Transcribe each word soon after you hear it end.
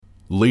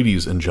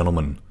Ladies and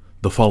gentlemen,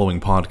 the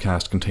following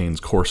podcast contains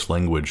coarse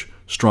language,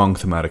 strong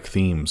thematic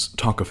themes,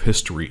 talk of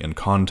history and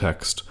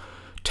context,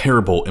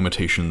 terrible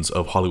imitations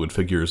of Hollywood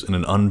figures, and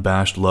an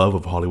unabashed love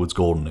of Hollywood's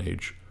golden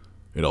age.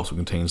 It also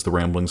contains the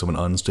ramblings of an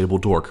unstable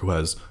dork who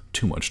has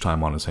too much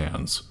time on his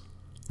hands.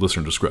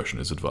 Listener discretion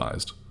is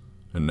advised.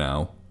 And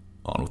now,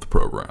 on with the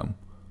program.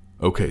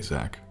 Okay,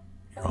 Zach,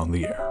 you're on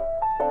the air.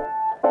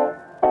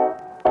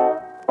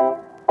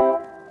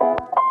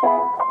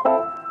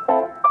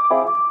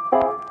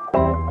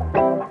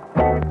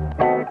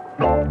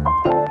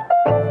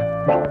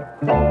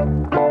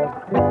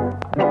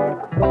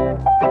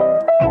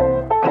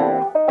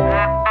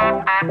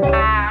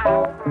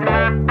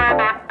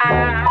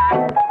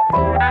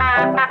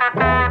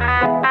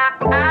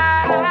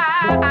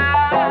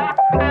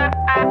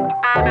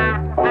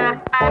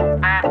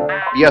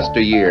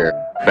 Yesteryear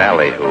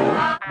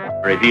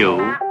Ballyhoo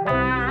Review.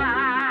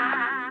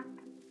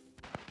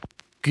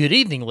 Good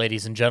evening,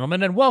 ladies and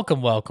gentlemen, and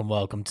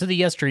welcome to the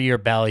Yesteryear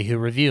Ballyhoo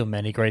Review.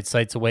 Many great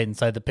sights await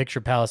inside the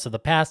picture palace of the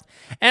past,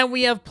 and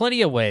we have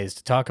plenty of ways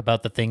to talk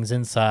about the things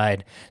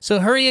inside. So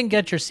hurry and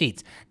get your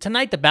seats.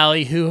 Tonight, the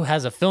Ballyhoo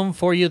has a film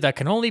for you that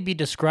can only be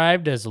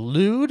described as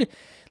lewd,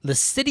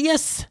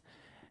 lascivious,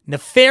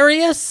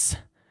 nefarious,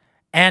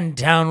 and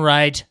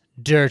downright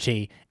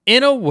dirty.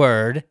 In a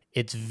word,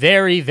 it's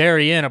very,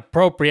 very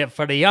inappropriate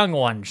for the young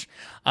ones.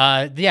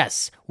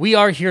 Yes, we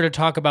are here to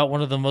talk about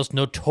one of the most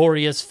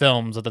notorious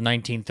films of the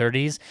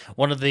 1930s,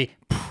 one of the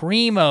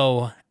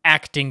primo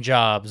acting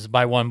jobs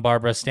by one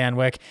Barbara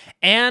Stanwyck,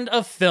 and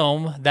a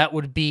film that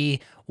would be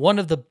one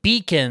of the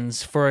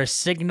beacons for a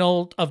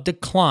signal of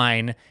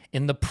decline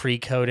in the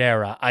pre-code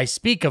era. I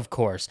speak, of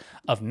course,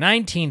 of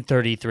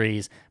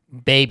 1933's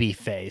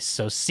Babyface.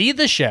 So see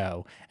the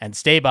show and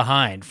stay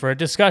behind for a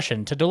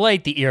discussion to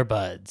delight the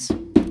earbuds.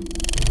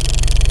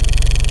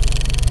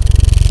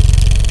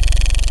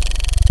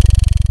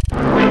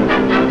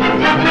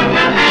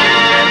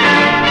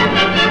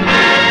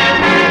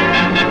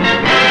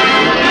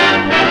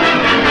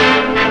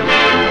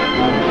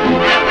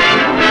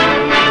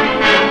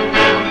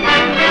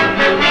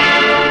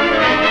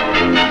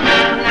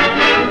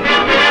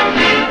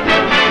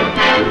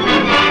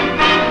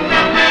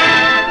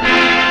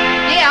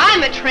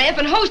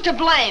 And who's to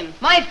blame?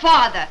 My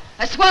father.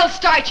 A swell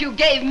start you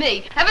gave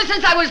me. Ever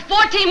since I was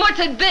 14, what's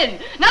it been?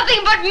 Nothing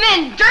but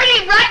men.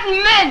 Dirty,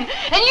 rotten men.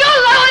 And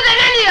you're lower than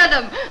any of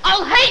them.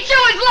 I'll hate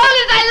you as long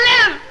as I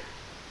live.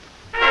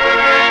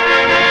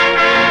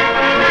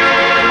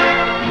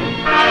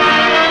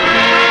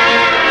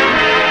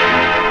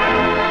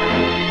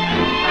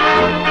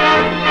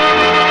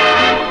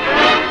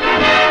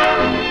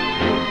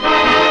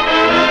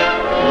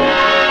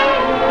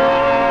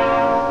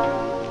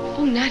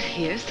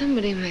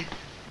 Somebody may...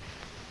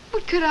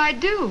 What could I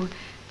do?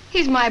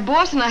 He's my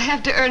boss and I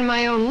have to earn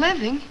my own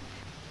living.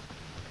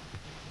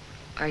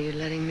 Are you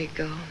letting me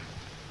go?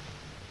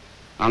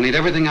 I'll need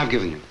everything I've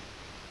given you.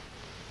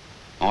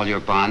 All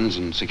your bonds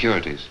and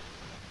securities.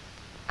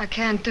 I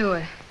can't do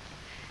it.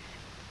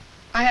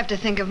 I have to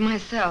think of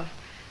myself.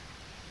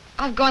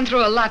 I've gone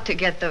through a lot to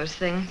get those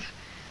things.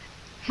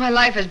 My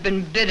life has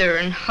been bitter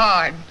and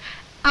hard.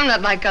 I'm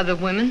not like other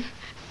women.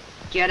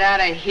 Get out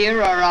of here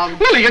or I'll...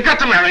 Millie, you got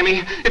to marry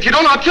me. If you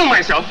don't, I'll kill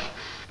myself.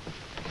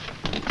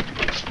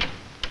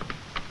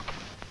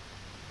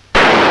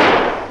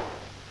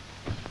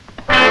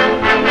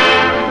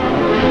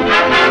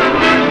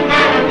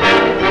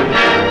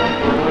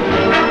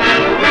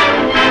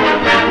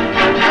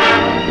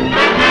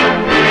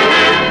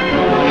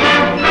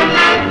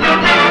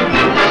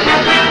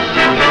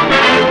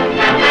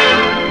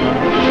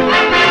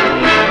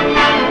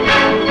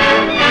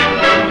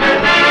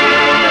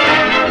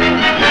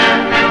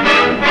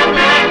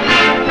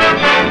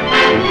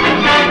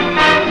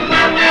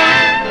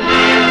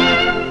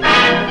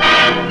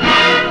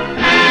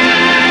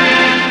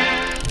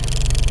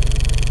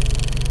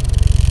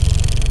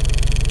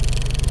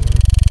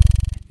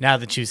 Now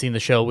that you've seen the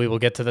show, we will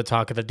get to the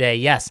talk of the day.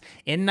 Yes,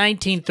 in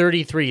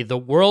 1933, the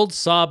world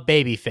saw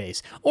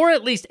Babyface, or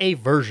at least a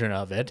version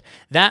of it,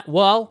 that,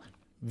 while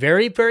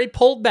very, very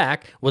pulled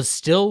back, was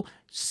still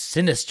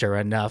sinister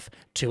enough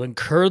to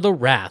incur the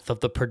wrath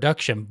of the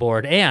production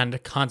board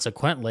and,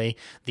 consequently,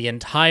 the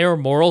entire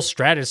moral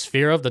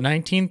stratosphere of the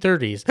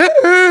 1930s.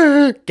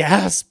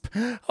 Gasp!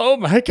 Oh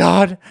my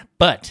God!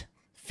 But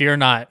fear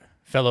not,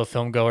 fellow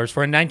filmgoers,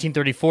 for in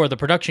 1934, the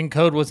production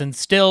code was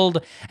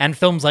instilled, and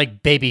films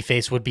like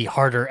Babyface would be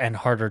harder and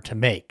harder to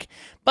make.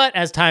 But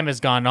as time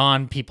has gone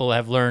on, people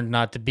have learned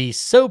not to be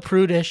so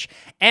prudish,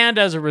 and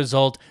as a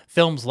result,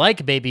 films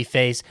like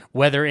Babyface,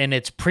 whether in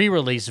its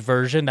pre-release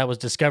version that was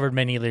discovered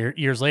many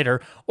years later,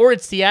 or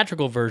its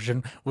theatrical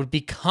version, would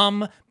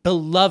become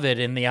beloved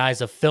in the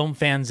eyes of film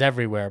fans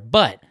everywhere.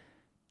 But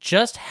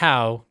just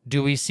how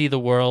do we see the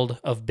world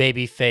of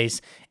Babyface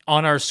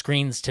on our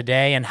screens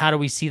today, and how do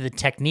we see the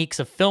techniques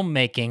of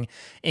filmmaking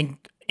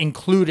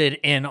included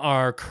in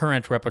our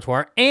current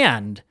repertoire,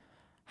 and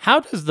how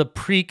does the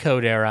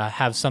pre-code era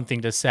have something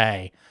to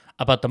say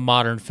about the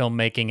modern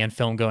filmmaking and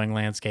film-going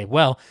landscape?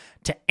 Well,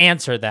 to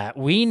answer that,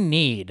 we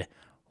need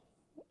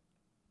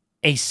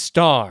a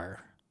star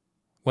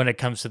when it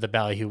comes to the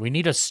ballyhoo. We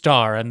need a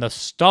star, and the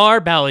star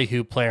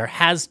ballyhoo player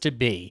has to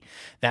be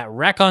that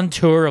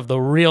raconteur of the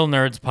Real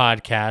Nerds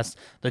podcast,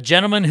 the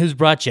gentleman who's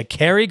brought you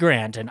Cary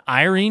Grant and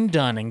Irene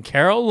Dunn and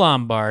Carol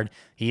Lombard.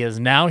 He is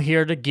now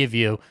here to give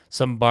you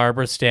some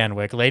Barbara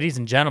Stanwyck. Ladies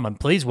and gentlemen,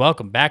 please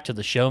welcome back to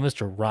the show,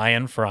 Mr.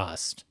 Ryan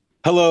Frost.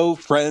 Hello,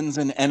 friends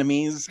and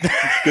enemies.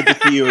 It's good to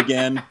see you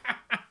again.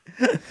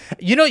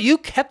 You know, you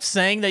kept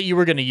saying that you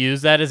were going to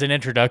use that as an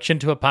introduction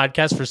to a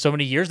podcast for so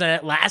many years, and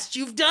at last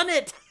you've done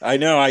it. I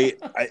know.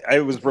 I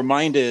was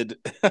reminded,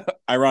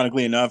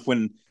 ironically enough,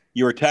 when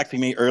you were texting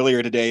me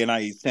earlier today, and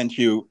I sent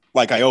you,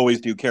 like I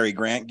always do, Cary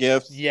Grant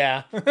gifts.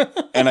 Yeah.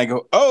 And I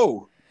go,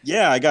 oh,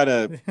 yeah, I got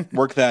to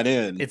work that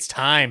in. It's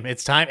time.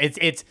 It's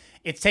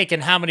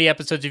taken, how many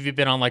episodes have you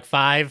been on? Like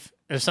 5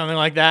 or something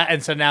like that?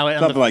 And so now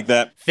something like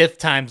that. 5th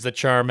time's the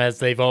charm, as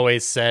they've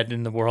always said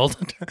in the world.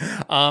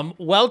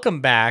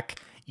 Welcome back.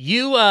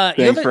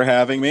 Thanks for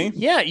having me.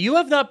 Yeah, you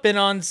have not been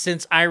on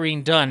since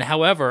Irene Dunn.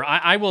 However,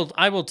 I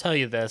will tell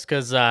you this,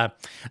 because I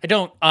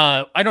don't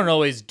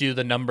always do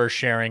the number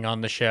sharing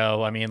on the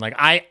show. I mean, like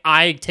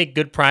I take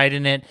good pride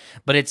in it,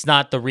 but it's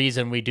not the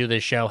reason we do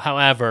this show.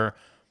 However,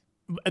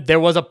 there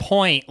was a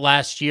point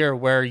last year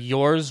where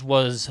yours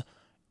was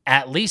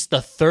at least the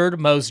 3rd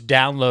most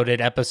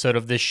downloaded episode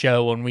of this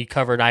show when we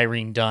covered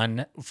Irene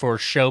Dunn for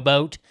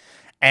Showboat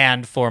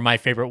and for My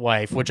Favorite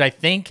Wife, which I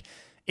think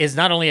is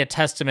not only a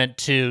testament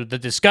to the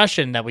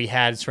discussion that we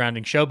had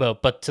surrounding Showboat,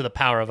 but to the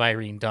power of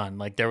Irene Dunn.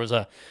 Like there was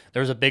a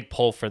big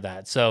pull for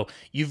that. So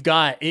you've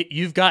got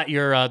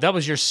your that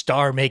was your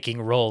star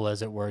making role,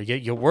 as it were.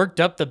 You worked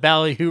up the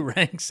ballyhoo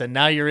ranks, and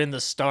now you're in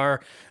the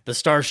star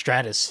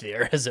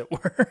stratosphere, as it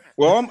were.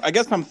 Well, I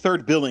guess I'm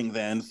 3rd billing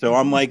then, so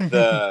I'm like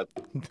the.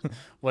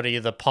 What are you,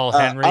 the Paul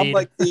Henry? I'm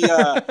like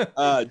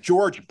the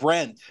George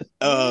Brent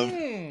of.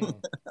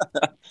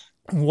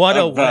 What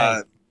a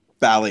way.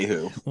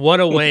 Ballyhoo. What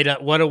a way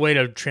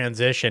to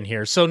transition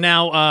here. So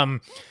now,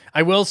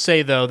 I will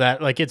say though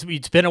that like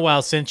it's been a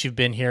while since you've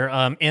been here.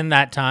 In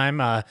that time,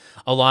 a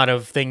lot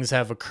of things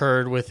have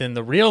occurred within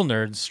the Real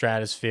Nerds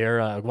stratosphere.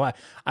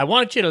 I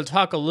want you to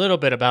talk a little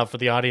bit about, for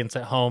the audience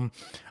at home,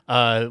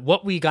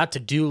 what we got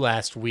to do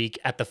last week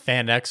at the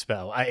Fan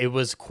Expo. It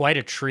was quite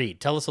a treat.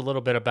 Tell us a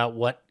little bit about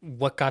what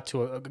got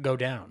to go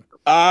down.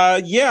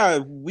 Yeah,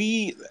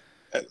 we.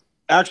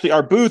 Actually,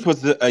 our booth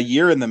was a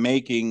year in the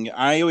making.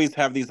 I always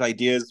have these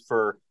ideas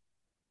for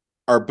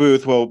our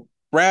booth. Well,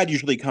 Brad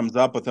usually comes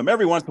up with them.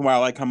 Every once in a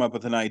while, I come up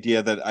with an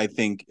idea that I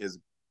think is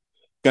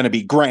going to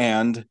be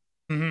grand.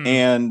 Mm-hmm.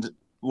 And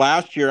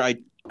last year, I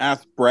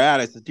asked Brad,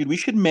 I said, dude, we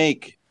should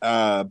make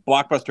a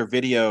Blockbuster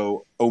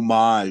Video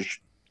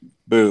homage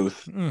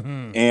booth.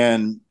 Mm-hmm.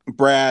 And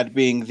Brad,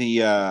 being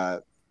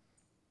the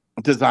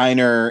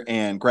designer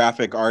and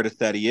graphic artist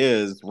that he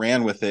is,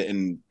 ran with it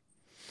and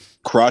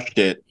crushed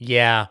it.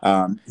 Yeah.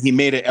 He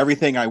made it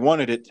everything I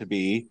wanted it to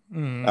be.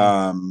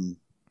 Mm.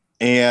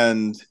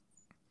 And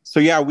so,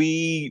 yeah,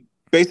 we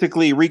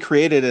basically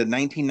recreated a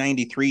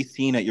 1993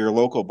 scene at your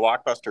local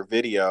Blockbuster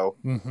Video.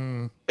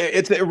 Mm-hmm.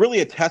 It's really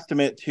a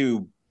testament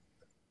to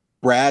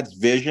Brad's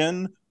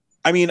vision.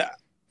 I mean,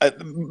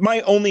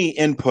 my only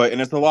input,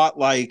 and it's a lot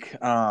like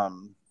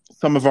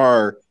some of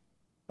our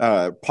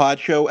pod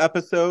show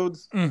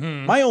episodes.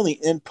 Mm-hmm. My only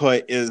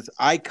input is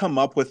I come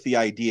up with the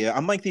idea.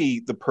 I'm like the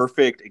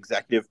perfect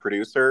executive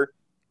producer.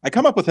 I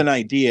come up with an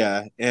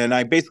idea and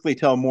I basically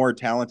tell more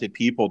talented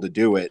people to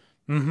do it.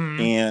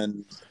 Mm-hmm.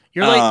 And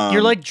you're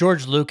like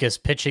George Lucas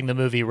pitching the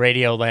movie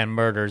Radioland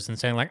Murders and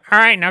saying like, all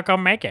right, now go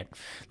make it.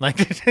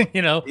 Like,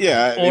 you know,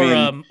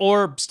 yeah.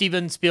 Or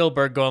Steven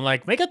Spielberg going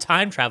like, make a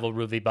time travel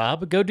movie,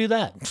 Bob, go do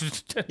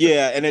that.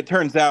 Yeah. And it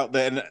turns out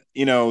that,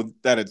 you know,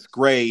 that it's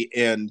great.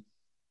 And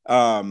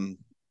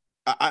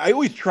I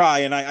always try,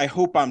 and I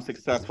hope I'm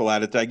successful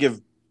at it. I give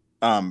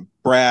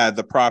Brad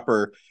the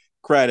proper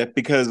credit,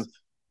 because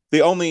the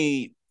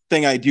only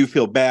thing I do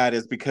feel bad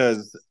is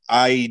because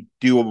I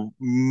do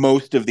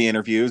most of the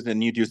interviews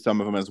and you do some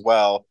of them as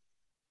well.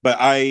 But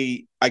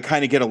I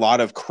kind of get a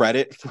lot of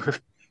credit for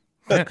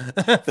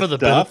for the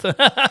stuff. booth.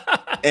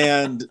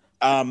 And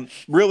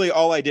really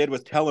all I did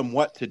was tell him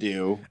what to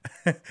do,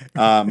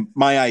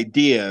 my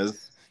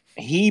ideas.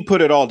 He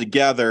put it all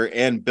together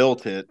and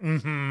built it.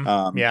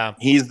 Mm-hmm. Yeah,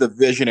 he's the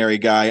visionary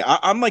guy.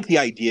 I'm like the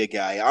idea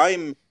guy.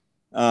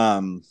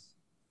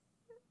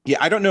 Yeah,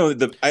 I don't know.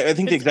 I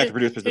think the executive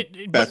producer is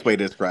the best way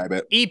to describe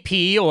it.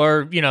 EP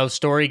or, you know,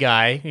 story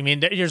guy. I mean,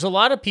 there's a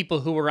lot of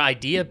people who are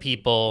idea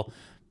people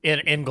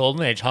in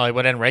Golden Age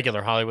Hollywood and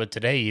regular Hollywood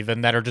today,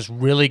 even, that are just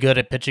really good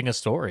at pitching a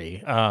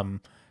story.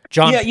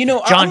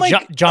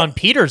 John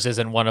Peters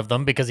isn't one of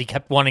them because he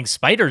kept wanting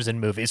spiders in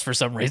movies for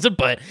some reason.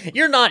 But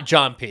you're not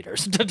John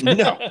Peters.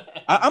 No,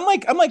 I'm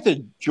like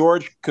the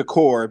George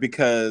Cukor,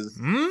 because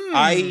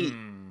I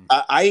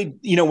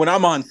you know, when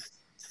I'm on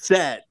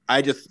set,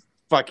 I just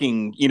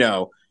fucking, you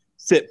know,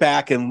 sit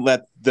back and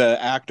let the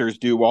actors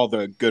do all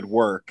the good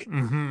work.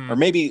 Or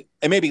maybe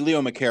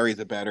Leo McCarey's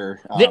a better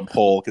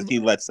poll because he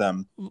lets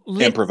them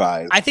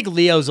improvise. I think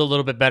Leo's a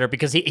little bit better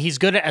because he's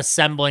good at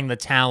assembling the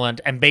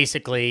talent and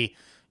basically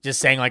just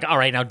saying like, all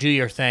right, now do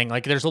your thing.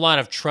 Like there's a lot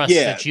of trust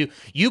that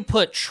you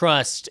put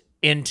trust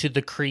into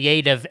the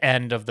creative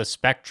end of the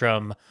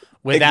spectrum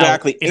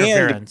without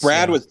interference. And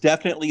Brad was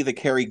definitely the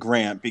Cary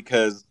Grant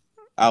because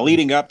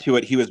leading up to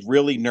it, he was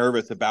really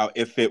nervous about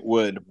if it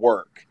would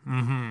work.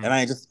 And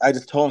I just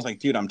told him, I was like,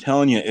 dude, I'm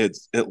telling you, it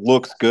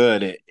looks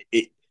good.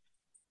 It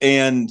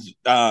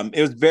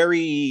was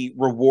very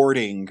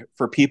rewarding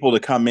for people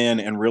to come in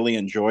and really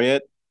enjoy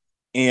it.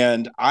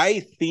 And I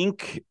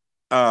think,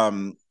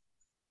 the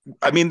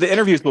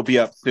interviews will be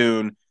up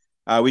soon.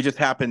 We just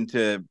happened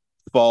to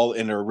fall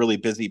in a really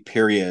busy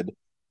period,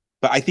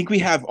 but I think we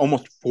have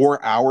almost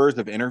 4 hours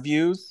of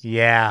interviews.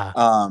 Yeah.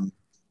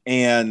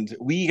 And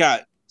we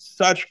got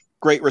such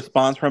great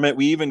response from it.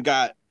 We even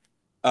got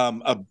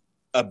a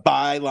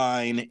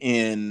byline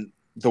in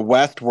the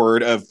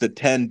Westward of the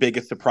 10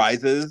 biggest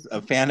surprises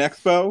of Fan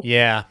Expo.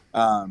 Yeah.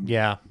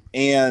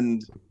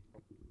 And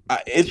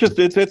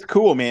it's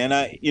cool, man.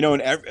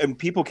 And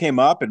people came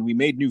up and we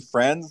made new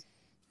friends.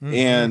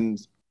 And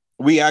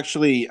we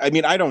actually,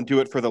 I don't do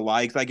it for the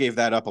likes. I gave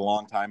that up a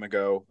long time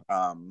ago.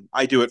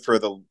 I do it for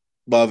the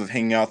love of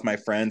hanging out with my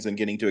friends and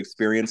getting to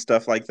experience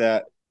stuff like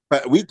that.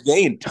 But we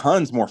gained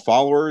tons more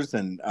followers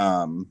and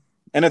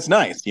it's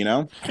nice, you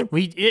know?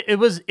 It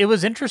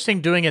was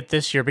interesting doing it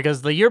this year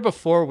because the year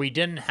before we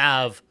didn't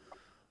have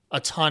a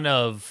ton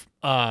of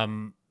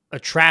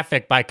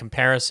traffic by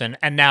comparison.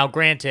 And now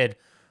granted,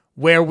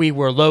 where we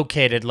were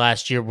located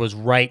last year was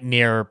right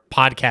near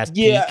podcast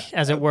peak,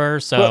 as it were.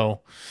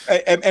 So,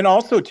 and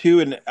also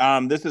too,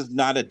 and this is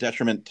not a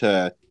detriment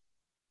to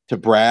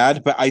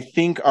Brad, but I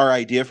think our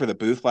idea for the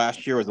booth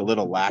last year was a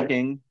little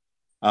lacking.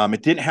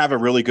 It didn't have a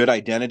really good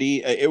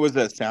identity. It was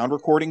a sound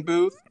recording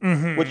booth,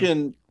 which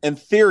in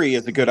theory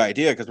is a good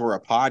idea because we're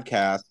a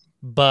podcast,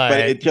 but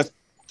it just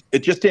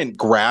didn't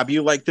grab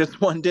you like this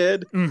one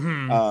did.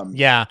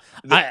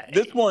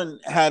 This one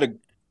had a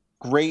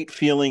great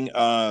feeling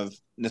of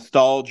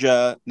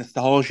nostalgia,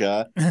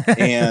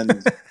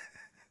 and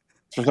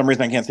for some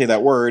reason I can't say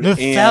that word.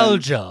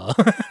 Nostalgia.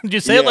 Did you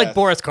say it like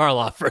Boris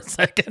Karloff for a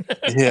second?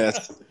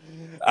 Yes.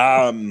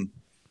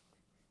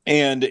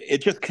 And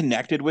it just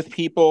connected with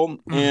people.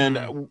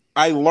 And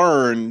I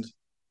learned,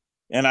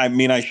 and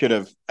I should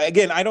have,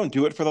 again, I don't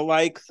do it for the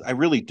likes. I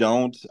really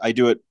don't. I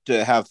do it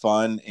to have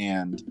fun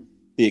and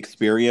the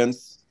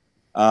experience.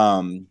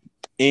 And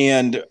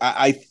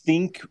I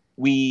think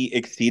we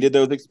exceeded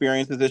those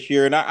experiences this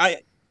year. And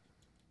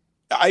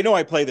I know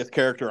I play this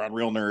character on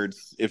Real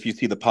Nerds. If you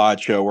see the pod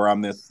show where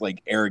I'm this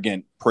like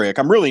arrogant prick,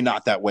 I'm really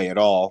not that way at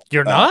all.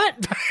 You're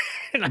not?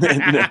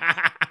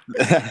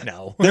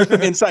 No. There's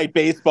some inside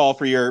baseball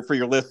for your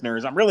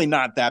listeners. I'm really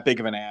not that big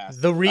of an ass.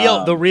 The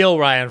real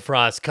Ryan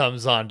Frost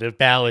comes on to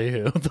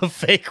Ballyhoo. The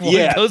fake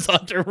one goes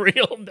on to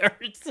Real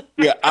Nerds.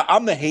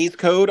 I'm the Hays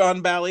Code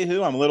on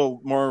Ballyhoo. I'm a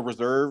little more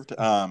reserved.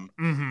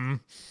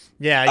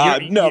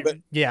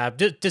 Yeah,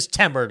 just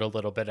tempered a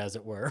little bit, as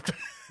it were.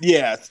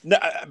 Yes.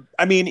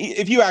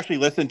 If you actually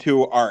listen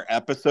to our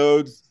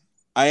episodes,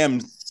 I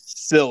am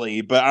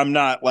silly, but I'm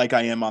not like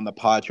I am on the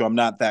pod show. I'm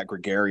not that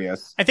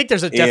gregarious. I think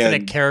there's a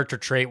definite character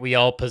trait we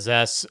all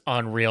possess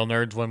on Real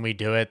Nerds when we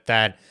do it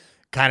that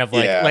kind of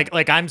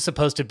like I'm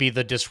supposed to be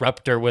the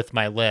disruptor with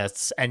my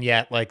lists, and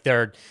yet like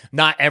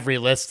not every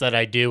list that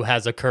I do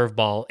has a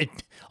curveball.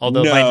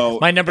 Although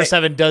my number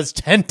 7 does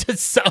tend to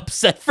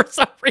upset for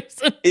some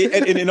reason.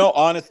 And in all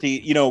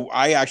honesty,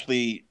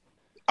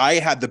 I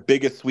had the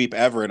biggest sweep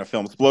ever in a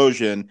film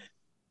explosion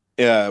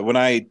when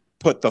I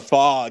put The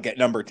Fog at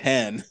number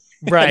 10.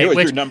 Right, it was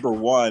your number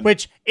 1.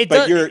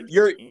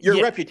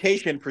 Your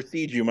reputation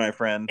precedes you, my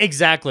friend.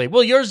 Exactly.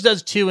 Well, yours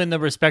does too, in the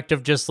respect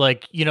of just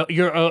like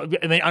you're.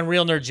 On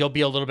Real Nerds, you'll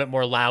be a little bit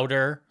more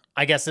louder,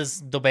 I guess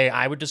is the way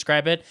I would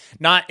describe it.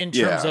 Not in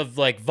terms of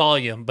like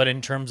volume, but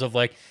in terms of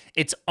like,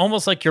 it's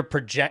almost like you're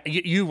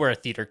you were a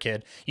theater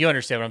kid. You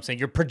understand what I'm saying?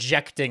 You're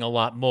projecting a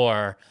lot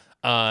more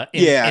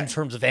in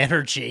terms of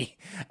energy.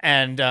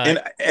 And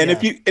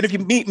if you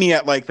meet me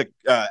at like the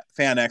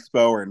Fan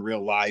Expo or in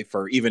real life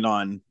or even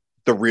on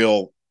the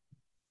Real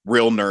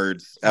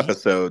Nerds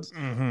episodes,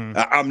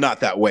 I'm not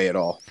that way at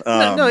all.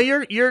 No,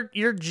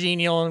 you're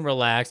genial and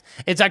relaxed.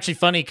 It's actually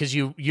funny because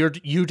you're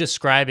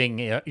describing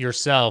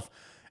yourself,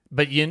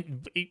 but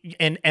in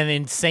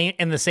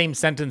the same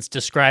sentence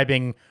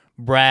describing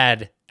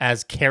Brad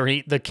as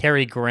the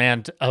Cary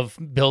Grant of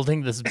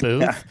building this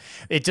booth.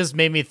 It just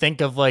made me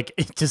think of like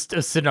just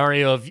a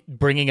scenario of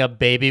bringing up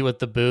Baby with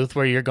the booth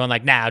where you're going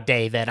like, now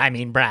David,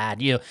 Brad,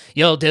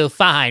 you'll do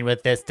fine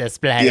with this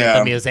display at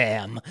the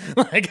museum.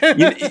 Like,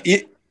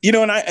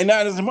 when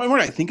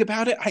I think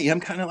about it, I am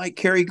kind of like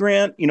Cary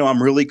Grant.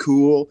 I'm really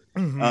cool.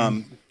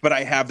 but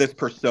I have this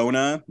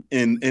persona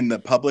in the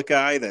public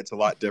eye that's a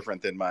lot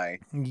different than my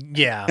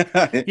Yeah.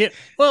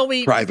 Well,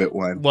 private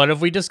one. What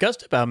have we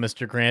discussed about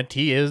Mr. Grant?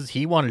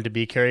 He wanted to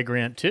be Cary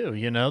Grant too.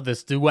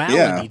 This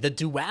duality, the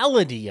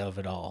duality of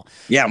it all.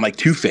 Yeah, I'm like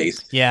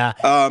Two-Face. Yeah.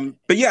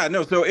 But yeah,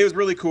 no. So it was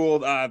really cool.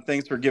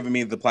 Thanks for giving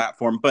me the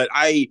platform. But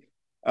I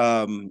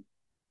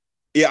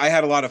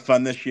had a lot of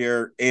fun this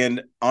year,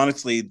 and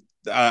honestly,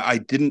 I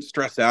didn't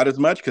stress out as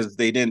much because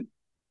they didn't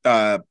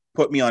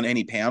put me on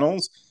any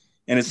panels.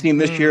 And it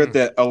seemed this year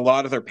that a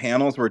lot of their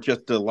panels were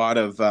just a lot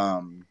of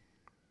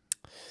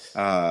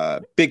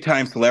big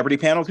time celebrity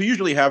panels who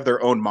usually have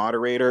their own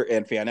moderator,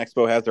 and Fan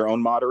Expo has their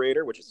own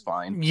moderator, which is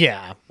fine.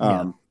 Yeah.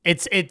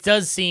 It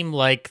does seem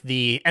like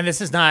and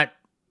this is not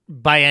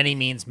by any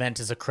means meant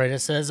as a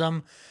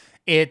criticism.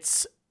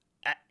 It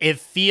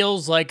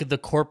feels like the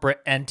corporate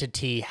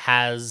entity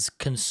has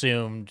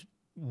consumed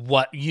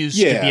what used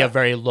to be a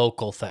very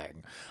local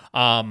thing.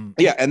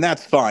 And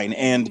that's fine.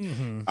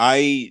 And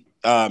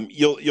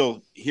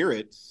you'll hear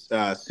it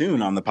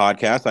soon on the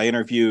podcast. I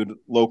interviewed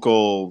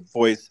local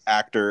voice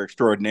actor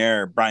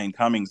extraordinaire Brian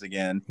Cummings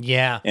again.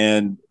 Yeah.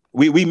 And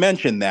we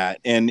mentioned that.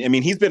 And I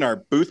mean, he's been our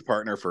booth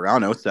partner for, I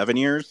don't know, 7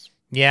 years.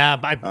 Yeah,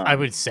 I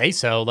would say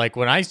so. Like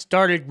when I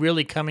started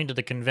really coming to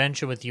the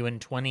convention with you in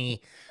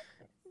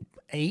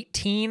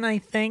 2018, I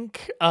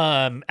think,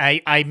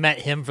 I met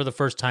him for the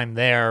first time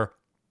there,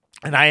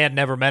 and I had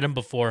never met him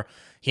before.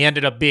 He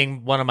ended up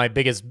being one of my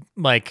biggest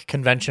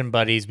convention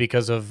buddies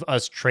because of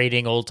us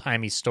trading old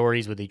timey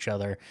stories with each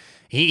other.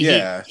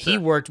 He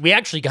worked. We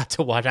actually got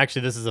to watch.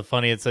 Actually, this is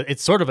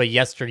it's sort of a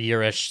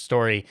yesteryear-ish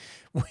story.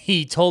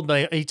 He told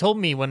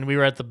me when we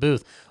were at the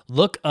booth,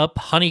 look up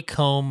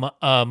Honeycomb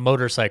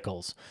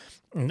motorcycles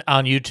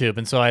on YouTube,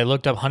 and so I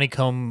looked up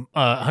Honeycomb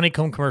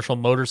commercial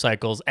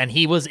motorcycles, and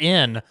he was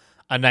in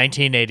a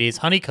 1980s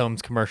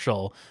Honeycombs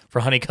commercial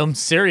for Honeycomb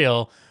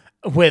cereal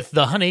with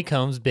the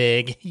Honeycombs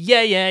big,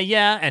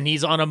 and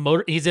he's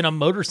in a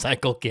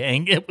motorcycle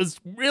gang. It was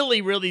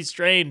really, really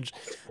strange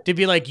to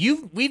be like,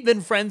 we've been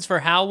friends for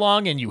how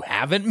long and you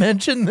haven't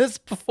mentioned this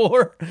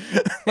before?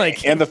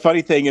 And the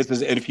funny thing is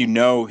if you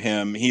know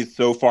him, he's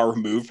so far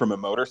removed from a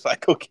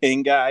motorcycle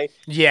gang guy.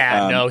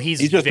 Yeah,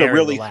 he's just very a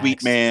really relaxed.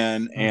 sweet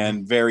man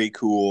and very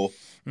cool.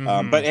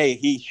 But hey,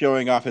 he's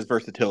showing off his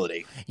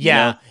versatility.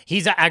 Yeah,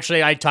 he's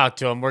actually. I talked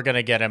to him. We're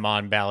gonna get him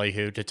on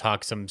Ballyhoo to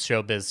talk some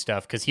showbiz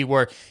stuff because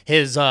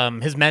his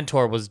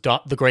mentor was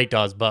the great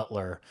Dawes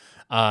Butler,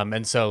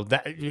 and so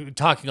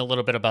talking a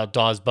little bit about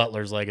Dawes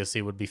Butler's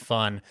legacy would be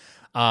fun.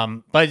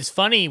 But it's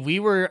funny. We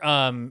were,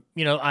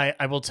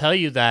 I will tell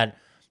you that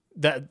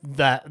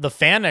the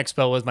Fan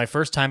Expo was my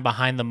first time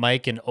behind the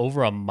mic in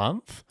over a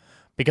month.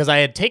 Because I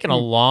had taken a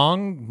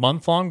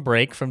month-long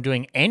break from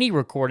doing any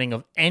recording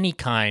of any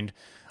kind.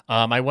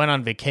 I went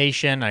on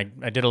vacation. I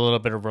did a little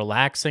bit of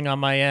relaxing on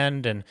my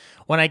end. And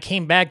when I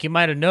came back, you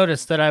might have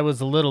noticed that I was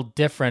a little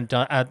different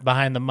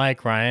behind the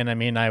mic, Ryan. I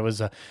mean,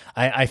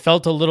 I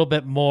felt a little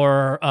bit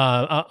more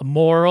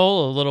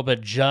moral, a little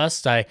bit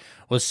just. I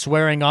was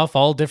swearing off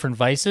all different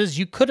vices.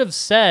 You could have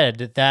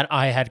said that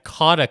I had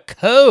caught a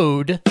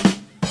code.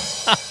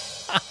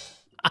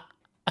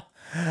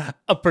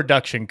 A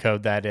production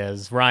code, that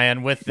is.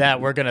 Ryan, with that,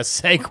 we're going to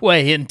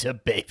segue into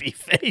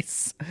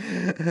Babyface.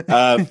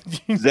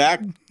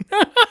 Zach,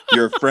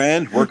 your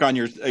friend, work on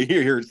your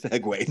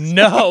segues.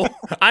 No,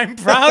 I'm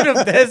proud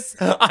of this.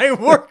 I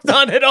worked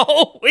on it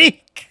all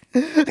week.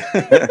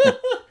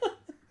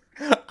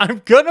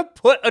 I'm going to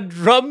put a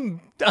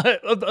drum,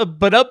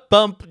 but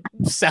bump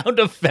sound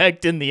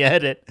effect in the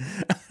edit.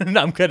 And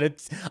I'm going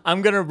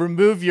to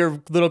remove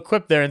your little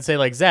quip there and say,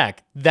 like,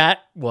 Zach,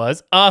 that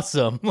was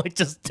awesome. Like,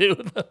 just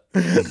do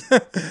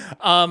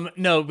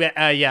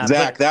yeah.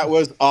 Zach, that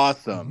was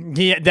awesome.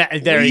 Yeah,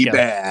 there you go.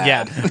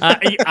 Bad.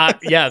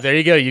 Yeah, there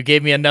you go. You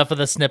gave me enough of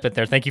the snippet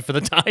there. Thank you for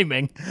the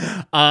timing.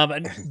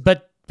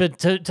 But to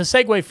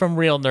segue from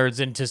Real Nerds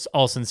into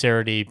all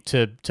sincerity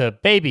to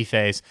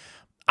Babyface,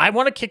 I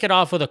want to kick it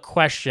off with a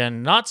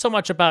question, not so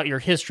much about your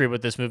history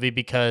with this movie,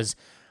 because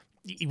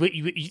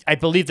I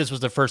believe this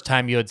was the first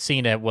time you had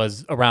seen it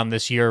was around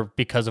this year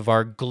because of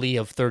our Glee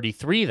of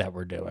 33 that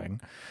we're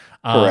doing.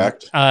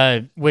 Correct.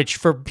 Which,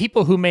 for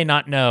people who may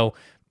not know,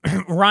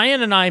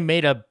 Ryan and I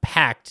made a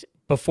pact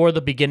before the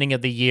beginning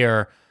of the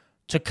year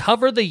to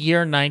cover the year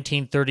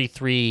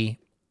 1933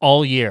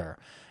 all year.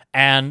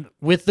 And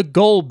with the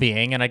goal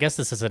being, and I guess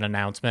this is an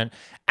announcement,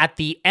 at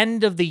the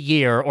end of the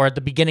year or at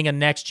the beginning of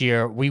next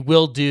year, we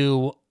will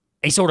do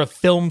a sort of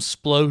film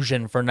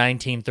explosion for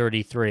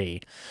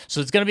 1933.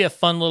 So it's going to be a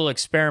fun little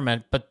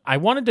experiment. But I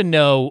wanted to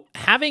know,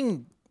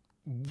 having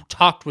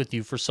talked with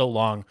you for so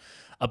long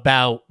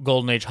about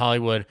Golden Age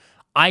Hollywood,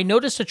 I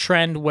noticed a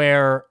trend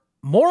where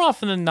more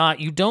often than not,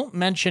 you don't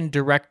mention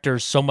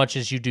directors so much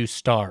as you do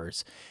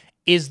stars.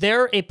 Is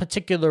there a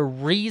particular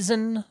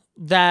reason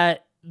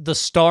that the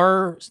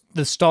star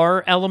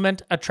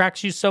element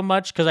attracts you so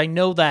much? Because I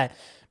know that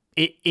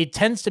it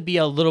tends to be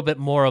a little bit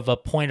more of a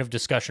point of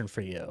discussion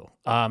for you.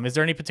 Is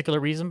there any particular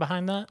reason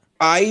behind that?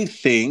 I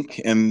think,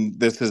 and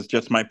this is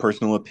just my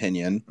personal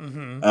opinion,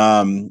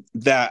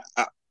 that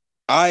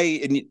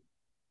and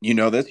you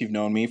know this, you've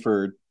known me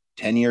for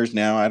 10 years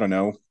now. I don't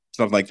know,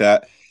 something like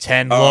that.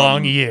 10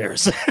 long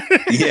years.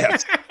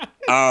 Yes.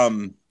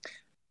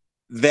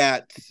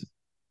 That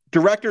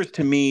directors,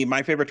 to me,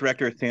 my favorite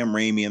director is Sam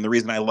Raimi. And the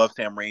reason I love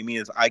Sam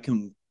Raimi is I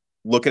can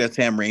look at a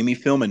Sam Raimi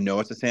film and know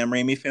it's a Sam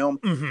Raimi film,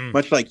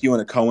 much like you in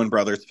a Coen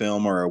Brothers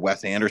film or a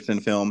Wes Anderson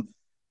film.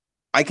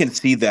 I can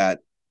see that.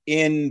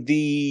 In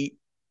the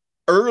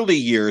early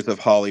years of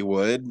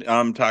Hollywood,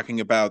 I'm talking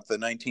about the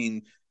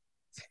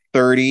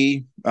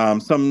 1930,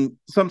 some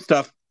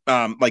stuff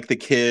like The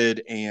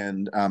Kid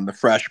and The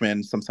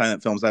Freshman, some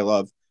silent films I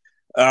love.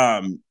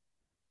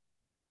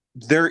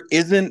 There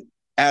isn't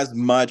as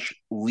much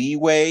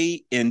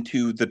leeway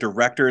into the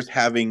directors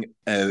having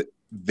a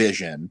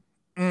vision.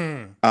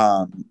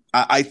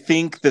 I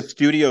think the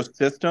studio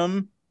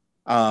system,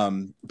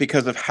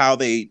 because of how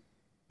they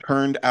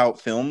turned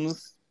out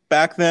films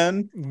back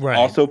then,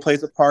 also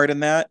plays a part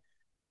in that.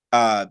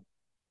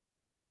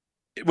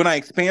 When I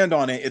expand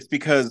on it, it's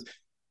because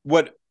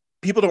what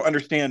people don't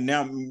understand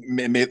now,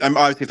 I'm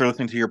obviously, if they're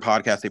listening to your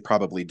podcast, they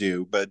probably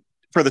do, but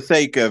for the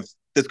sake of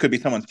this could be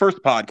someone's first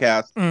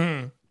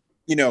podcast,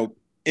 you know,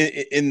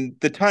 in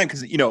the time,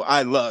 because, you know,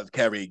 I love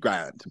Cary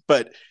Grant,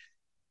 but,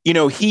 you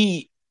know,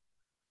 he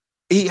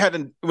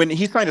when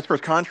he signed his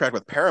first contract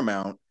with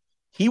Paramount,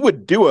 he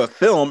would do a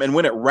film, and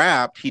when it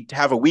wrapped, he'd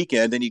have a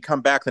weekend, and he'd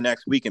come back the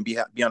next week and be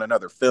on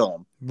another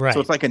film. So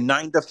it's like a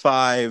 9 to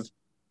 5,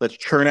 let's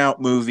churn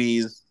out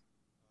movies.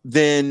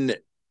 Then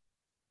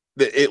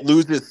it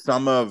loses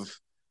some of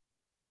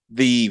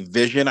the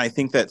vision, I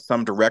think, that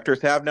some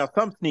directors have. Now,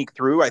 some sneak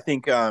through. I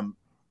think The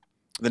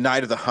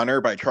Night of the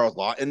Hunter by Charles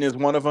Laughton is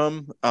one of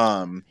them.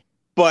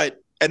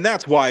 And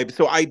that's why.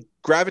 So I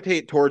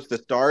gravitate towards the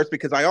stars,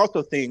 because I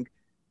also think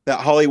that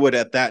Hollywood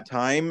at that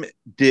time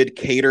did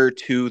cater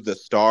to the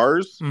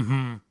stars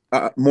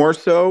more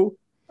so.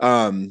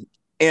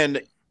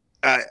 And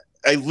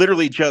I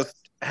literally just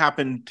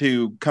happened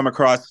to come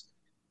across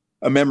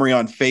a memory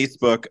on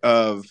Facebook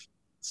of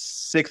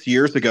 6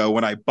 years ago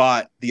when I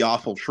bought The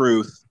Awful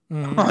Truth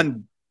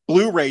on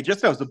Blu-ray,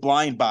 just as a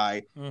blind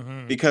buy,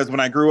 because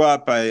when I grew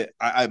up,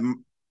 I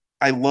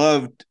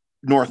loved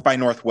North by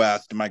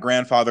Northwest. My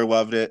grandfather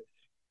loved it.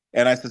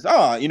 And I says,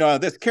 oh, you know,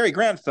 this Cary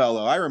Grant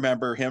fellow, I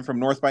remember him from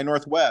North by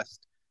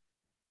Northwest.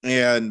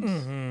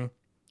 And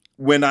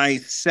when I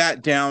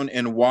sat down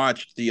and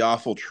watched The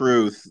Awful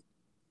Truth,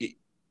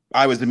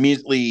 I was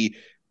immediately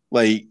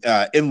like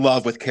in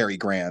love with Cary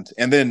Grant.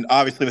 And then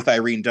obviously with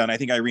Irene Dunne, I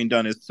think Irene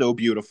Dunne is so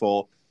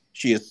beautiful.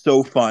 She is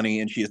so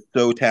funny and she is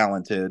so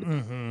talented.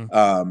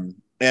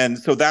 And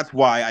so that's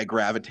why I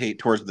gravitate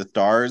towards the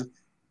stars.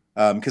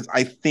 Because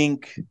I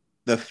think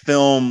the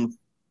film,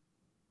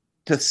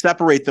 to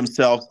separate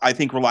themselves, I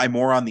think rely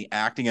more on the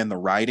acting and the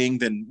writing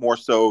than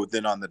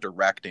on the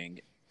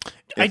directing.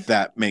 If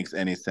that makes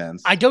any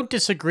sense. I don't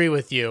disagree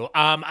with you.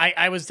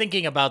 I was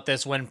thinking about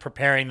this when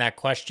preparing that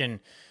question.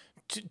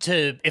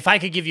 To if I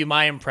could give you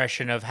my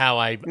impression of how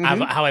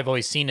I've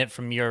always seen it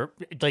from your,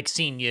 like,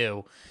 seeing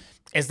you,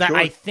 is that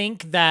I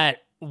think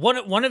that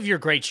one of your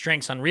great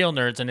strengths on Real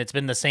Nerds, and it's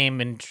been the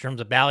same in terms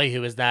of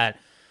Ballyhoo, is that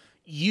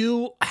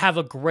you have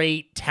a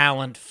great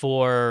talent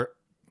for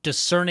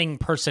discerning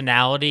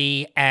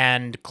personality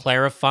and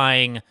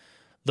clarifying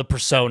the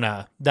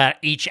persona that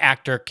each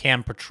actor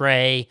can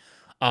portray,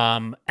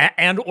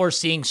 and or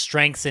seeing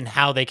strengths in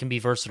how they can be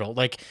versatile.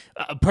 Like,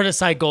 put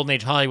aside Golden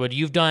Age Hollywood,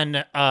 you've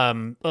done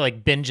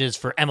like binges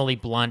for Emily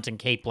Blunt and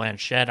Cate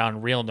Blanchett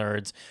on Real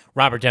Nerds.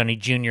 Robert Downey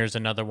Jr. is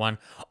another one.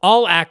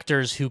 All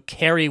actors who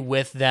carry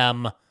with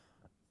them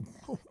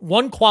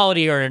one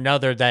quality or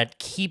another that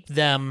keep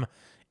them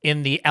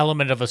in the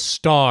element of a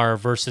star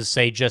versus,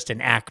 say, just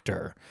an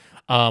actor.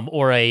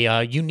 Or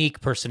a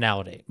unique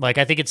personality. Like,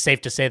 I think it's safe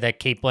to say that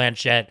Cate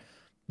Blanchett,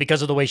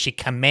 because of the way she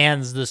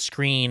commands the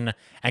screen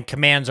and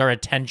commands our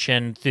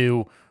attention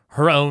through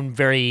her own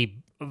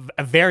very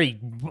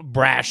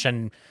brash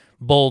and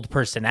bold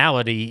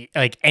personality,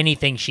 like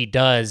anything she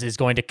does is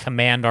going to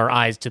command our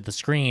eyes to the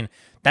screen.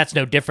 That's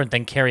no different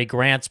than Cary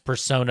Grant's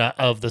persona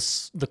of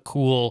the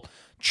cool,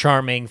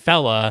 charming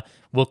fella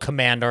will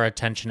command our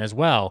attention as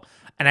well.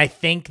 And I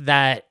think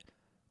that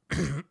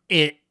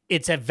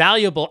it's a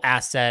valuable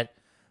asset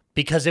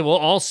because it will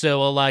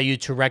also allow you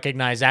to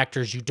recognize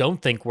actors you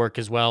don't think work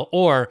as well,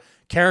 or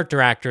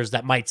character actors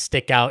that might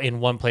stick out in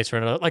one place or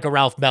another, like a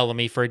Ralph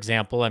Bellamy, for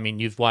example. I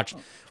mean, you've watched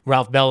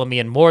Ralph Bellamy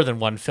in more than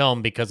one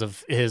film because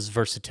of his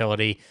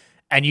versatility,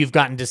 and you've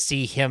gotten to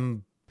see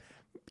him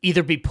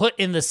either be put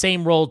in the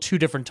same role 2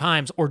 different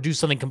times or do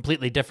something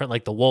completely different,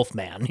 like the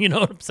Wolfman. You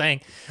know what I'm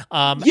saying?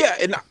 Yeah,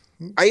 and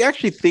I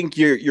actually think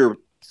you're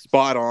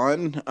spot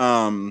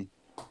on,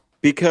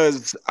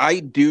 because I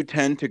do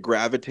tend to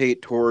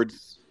gravitate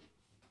towards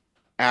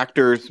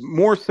actors,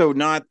 more so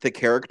not the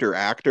character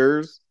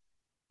actors,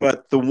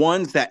 but the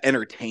ones that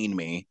entertain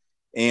me.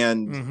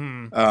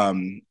 And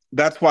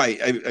that's why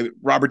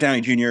Robert Downey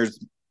Jr. is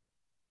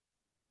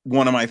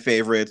one of my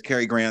favorites.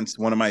 Cary Grant's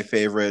one of my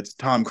favorites.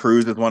 Tom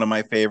Cruise is one of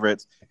my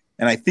favorites.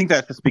 And I think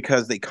that's just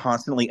because they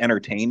constantly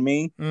entertain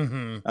me.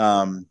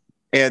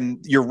 And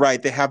you're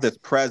right, they have this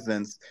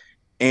presence.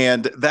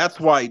 And that's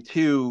why,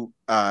 too,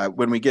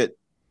 when we get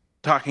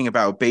talking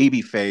about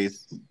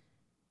Babyface,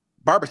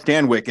 Barbara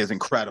Stanwyck is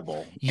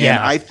incredible. Yeah.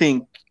 And I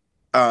think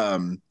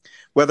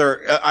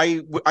whether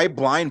I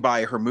blind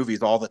buy her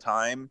movies all the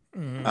time.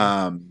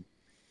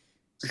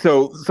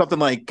 So something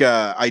like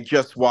I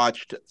just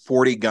watched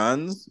 40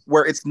 Guns,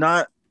 where it's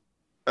not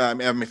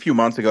a few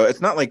months ago.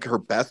 It's not like her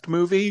best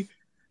movie,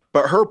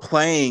 but her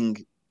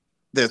playing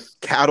this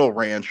cattle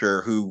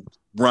rancher who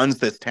runs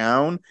this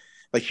town,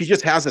 like she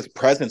just has this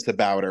presence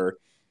about her.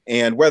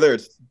 And whether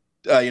it's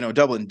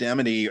Double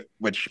Indemnity,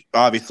 which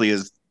obviously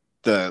is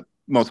the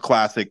most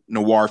classic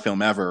noir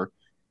film ever,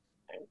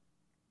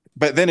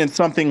 but then in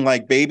something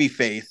like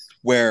Babyface,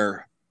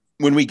 where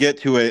when we get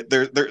to it,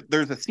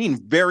 there's a scene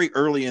very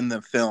early in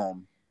the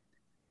film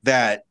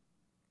that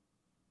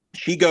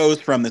she goes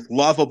from this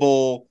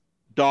lovable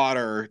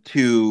daughter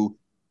to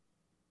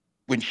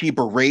when she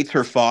berates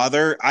her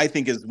father, I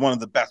think is one of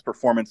the best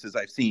performances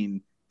I've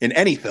seen in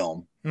any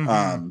film.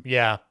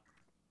 Yeah.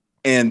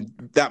 And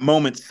that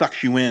moment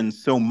sucks you in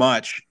so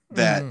much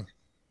that,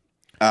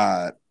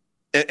 and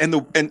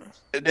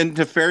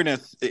to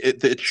fairness,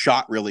 it's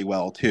shot really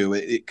well too.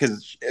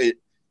 Because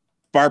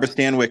Barbara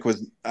Stanwyck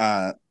was,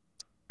 I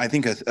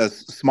think, a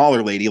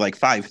smaller lady, like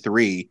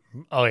 5'3".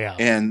 Oh yeah.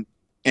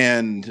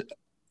 And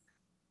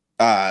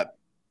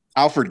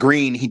Alfred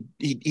Green,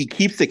 he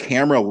keeps the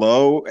camera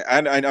low,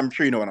 and I'm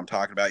sure you know what I'm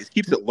talking about. He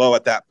keeps it low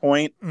at that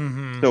point,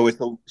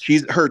 so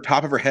her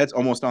top of her head's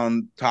almost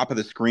on top of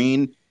the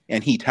screen,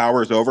 and he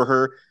towers over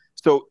her.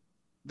 So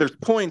there's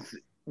points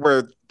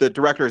where the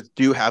directors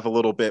do have a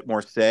little bit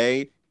more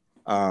say.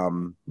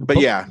 But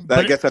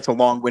I guess that's a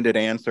long-winded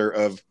answer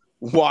of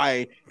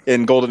why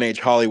in Golden Age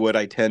Hollywood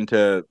I tend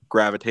to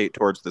gravitate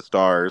towards the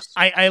stars.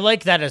 I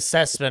like that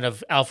assessment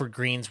of Alfred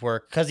Green's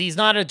work, because he's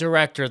not a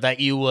director that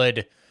you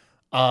would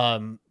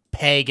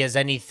peg as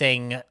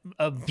anything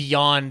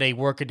beyond a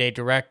workaday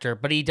director,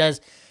 but he does.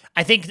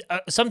 I think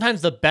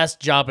sometimes the best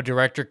job a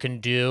director can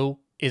do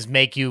is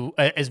make you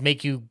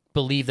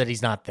believe that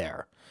he's not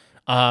there,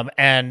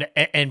 and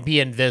be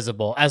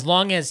invisible. As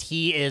long as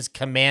he is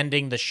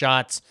commanding the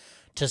shots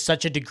to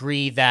such a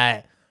degree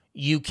that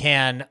you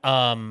can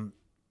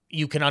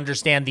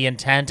understand the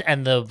intent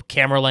and the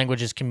camera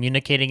language is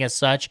communicating as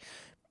such,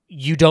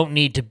 you don't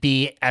need to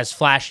be as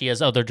flashy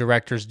as other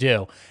directors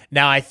do.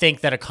 Now, I think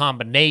that a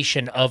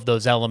combination of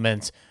those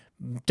elements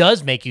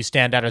does make you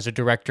stand out as a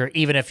director,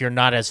 even if you're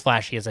not as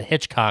flashy as a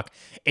Hitchcock.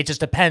 It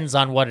just depends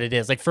on what it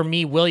is. Like for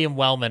me, William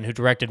Wellman, who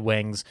directed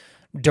Wings,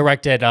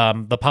 directed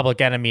The Public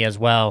Enemy as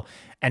well,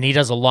 and he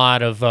does a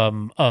lot of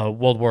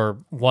World War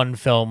I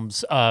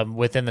films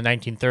within the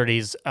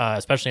 1930s,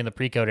 especially in the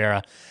pre-code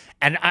era.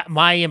 And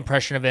my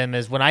impression of him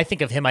is, when I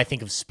think of him, I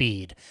think of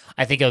speed.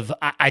 I think of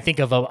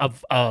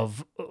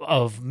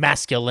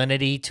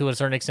masculinity to a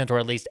certain extent, or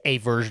at least a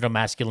version of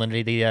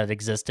masculinity that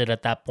existed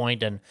at that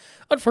point, and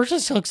unfortunately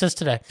still exists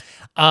today.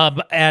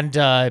 And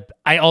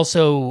I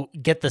also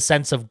get the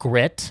sense of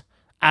grit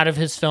out of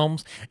his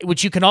films,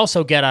 which you can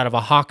also get out of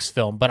a Hawks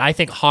film. But I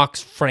think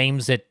Hawks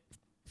frames it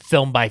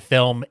film by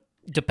film,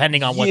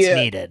 depending on what's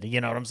needed. You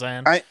know what I'm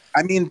saying? I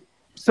mean,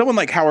 someone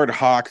like Howard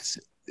Hawks,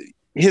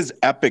 his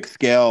epic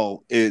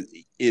scale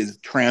is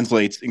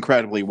translates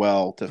incredibly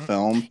well to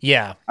film.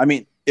 Yeah. I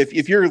mean,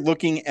 if you're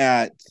looking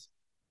at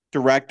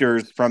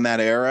directors from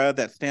that era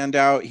that stand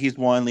out, he's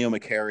one, Leo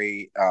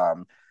McCarey.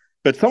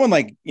 But someone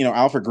like,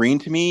 Alfred Green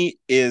to me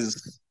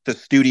is the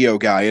studio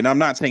guy. And I'm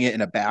not saying it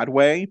in a bad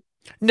way.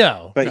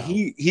 No. But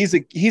he's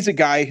a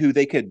guy who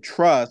they could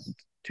trust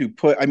to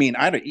put,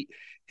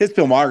 his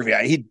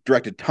filmography, he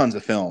directed tons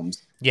of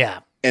films. Yeah.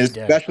 And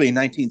especially in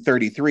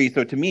 1933.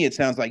 So to me, it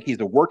sounds like he's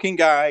a working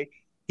guy.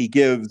 He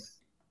gives,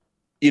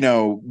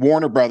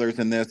 Warner Brothers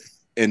in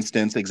this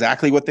instance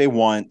exactly what they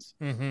want.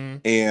 Mm-hmm.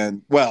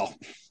 And, well,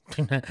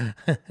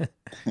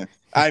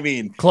 I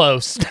mean,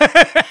 close.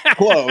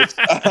 Close.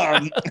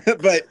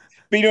 But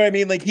you know what I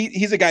mean? Like,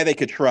 he's a guy they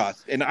could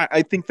trust. And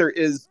I think there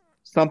is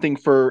something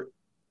for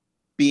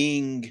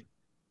being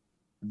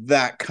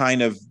that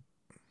kind of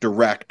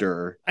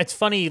director. It's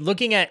funny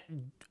looking at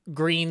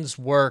Green's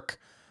work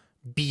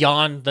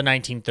beyond the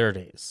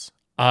 1930s.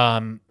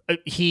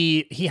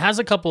 He has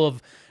a couple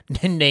of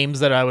names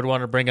that I would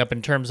want to bring up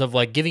in terms of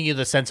like giving you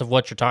the sense of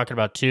what you're talking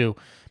about too.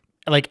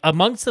 Like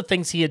amongst the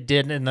things he had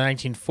did in the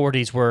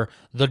 1940s were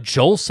the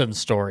Jolson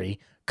Story,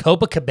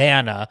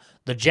 Copacabana,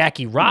 the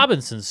Jackie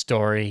Robinson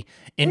Story,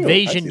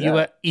 Invasion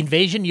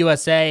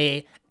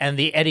USA, and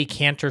the Eddie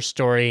Cantor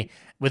Story,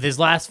 with his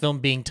last film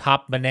being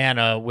Top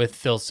Banana with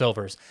Phil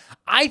Silvers.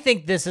 I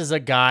think this is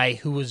a guy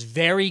who was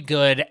very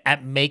good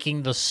at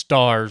making the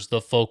stars the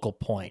focal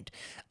point.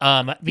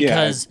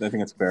 Because I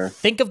think it's fair.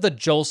 Think of the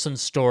Jolson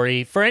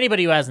Story. For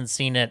anybody who hasn't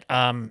seen it,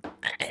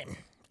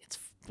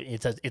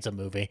 it's a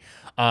movie.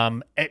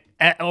 But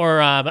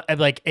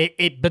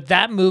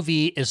that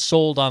movie is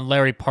sold on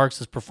Larry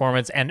Parks'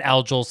 performance and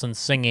Al Jolson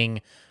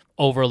singing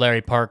over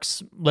Larry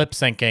Parks lip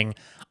syncing.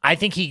 I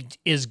think he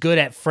is good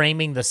at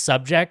framing the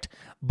subject,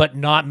 but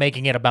not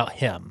making it about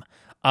him.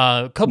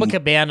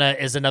 Copacabana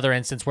is another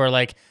instance where,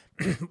 like,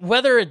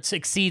 whether it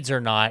succeeds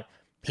or not,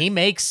 he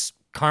makes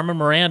Carmen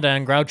Miranda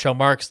and Groucho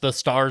Marx the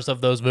stars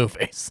of those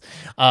movies.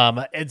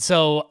 And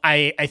so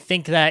I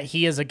think that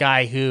he is a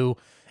guy who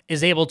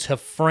is able to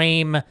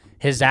frame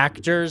his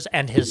actors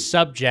and his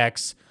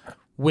subjects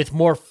with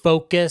more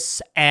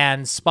focus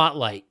and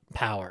spotlight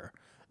power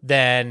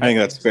than... I think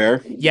that's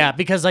fair. Yeah,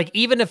 because, like,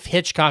 even if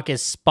Hitchcock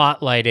is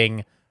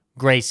spotlighting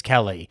Grace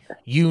Kelly,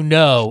 you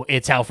know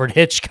it's Alfred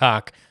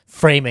Hitchcock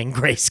framing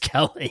Grace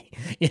Kelly.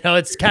 You know,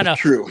 it's kind of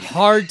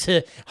hard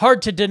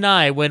to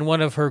deny when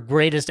one of her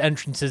greatest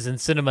entrances in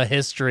cinema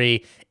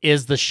history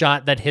is the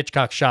shot that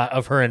Hitchcock shot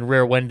of her in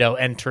Rear Window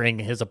entering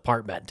his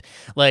apartment.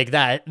 Like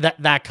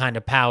that kind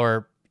of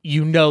power,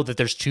 you know that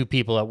there's two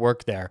people at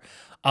work there.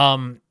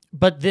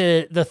 But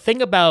the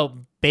thing about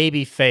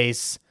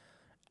Babyface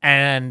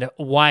and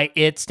why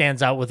it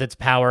stands out with its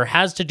power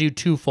has to do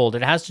twofold.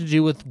 It has to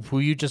do with who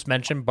you just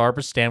mentioned,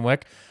 Barbara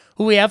Stanwyck,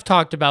 who we have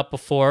talked about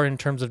before in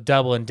terms of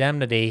Double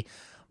Indemnity,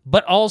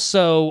 but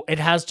also it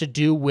has to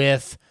do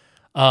with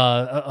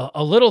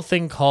a little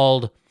thing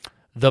called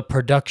the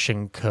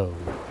production code.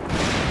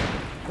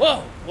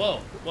 Whoa.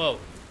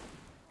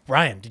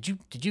 Brian, did you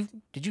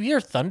hear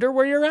thunder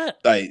where you're at?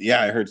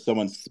 I heard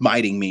someone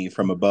smiting me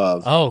from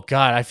above. Oh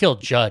God, I feel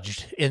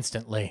judged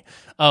instantly.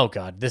 Oh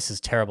God, this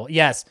is terrible.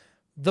 Yes,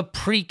 the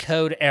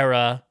pre-code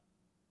era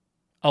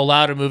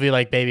allowed a movie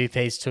like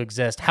Babyface to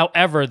exist.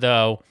 However,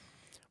 though,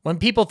 when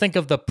people think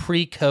of the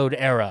pre-code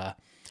era,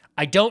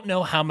 I don't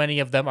know how many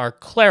of them are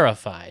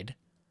clarified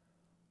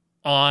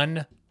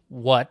on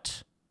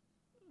what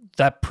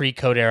that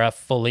pre-code era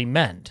fully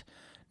meant.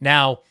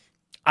 Now,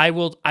 I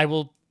will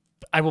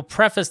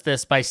preface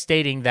this by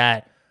stating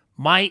that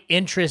my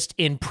interest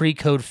in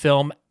pre-code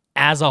film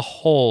as a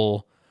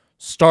whole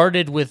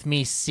started with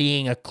me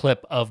seeing a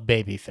clip of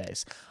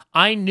Babyface.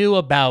 I knew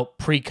about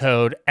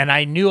pre-code and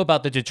I knew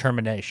about the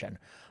determination.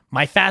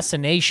 My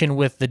fascination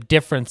with the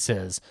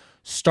differences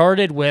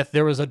started with,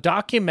 there was a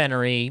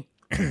documentary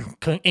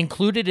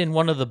included in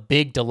one of the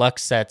big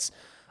deluxe sets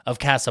of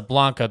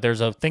Casablanca.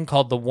 There's a thing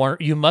called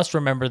You Must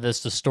Remember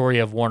This, the story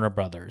of Warner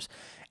Brothers.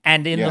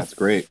 And it's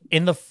great.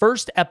 In the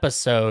first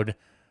episode,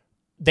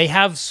 they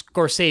have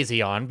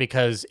Scorsese on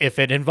because if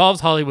it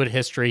involves Hollywood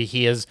history,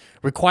 he is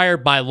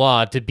required by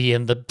law to be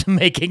in the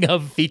making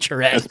of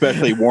featurette.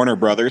 Especially Warner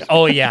Brothers.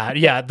 Oh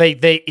yeah.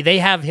 They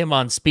have him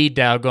on speed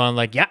dial going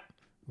like, yeah,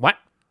 what?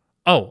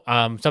 Oh,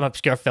 some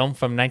obscure film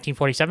from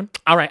 1947.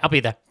 All right, I'll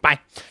be there. Bye.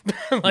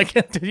 Like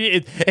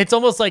it's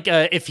almost like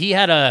if he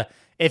had a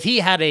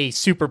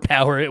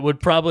superpower, it would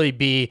probably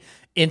be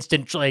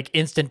instant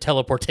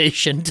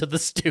teleportation to the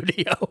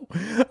studio.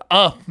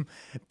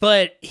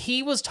 But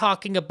he was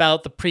talking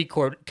about the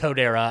pre-code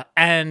era,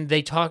 and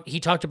he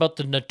talked about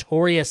the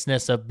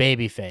notoriousness of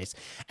Babyface,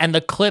 and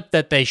the clip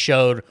that they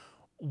showed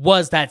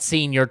was that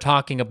scene you're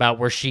talking about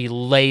where she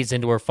lays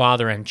into her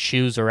father and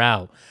chews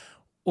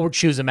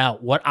him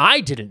out. What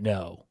I didn't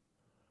know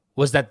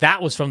was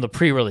that was from the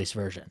pre-release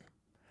version.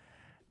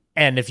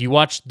 And if you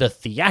watch the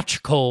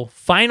theatrical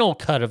final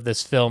cut of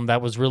this film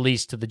that was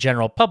released to the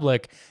general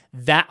public,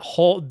 that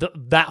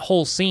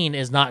whole scene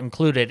is not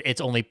included. It's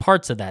only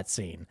parts of that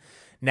scene.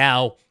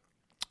 Now,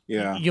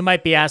 you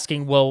might be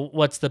asking, well,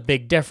 what's the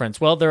big difference?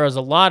 Well, there is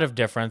a lot of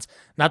difference,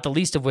 not the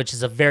least of which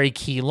is a very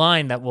key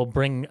line that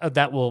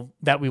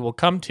we will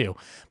come to.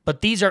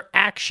 But these are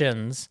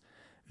actions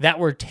that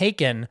were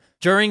taken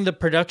during the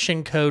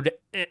production code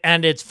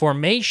and its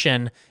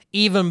formation,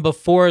 even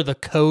before the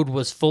code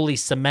was fully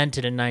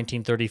cemented in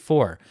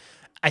 1934.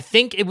 I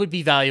think it would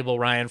be valuable,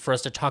 Ryan, for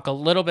us to talk a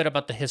little bit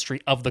about the history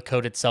of the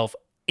code itself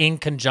in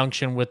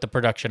conjunction with the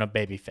production of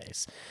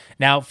Babyface.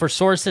 Now, for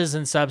sources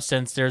and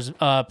substance, there's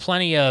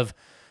plenty of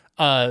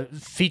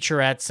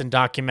featurettes and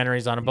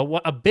documentaries on it,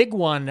 but a big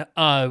one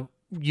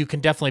you can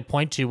definitely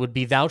point to would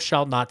be Thou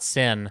Shalt Not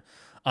Sin,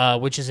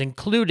 which is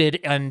included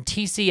in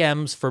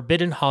TCM's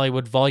Forbidden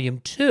Hollywood Volume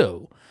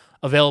 2,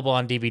 available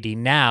on DVD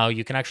now.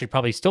 You can actually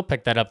probably still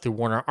pick that up through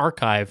Warner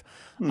Archive.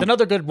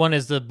 Another good one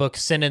is the book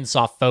Sin in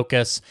Soft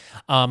Focus.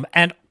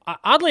 And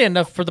oddly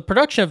enough, for the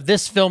production of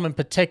this film in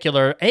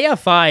particular,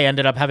 AFI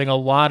ended up having a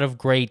lot of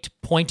great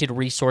pointed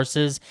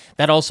resources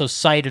that also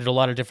cited a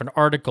lot of different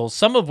articles,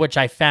 some of which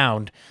I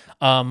found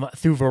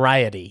through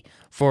Variety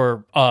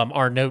for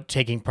our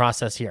note-taking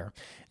process here.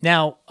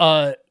 Now,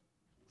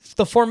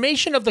 the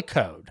formation of the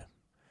code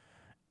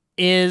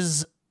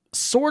is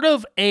sort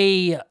of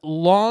a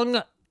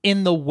long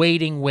in the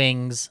waiting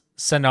wings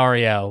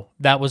scenario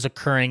that was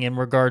occurring in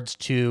regards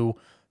to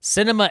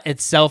cinema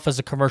itself as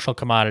a commercial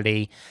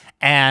commodity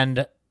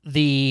and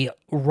the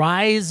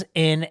rise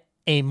in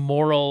a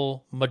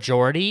moral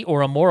majority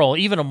or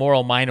even a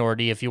moral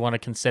minority, if you want to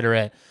consider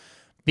it,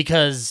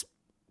 because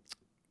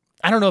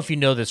I don't know if you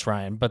know this,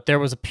 Ryan, but there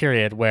was a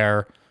period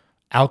where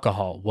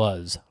alcohol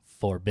was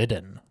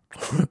forbidden.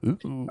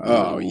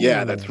 Oh,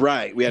 yeah, that's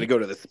right. We had to go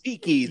to the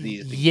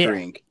speakeasies to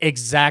drink.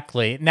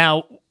 Exactly.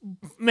 Now,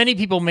 many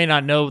people may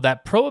not know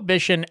that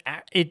prohibition,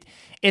 it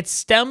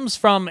stems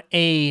from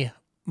a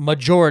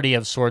majority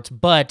of sorts,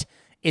 but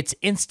it's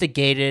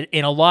instigated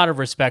in a lot of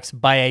respects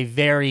by a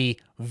very,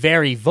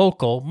 very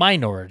vocal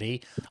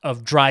minority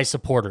of dry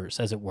supporters,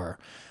 as it were.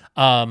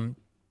 And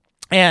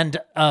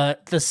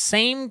the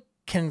same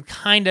can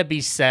kind of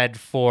be said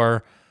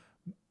for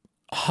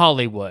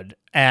Hollywood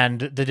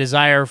and the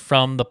desire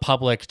from the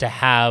public to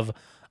have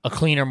a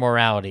cleaner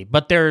morality.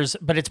 But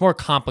it's more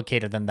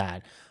complicated than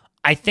that.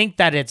 I think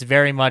that it's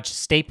very much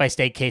state by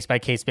state, case by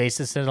case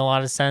basis in a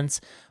lot of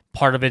sense.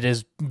 Part of it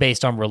is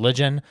based on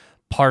religion.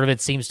 Part of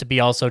it seems to be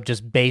also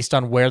just based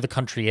on where the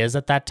country is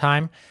at that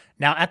time.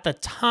 Now, at the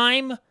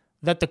time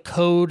that the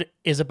code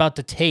is about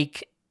to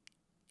take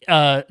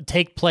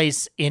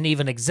place in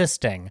even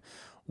existing,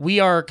 we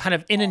are kind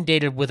of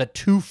inundated with a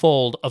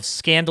twofold of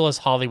scandalous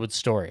Hollywood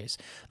stories.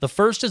 The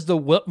first is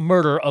the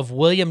murder of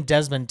William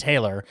Desmond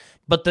Taylor,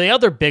 but the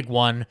other big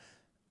one,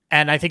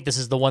 and I think this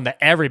is the one that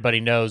everybody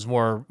knows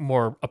more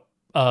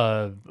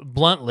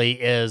bluntly,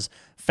 is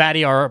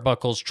Fatty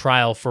Arbuckle's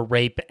trial for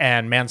rape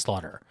and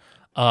manslaughter,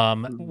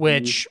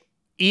 which,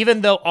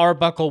 even though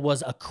Arbuckle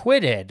was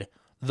acquitted,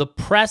 the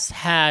press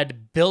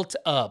had built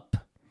up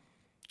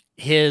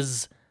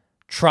his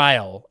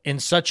trial in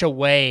such a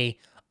way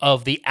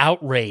of the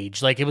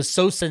outrage. Like, it was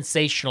so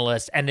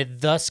sensationalist, and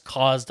it thus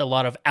caused a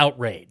lot of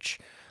outrage.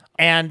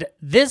 And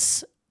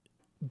this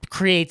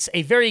creates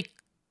a very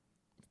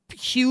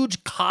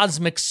huge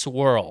cosmic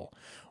swirl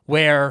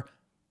where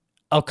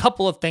a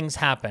couple of things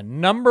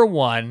happen. Number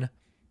one,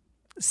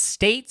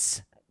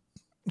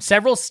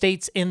 several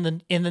states in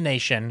the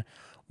nation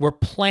were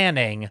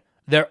planning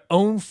their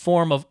own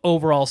form of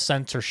overall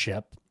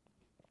censorship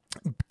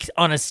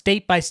on a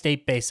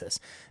state-by-state basis.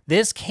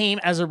 This came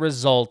as a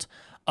result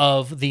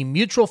of the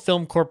Mutual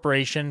Film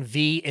Corporation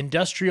v.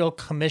 Industrial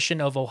Commission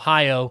of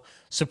Ohio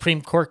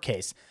Supreme Court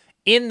case.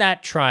 In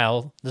that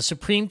trial, the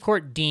Supreme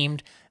Court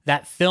deemed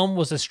that film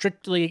was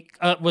strictly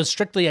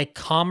a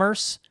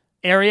commerce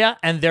area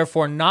and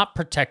therefore not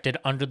protected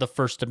under the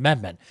First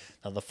Amendment.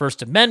 Now, the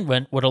First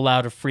Amendment would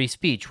allow to free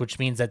speech, which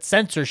means that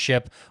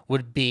censorship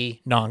would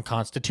be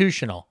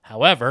non-constitutional.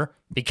 However,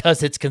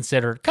 because it's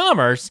considered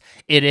commerce,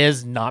 it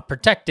is not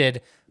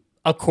protected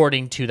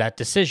according to that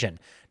decision.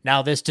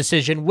 Now, this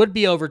decision would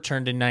be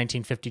overturned in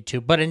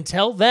 1952, but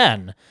until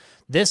then,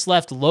 this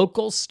left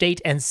local, state,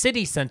 and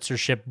city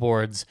censorship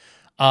boards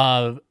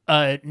no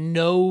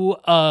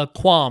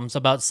qualms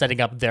about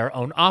setting up their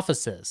own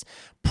offices.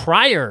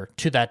 Prior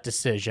to that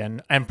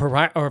decision, and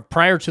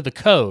prior to the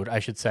code, I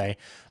should say,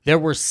 there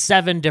were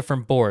 7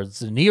 different boards.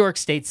 The New York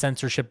State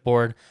Censorship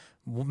Board,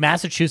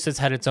 Massachusetts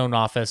had its own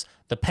office,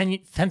 the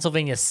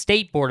Pennsylvania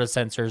State Board of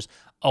Censors,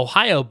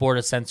 Ohio Board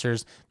of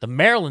Censors, the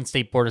Maryland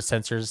State Board of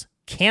Censors,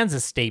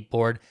 Kansas State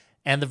Board,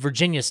 and the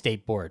Virginia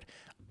State Board.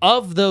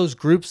 Of those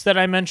groups that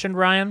I mentioned,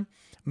 Ryan,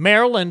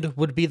 Maryland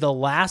would be the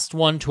last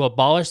one to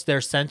abolish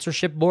their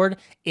censorship board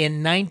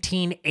in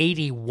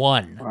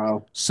 1981.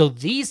 Wow. So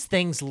these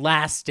things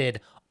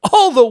lasted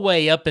all the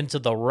way up into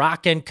the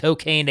rock and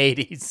cocaine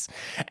 80s.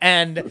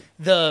 And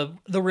the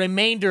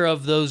remainder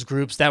of those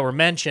groups that were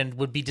mentioned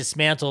would be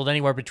dismantled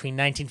anywhere between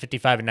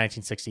 1955 and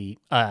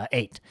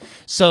 1968.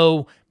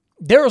 So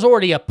there was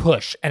already a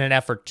push and an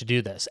effort to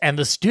do this. And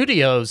the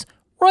studios,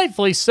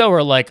 rightfully so,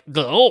 are like,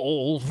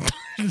 oh,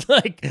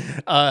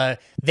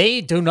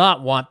 they do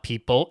not want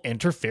people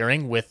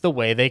interfering with the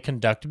way they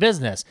conduct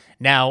business.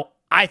 Now,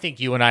 I think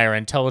you and I are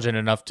intelligent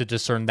enough to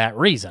discern that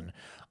reason.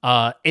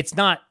 It's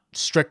not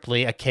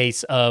strictly a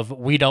case of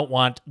we don't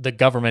want the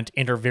government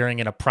interfering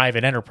in a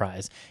private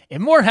enterprise.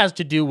 It more has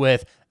to do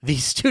with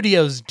these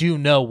studios do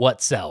know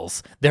what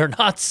sells. They're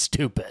not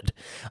stupid.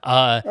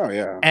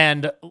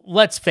 And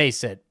let's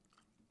face it,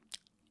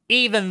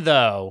 even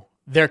though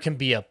there can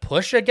be a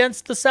push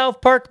against the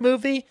South Park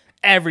movie,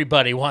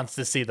 everybody wants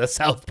to see the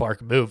South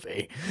Park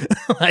movie.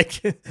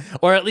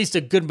 Or at least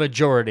a good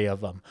majority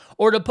of them.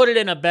 Or to put it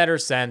in a better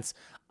sense,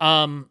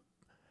 let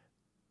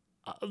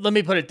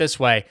me put it this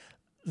way.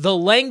 The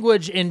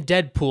language in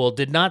Deadpool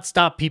did not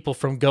stop people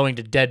from going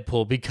to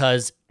Deadpool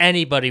because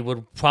anybody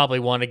would probably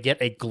want to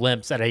get a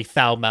glimpse at a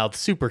foul-mouthed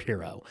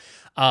superhero.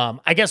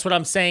 I guess what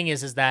I'm saying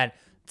is that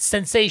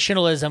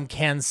sensationalism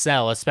can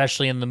sell,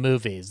 especially in the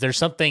movies.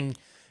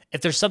 If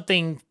there's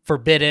something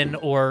forbidden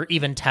or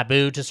even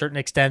taboo to certain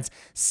extents,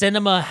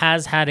 cinema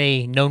has had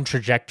a known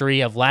trajectory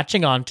of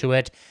latching onto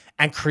it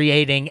and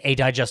creating a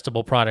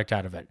digestible product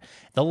out of it.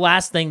 The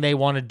last thing they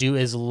want to do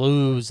is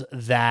lose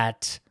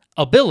that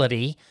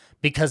ability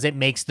because it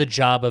makes the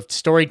job of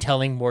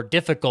storytelling more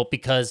difficult,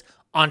 because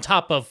on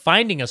top of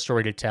finding a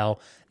story to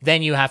tell,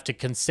 then you have to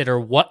consider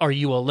what are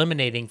you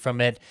eliminating from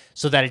it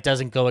so that it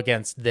doesn't go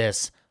against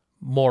this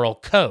moral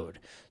code.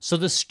 So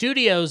the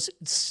studios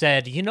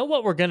said, you know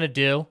what we're going to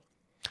do?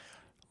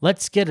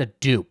 Let's get a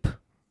dupe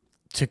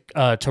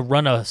to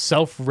run a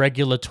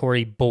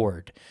self-regulatory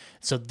board.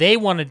 So they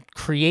want to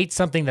create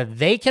something that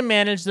they can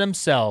manage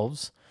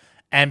themselves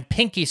and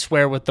pinky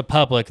swear with the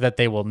public that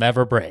they will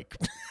never break.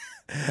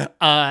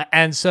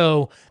 And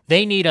so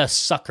they need a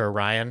sucker,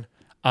 Ryan.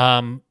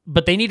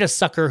 But they need a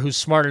sucker who's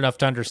smart enough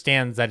to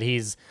understand that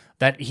he's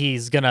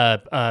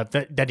gonna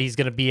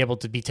be able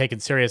to be taken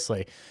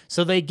seriously.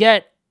 So they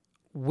get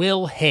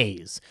Will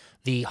Hayes,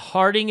 the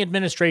Harding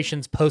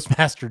administration's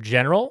postmaster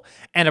general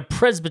and a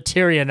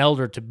Presbyterian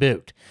elder to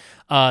boot.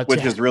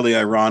 Which is really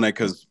ironic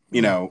because,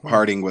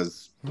 Harding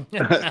was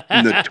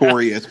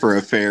notorious for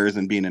affairs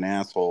and being an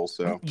asshole.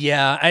 So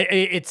yeah,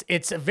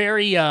 it's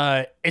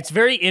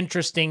very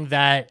interesting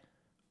that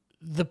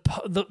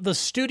the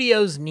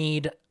studios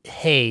need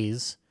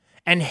Hayes,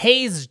 and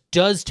Hayes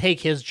does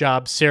take his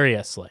job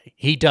seriously.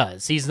 He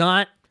does. He's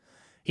not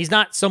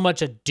so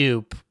much a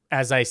dupe,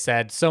 as I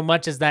said, so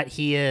much as that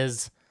he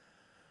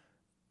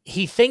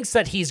thinks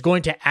that he's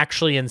going to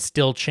actually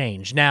instill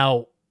change.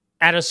 Now,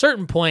 at a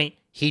certain point,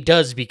 he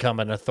does become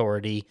an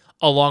authority,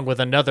 along with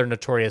another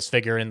notorious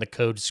figure in the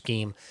code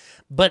scheme.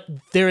 But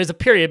there is a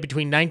period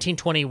between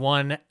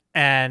 1921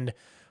 and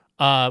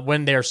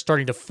when they're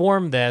starting to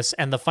form this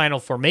and the final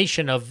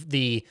formation of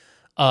the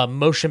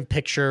Motion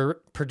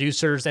Picture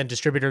Producers and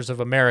Distributors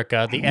of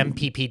America, the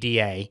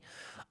MPPDA,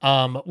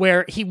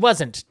 where he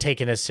wasn't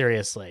taken as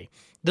seriously.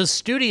 The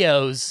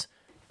studios,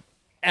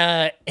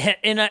 and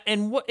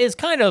what is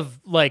kind of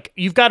like,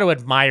 you've got to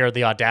admire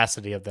the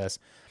audacity of this.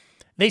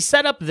 They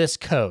set up this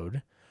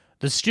code.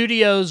 The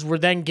studios were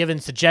then given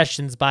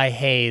suggestions by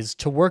Hayes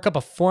to work up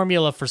a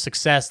formula for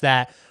success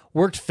that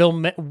worked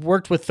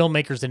with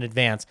filmmakers in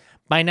advance.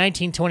 By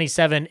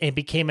 1927, it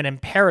became an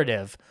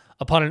imperative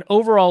upon an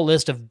overall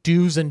list of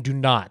do's and do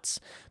nots.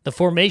 The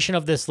formation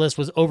of this list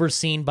was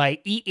overseen by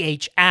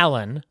E.H.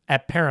 Allen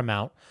at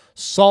Paramount,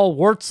 Saul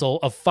Wurtzel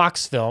of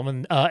Fox Film,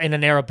 in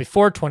an era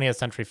before 20th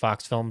Century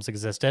Fox Films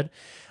existed,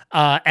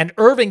 and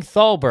Irving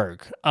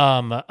Thalberg,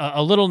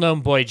 a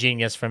little-known boy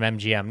genius from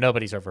MGM.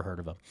 Nobody's ever heard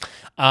of him.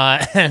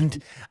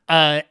 And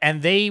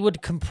they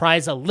would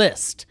comprise a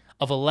list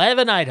of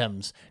 11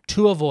 items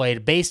to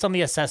avoid based on the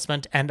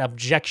assessment and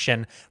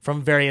objection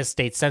from various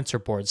state censor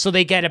boards. So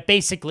they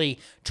basically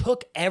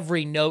took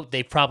every note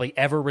they've probably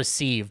ever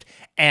received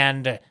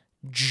and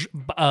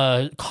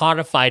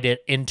codified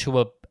it into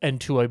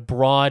a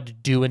broad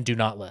do and do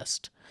not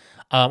list,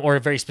 or a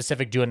very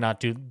specific do and not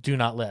do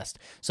not list.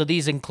 So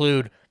these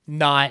include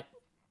not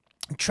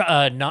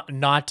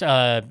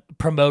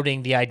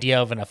promoting the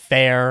idea of an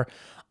affair.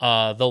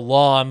 The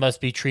law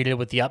must be treated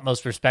with the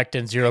utmost respect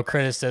and zero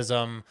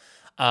criticism.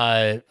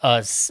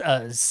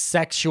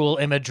 Sexual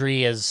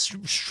imagery is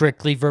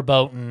strictly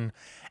verboten.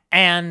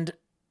 And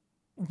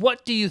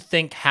what do you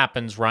think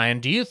happens,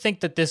 Ryan? Do you think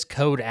that this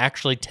code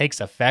actually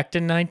takes effect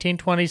in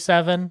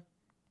 1927?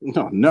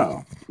 No.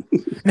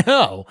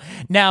 No.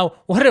 Now,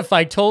 what if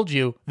I told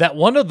you that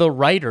one of the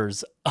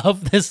writers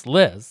of this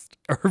list,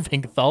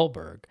 Irving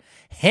Thalberg,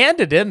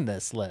 handed in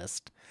this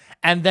list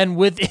and then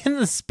within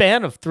the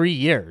span of 3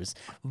 years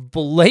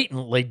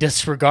blatantly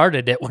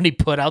disregarded it when he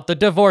put out the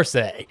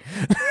divorcee?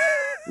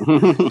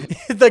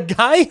 The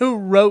guy who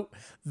wrote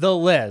the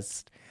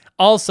list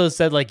also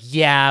said,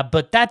 yeah,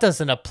 but that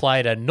doesn't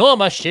apply to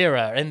Norma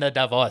Shearer in the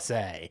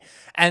divorcee.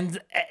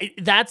 And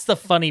that's the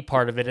funny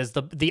part of it, is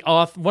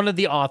one of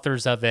the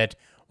authors of it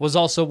was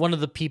also one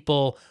of the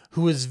people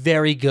who was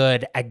very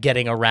good at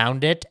getting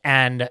around it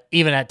and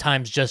even at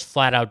times just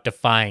flat out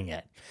defying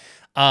it.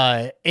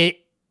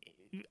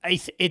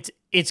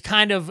 It's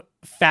kind of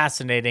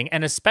fascinating,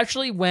 and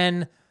especially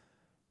when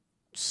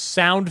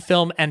sound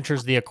film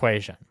enters the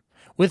equation.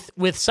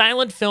 With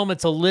silent film,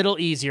 it's a little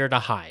easier to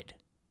hide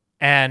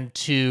and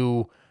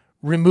to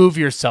remove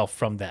yourself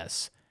from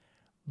this.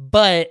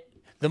 But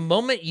the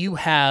moment you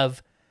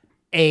have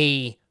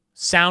a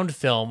sound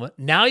film,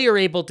 now you're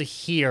able to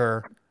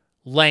hear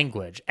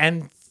language,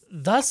 and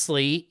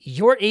thusly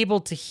you're able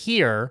to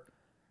hear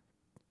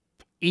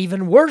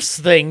even worse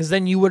things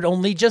than you would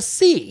only just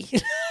see.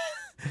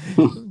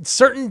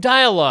 Certain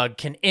dialogue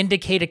can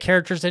indicate a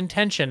character's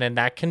intention, and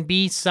that can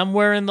be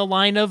somewhere in the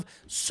line of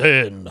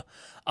sin.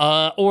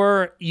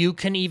 Or you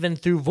can even,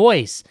 through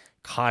voice,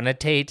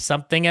 connotate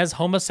something as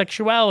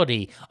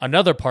homosexuality.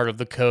 Another part of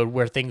the code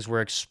where things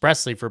were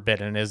expressly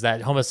forbidden is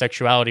that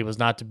homosexuality was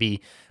not to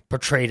be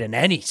portrayed in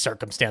any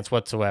circumstance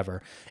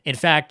whatsoever. In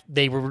fact,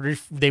 they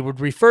would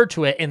refer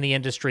to it in the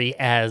industry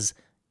as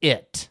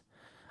it.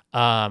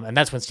 And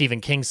that's when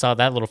Stephen King saw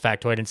that little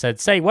factoid and said,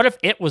 say, what if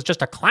it was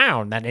just a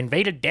clown that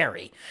invaded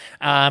Derry?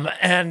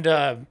 Yeah,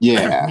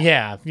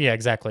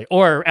 exactly.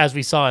 Or as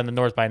we saw in the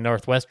North by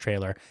Northwest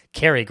trailer,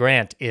 Cary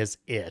Grant is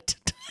it.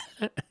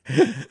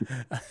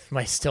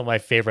 Still my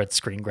favorite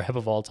screen grab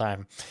of all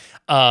time.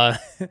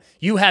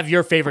 You have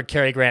your favorite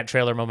Cary Grant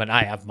trailer moment.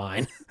 I have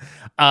mine.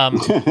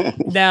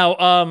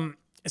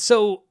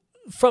 So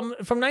from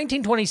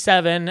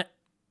 1927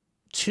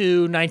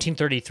 to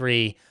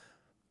 1933,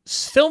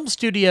 film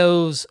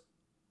studios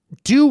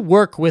do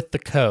work with the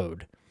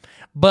code,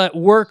 but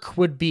work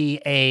would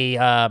be a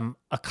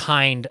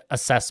kind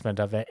assessment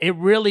of it. It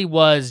really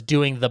was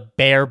doing the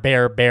bare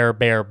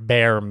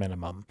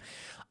minimum.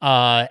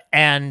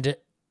 And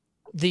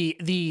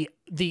the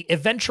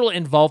eventual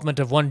involvement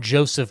of one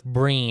Joseph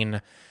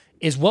Breen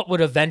is what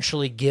would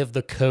eventually give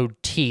the code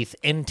teeth,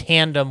 in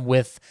tandem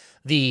with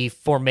the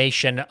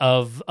formation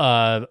of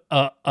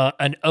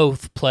an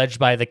oath pledged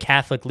by the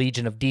Catholic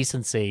Legion of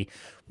Decency,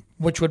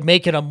 which would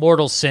make it a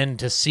mortal sin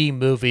to see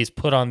movies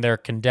put on their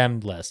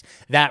condemned list.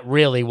 That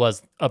really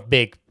was a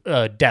big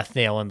death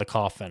nail in the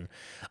coffin.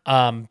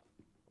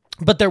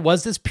 But there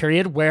was this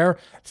period where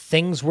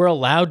things were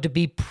allowed to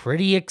be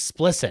pretty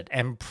explicit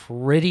and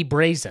pretty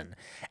brazen.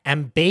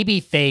 And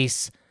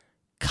Babyface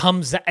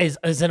comes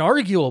as an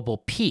arguable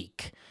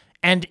peak.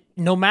 And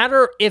no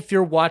matter if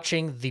you're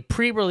watching the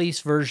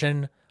pre-release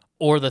version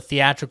or the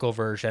theatrical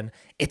version,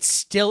 it's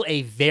still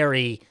a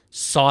very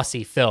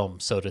saucy film,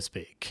 so to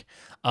speak.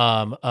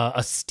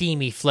 A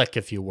steamy flick,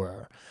 if you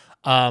were.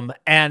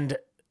 And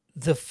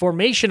the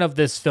formation of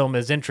this film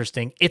is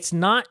interesting. It's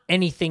not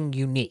anything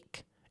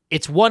unique.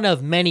 It's one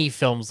of many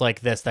films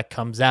like this that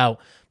comes out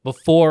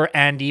before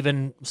and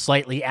even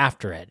slightly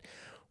after it.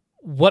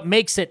 What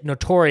makes it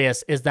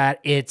notorious is that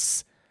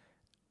it's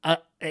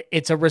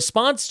a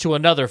response to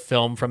another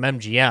film from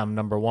MGM,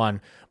 number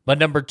one. But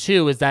number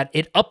two is that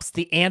it ups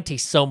the ante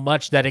so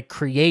much that it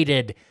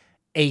created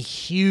a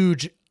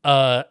huge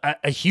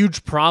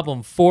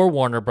problem for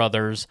Warner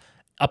Brothers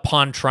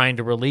upon trying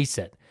to release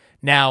it.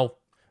 Now,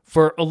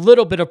 for a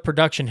little bit of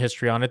production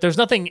history on it, there's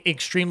nothing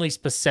extremely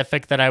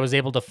specific that I was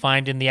able to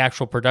find in the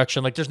actual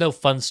production. Like, there's no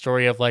fun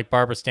story of like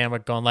Barbara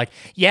Stanwyck going like,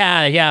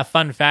 yeah,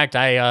 fun fact,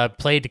 I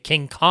played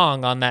King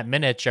Kong on that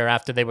miniature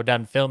after they were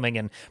done filming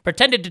and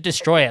pretended to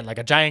destroy it like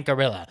a giant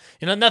gorilla.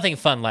 Nothing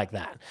fun like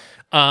that.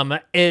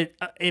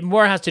 It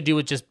more has to do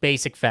with just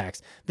basic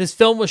facts. This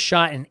film was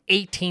shot in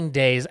 18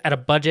 days at a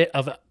budget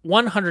of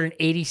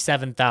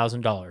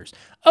 $187,000.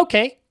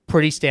 Okay,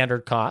 pretty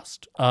standard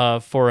cost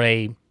for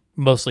a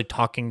mostly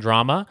talking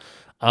drama.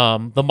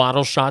 The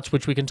model shots,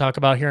 which we can talk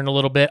about here in a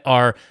little bit,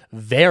 are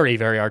very,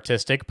 very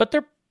artistic, but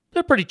they're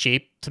pretty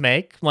cheap to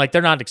make. Like,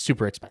 they're not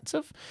super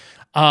expensive.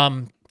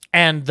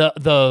 And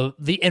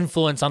the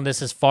influence on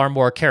this is far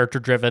more character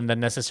driven than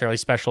necessarily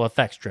special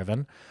effects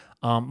driven.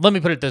 Let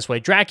me put it this way.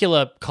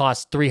 Dracula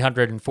cost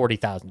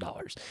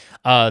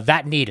 $340,000.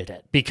 That needed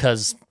it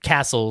because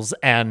castles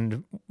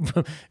and,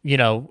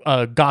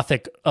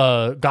 gothic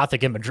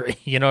imagery.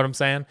 You know what I'm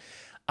saying?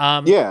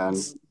 And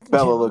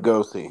Bela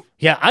Lugosi.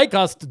 Yeah, I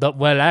cost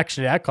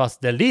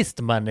the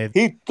least money.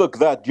 He took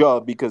that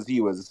job because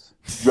he was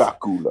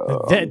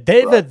Dracula.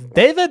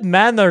 David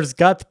Manners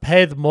got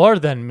paid more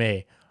than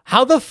me.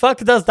 How the fuck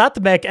does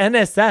that make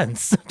any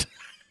sense?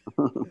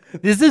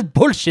 This is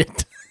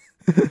bullshit.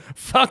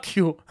 Fuck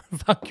you,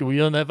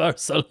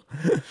 Universal.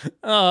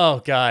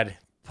 Oh God,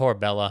 poor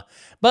Bella.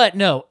 But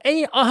no,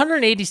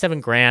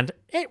 187 grand.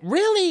 It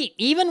really,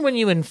 even when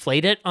you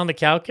inflate it on the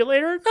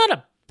calculator, not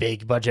a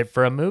big budget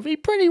for a movie.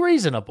 Pretty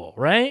reasonable,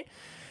 right?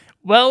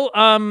 Well,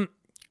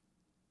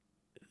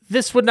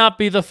 this would not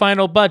be the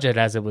final budget,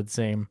 as it would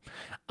seem.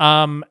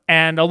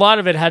 And a lot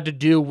of it had to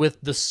do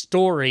with the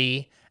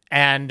story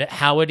and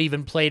how it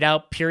even played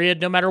out, period,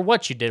 no matter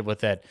what you did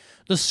with it.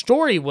 The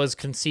story was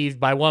conceived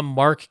by one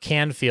Mark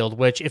Canfield,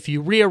 which, if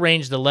you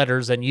rearrange the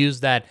letters and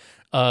use that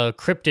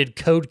cryptid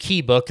code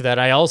key book that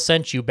I all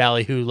sent you,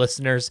 Ballyhoo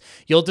listeners,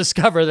 you'll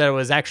discover that it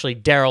was actually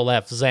Daryl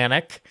F.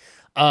 Zanuck.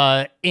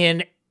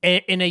 In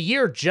a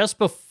year just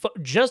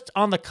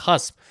on the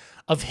cusp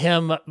of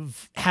him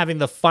having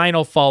the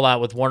final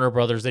fallout with Warner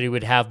Brothers that he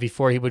would have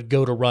before he would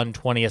go to run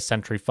 20th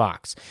Century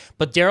Fox.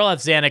 But Daryl F.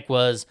 Zanuck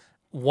was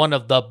one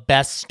of the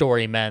best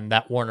storymen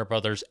that Warner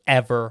Brothers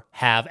ever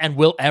have and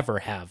will ever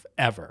have,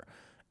 ever.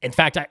 In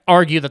fact, I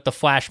argue that The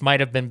Flash might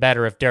have been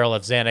better if Daryl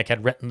F. Zanuck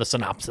had written the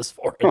synopsis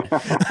for it.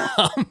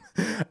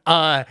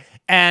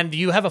 And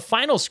you have a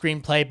final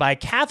screenplay by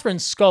Catherine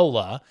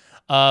Scola,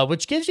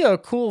 which gives you a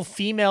cool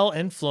female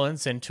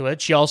influence into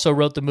it. She also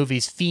wrote the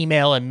movies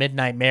Female and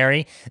Midnight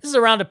Mary. This is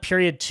around a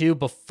period, too,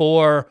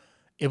 before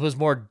it was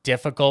more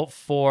difficult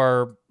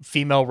for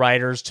female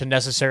writers to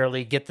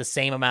necessarily get the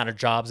same amount of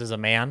jobs as a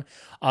man.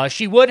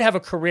 She would have a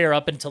career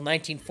up until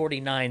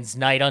 1949's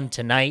Night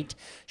Unto Night.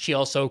 She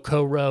also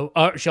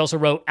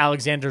wrote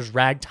Alexander's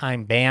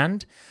Ragtime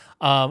Band,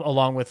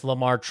 along with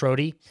Lamar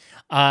Trody.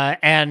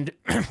 And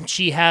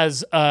she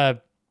has a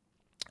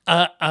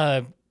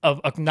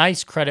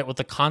nice credit with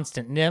The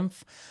Constant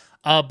Nymph.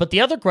 But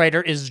the other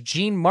writer is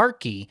Gene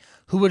Markey,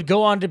 who would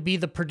go on to be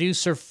the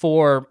producer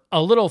for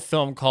a little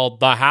film called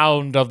The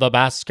Hound of the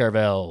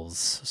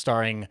Baskervilles,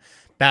 starring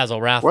Basil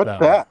Rathbone. What's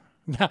that?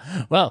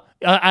 Well,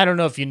 I don't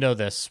know if you know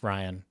this,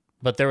 Ryan,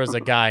 but there was a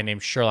guy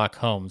named Sherlock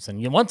Holmes,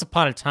 and once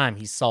upon a time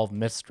he solved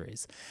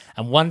mysteries.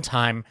 And one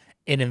time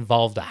it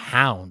involved a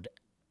hound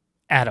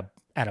at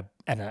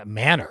a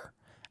manor.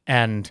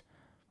 And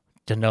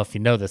don't know if you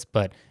know this,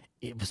 but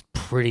it was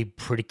pretty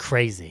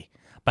crazy.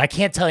 But I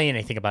can't tell you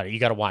anything about it. You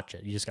got to watch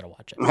it. You just got to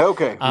watch it.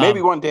 Okay.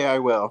 Maybe one day I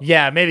will.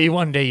 Yeah, maybe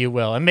one day you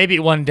will. And maybe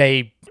one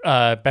day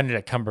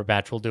Benedict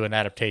Cumberbatch will do an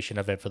adaptation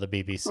of it for the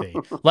BBC.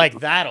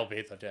 Like, that'll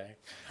be the day.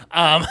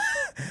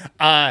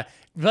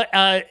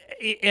 But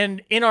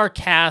in our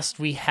cast,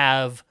 we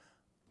have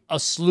a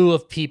slew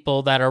of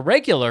people that are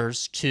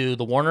regulars to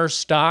the Warner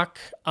stock.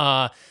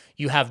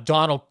 You have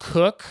Donald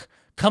Cook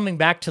coming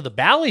back to the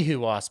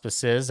Ballyhoo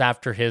auspices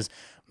after his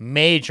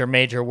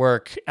major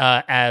work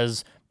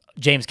as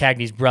James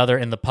Cagney's brother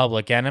in The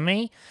Public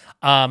Enemy.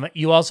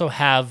 You also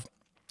have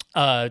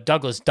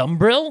Douglas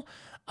Dumbrill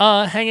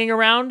hanging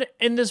around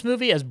in this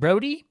movie as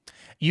Brody.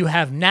 You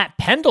have Nat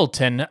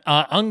Pendleton,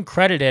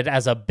 uncredited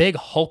as a big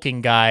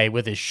hulking guy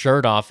with his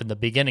shirt off in the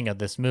beginning of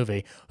this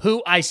movie,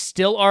 who I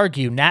still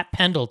argue Nat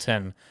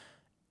Pendleton,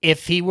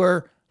 if he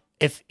were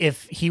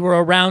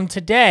around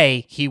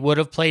today, he would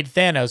have played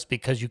Thanos,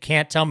 because you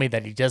can't tell me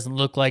that he doesn't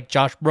look like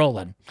Josh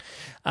Brolin.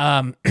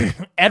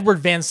 Edward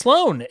Van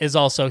Sloan is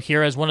also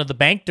here as the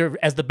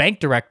bank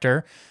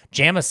director,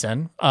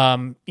 Jamison,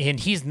 and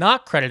he's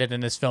not credited in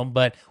this film,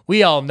 but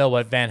we all know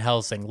what Van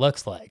Helsing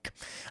looks like.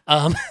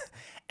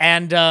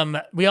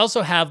 And we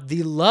also have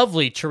the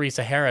lovely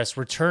Teresa Harris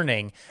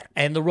returning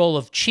in the role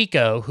of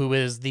Chico, who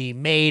is the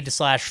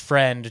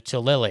maid/friend to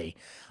Lily.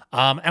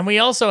 And we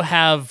also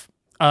have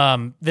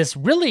this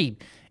really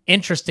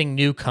interesting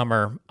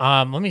newcomer.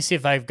 Let me see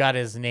if I've got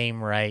his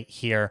name right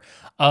here.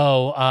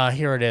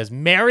 Here it is.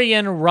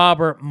 Marion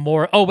Robert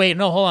Moore. Oh, wait,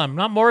 no, hold on.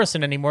 Not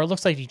Morrison anymore. It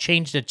looks like he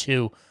changed it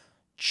to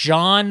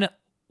John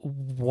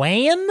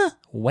Wayne?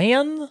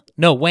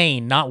 No,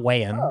 Wayne, not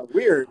Wayne. Oh,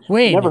 weird.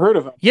 Wayne. Never heard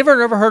of him. You ever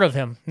never heard of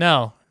him?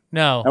 No.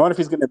 I wonder if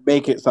he's going to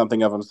make it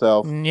something of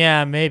himself.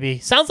 Yeah, maybe.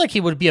 Sounds like he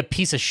would be a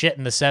piece of shit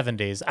in the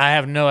 70s. I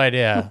have no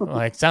idea.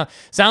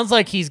 Sounds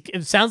like he's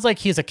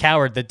a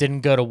coward that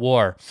didn't go to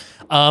war.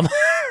 All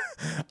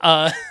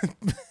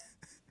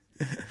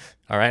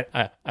right,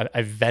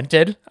 I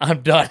vented.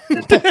 I'm done.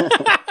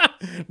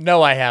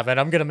 No, I haven't.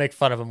 I'm gonna make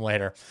fun of him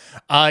later.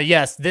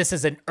 Yes, this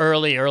is an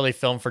early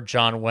film for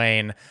John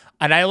Wayne,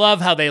 and I love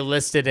how they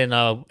listed in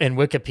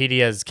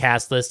Wikipedia's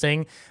cast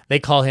listing. They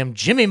call him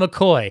Jimmy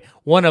McCoy,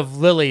 one of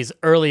Lily's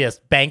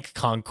earliest bank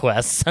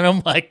conquests, and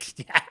I'm like,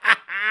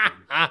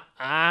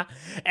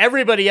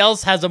 everybody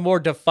else has a more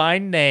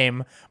defined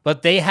name,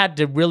 but they had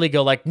to really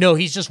go like, no,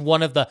 he's just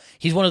one of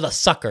the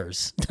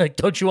suckers. Like,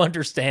 don't you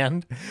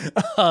understand?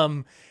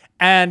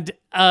 And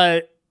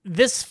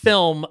this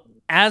film,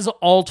 as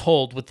all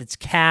told, with its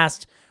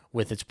cast,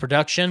 with its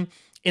production,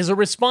 is a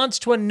response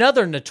to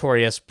another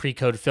notorious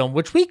pre-code film,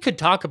 which we could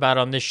talk about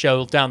on this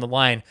show down the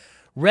line,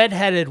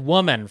 Red-Headed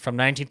Woman from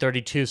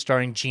 1932,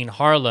 starring Jean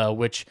Harlow,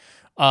 which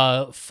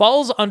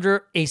falls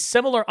under a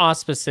similar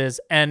auspices,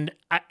 and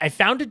I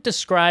found it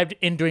described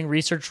in doing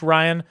research,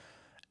 Ryan,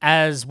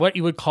 as what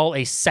you would call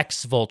a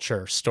sex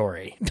vulture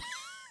story.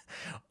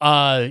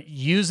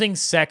 Using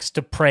sex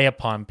to prey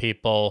upon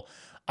people,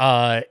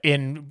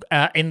 in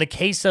the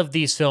case of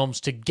these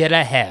films, to get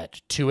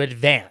ahead, to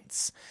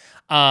advance.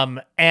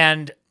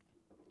 And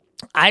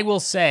I will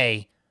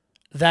say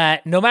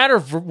that no matter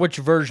which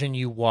version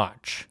you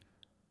watch,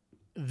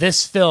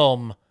 this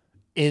film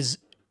is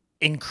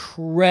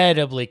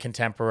incredibly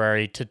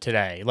contemporary to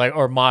today,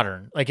 or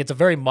modern. Like, it's a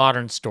very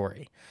modern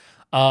story.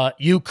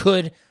 You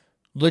could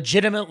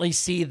legitimately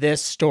see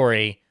this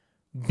story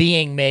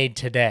being made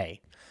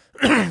today.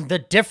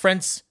 The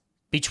difference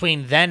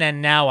between then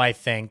and now, I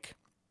think,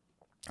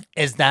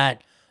 is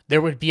that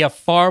there would be a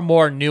far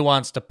more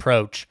nuanced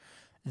approach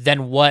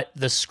than what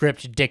the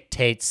script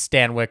dictates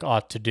Stanwyck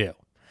ought to do.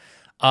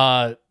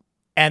 And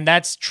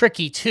that's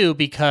tricky, too,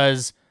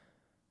 because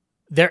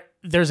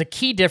there's a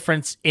key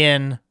difference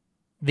in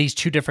these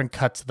two different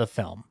cuts of the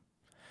film.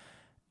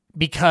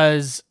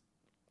 Because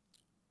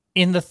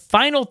in the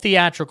final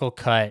theatrical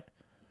cut,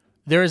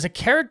 there is a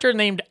character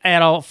named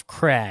Adolph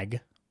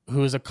Craig,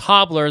 who is a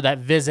cobbler that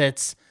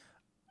visits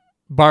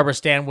Barbara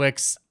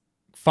Stanwyck's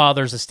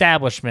father's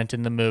establishment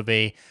in the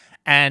movie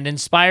and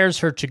inspires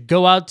her to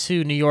go out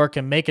to New York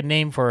and make a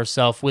name for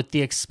herself with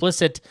the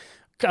explicit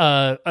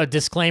a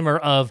disclaimer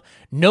of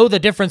know the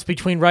difference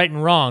between right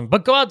and wrong,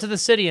 but go out to the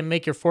city and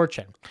make your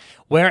fortune.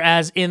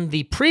 Whereas in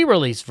the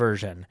pre-release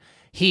version,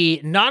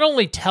 he not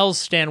only tells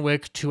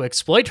Stanwyck to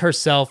exploit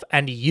herself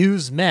and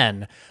use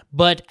men,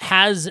 but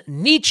has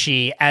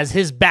Nietzsche as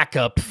his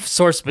backup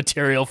source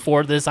material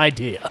for this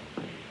idea.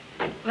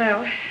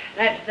 Well,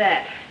 that's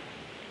that.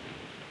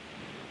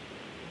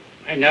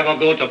 I never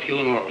go to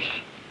funerals.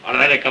 A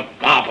relic of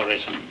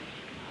barbarism.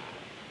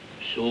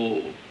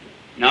 So,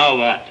 now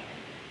what?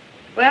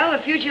 Well, the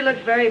future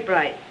looks very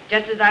bright.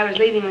 Just as I was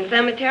leaving the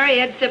cemetery,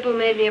 Ed Sipple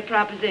made me a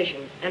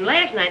proposition. And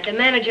last night, the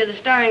manager of the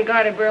Star and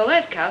Garter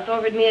Burlesque House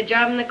offered me a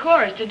job in the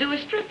chorus to do a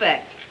strip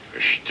act.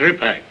 A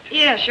strip act?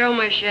 Yeah, show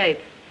my shape.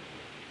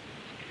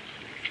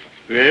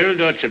 Well,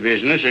 that's a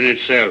business in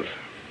itself.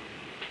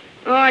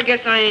 Oh, I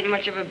guess I ain't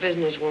much of a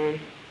businesswoman.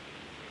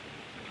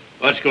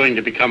 What's going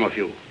to become of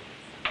you?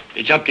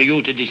 It's up to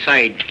you to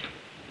decide.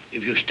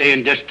 If you stay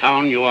in this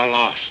town, you are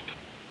lost.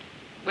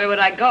 Where would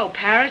I go?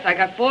 Paris? I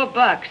got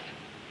 $4.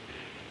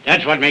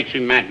 That's what makes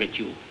me mad with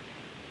you.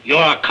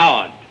 You're a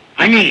coward.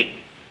 I mean it.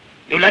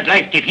 You let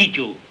life defeat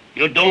you.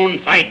 You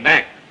don't fight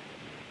back.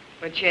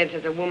 What chance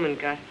has a woman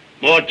got?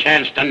 More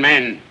chance than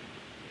men.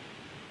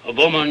 A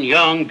woman,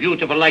 young,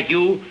 beautiful like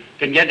you,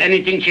 can get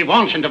anything she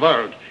wants in the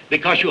world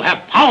because you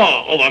have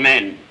power over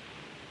men.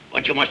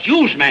 But you must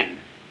use men,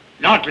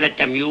 not let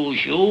them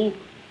use you.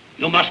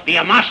 You must be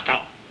a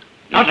master,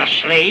 not a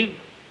slave.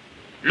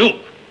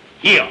 Look,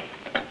 here.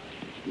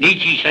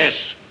 Nietzsche says,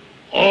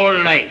 all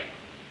life,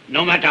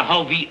 no matter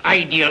how we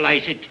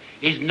idealize it,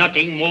 is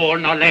nothing more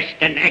nor less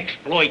than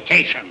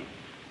exploitation.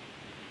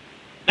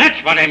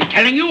 That's what I'm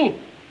telling you.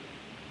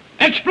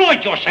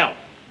 Exploit yourself.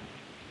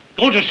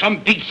 Go to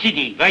some big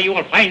city where you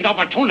will find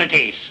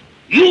opportunities.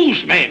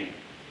 Use men.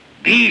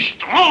 Be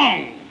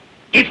strong,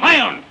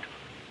 defiant.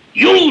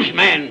 Use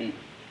men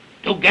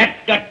to get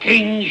the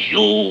things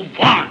you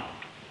want.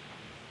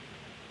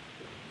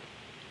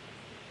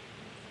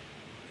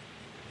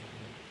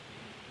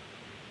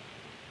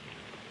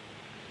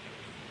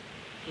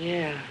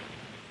 Yeah.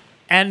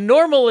 And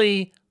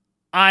normally,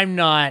 I'm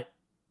not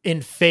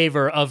in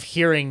favor of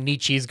hearing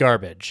Nietzsche's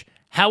garbage.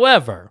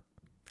 However,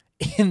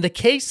 in the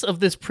case of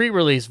this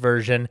pre-release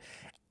version,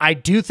 I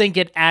do think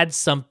it adds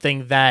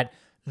something that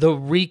the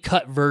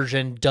recut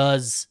version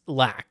does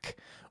lack,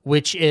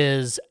 which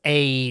is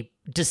a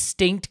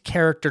distinct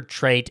character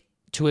trait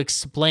to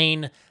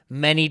explain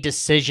many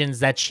decisions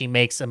that she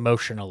makes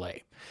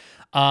emotionally.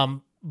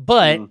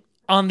 But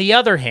on the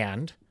other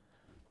hand,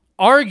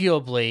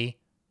 arguably,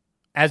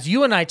 as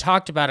you and I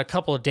talked about a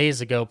couple of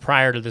days ago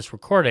prior to this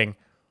recording,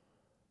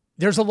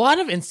 there's a lot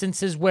of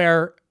instances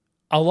where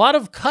a lot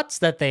of cuts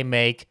that they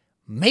make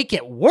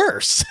it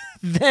worse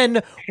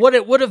than what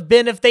it would have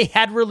been if they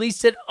had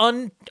released it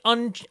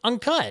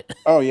uncut.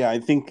 Oh, yeah. I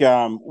think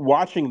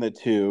watching the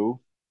two,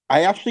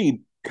 I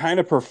actually kind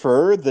of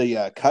prefer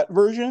the cut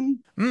version,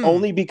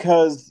 only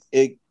because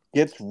it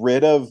gets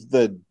rid of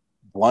the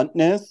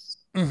bluntness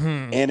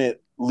and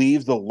it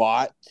leaves a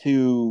lot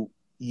to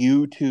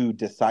you to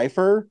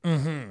decipher,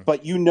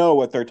 but you know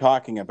what they're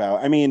talking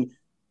about. I mean,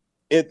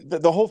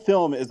 the whole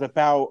film is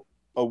about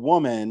a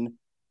woman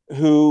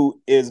who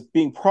is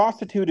being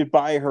prostituted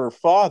by her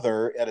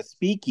father at a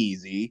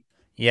speakeasy.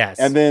 Yes.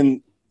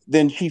 And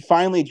then she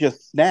finally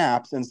just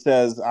snaps and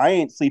says, I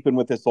ain't sleeping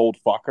with this old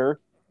fucker.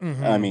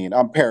 I mean,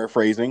 I'm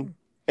paraphrasing.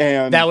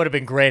 And that would have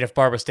been great if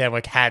Barbara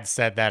Stanwyck had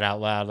said that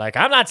out loud. Like,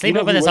 I'm not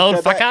sleeping with this old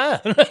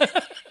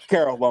fucker.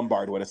 Carol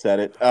Lombard would have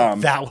said it.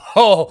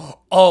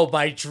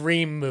 My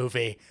dream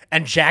movie.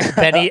 And Jack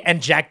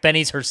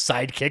Benny's her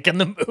sidekick in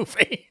the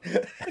movie.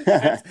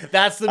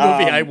 That's the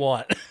movie I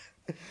want.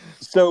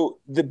 So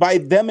by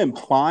them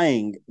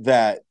implying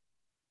that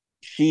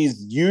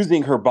she's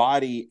using her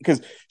body,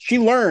 because she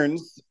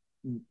learns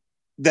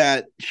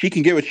that she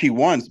can get what she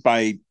wants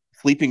by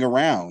sleeping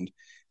around.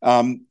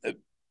 To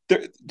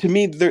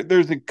me,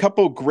 there's a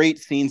couple great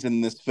scenes in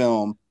this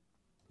film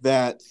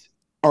that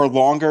are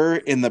longer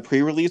in the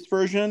pre-release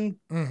version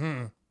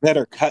that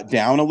are cut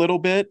down a little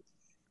bit.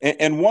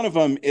 And one of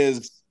them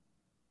is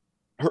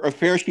her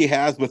affair she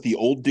has with the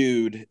old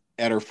dude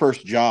at her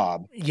first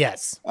job.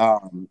 Yes.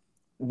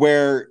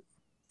 Where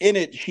in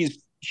it,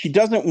 she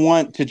doesn't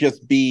want to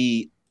just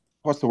be,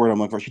 what's the word I'm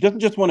looking for? She doesn't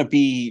just want to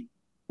be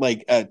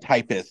like a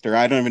typist, or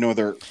I don't even know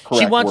the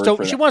correct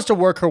word. She wants to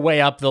work her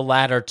way up the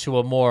ladder to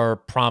a more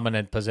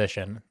prominent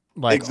position.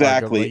 Like,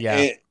 exactly.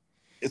 Arguably,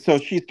 yeah. So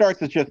she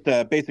starts as just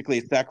basically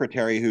a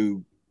secretary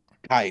who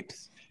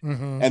types.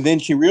 And then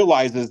she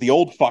realizes the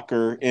old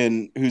fucker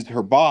who's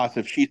her boss,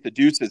 if she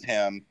seduces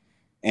him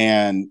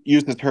and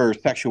uses her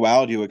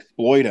sexuality to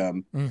exploit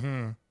him,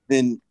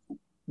 then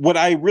what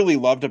I really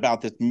loved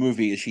about this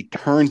movie is she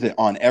turns it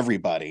on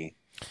everybody.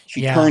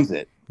 She turns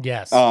it.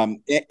 Yes.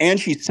 And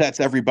she sets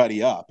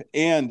everybody up.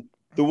 And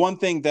the one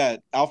thing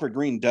that Alfred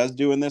Green does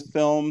do in this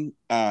film,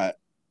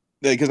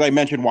 because I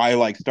mentioned why I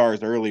like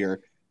Stars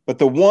earlier, but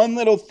the one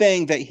little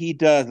thing that he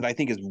does that I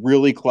think is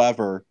really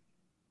clever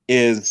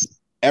is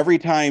every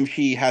time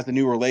she has a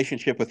new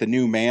relationship with a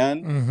new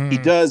man, he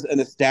does an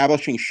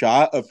establishing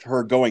shot of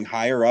her going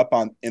higher up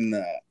in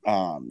the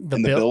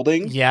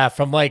building. Yeah,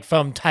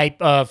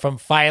 from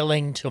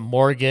filing to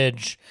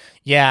mortgage.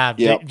 Yeah,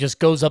 it just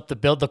goes up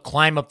the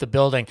climb up the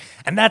building.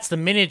 And that's the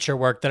miniature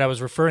work that I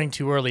was referring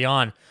to early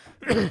on.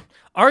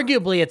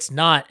 Arguably, it's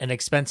not an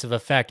expensive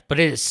effect, but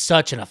it is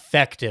such an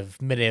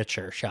effective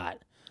miniature shot.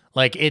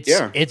 Like,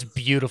 it's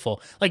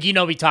beautiful. Like,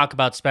 we talk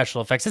about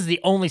special effects. This is the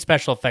only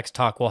special effects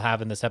talk we'll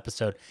have in this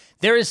episode.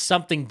 There is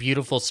something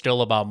beautiful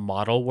still about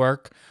model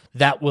work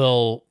that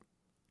will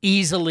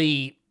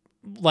easily,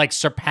 like,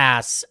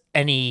 surpass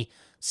any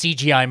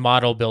CGI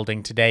model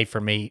building today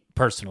for me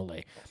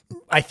personally.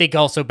 I think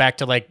also back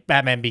to, like,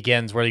 Batman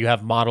Begins, where you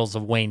have models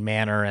of Wayne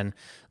Manor and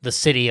the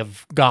city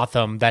of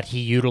Gotham that he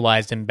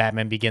utilized in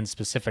Batman Begins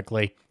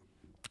specifically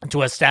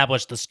to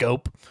establish the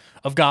scope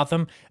of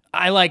Gotham.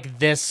 I like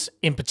this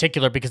in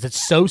particular because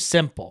it's so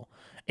simple.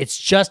 It's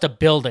just a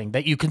building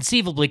that you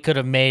conceivably could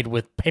have made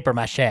with paper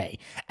mache,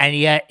 and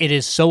yet it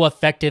is so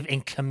effective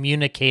in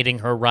communicating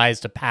her rise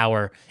to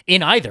power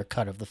in either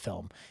cut of the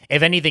film.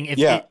 If anything,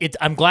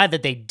 I'm glad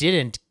that they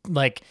didn't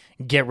like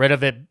get rid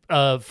of it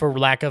for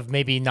lack of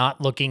maybe not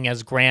looking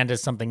as grand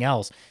as something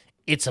else.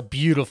 It's a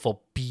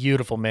beautiful,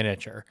 beautiful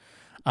miniature.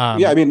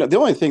 I mean, the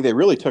only thing they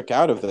really took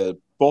out of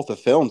both the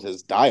films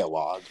is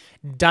dialogue.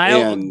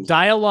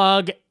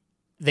 Dialogue.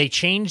 They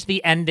changed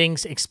the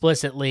endings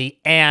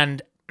explicitly,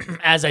 and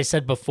as I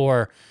said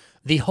before,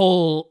 the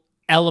whole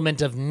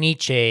element of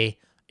Nietzsche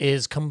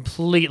is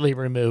completely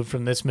removed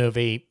from this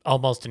movie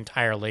almost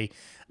entirely.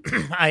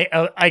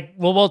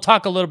 We'll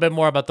talk a little bit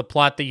more about the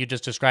plot that you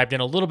just described in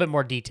a little bit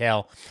more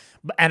detail,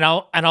 and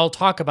I'll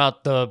talk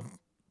about the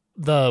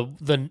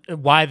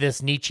why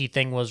this Nietzsche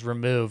thing was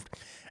removed,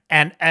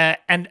 and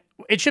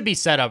it should be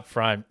said up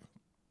front.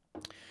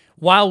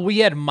 While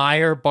we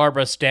admire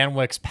Barbara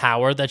Stanwyck's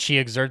power that she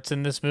exerts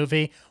in this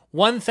movie,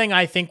 one thing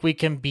I think we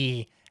can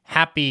be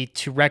happy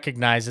to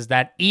recognize is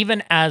that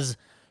even as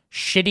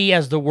shitty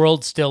as the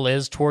world still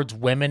is towards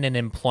women in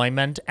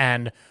employment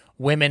and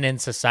women in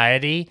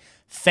society,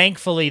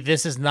 thankfully,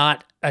 this is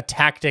not a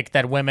tactic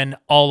that women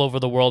all over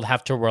the world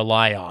have to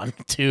rely on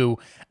to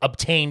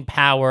obtain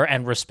power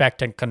and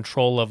respect and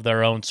control of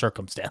their own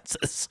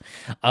circumstances.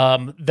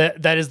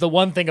 That is the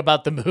one thing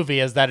about the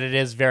movie, is that it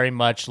is very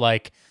much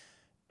like,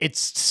 it's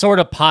sort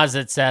of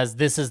posits as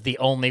this is the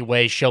only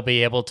way she'll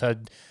be able to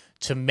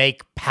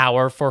make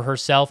power for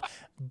herself.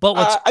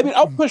 But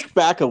I'll push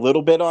back a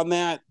little bit on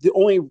that. The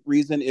only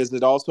reason is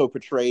it also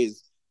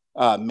portrays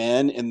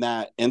men in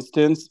that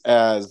instance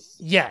as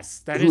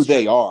who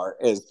they are,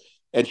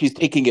 and she's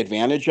taking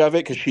advantage of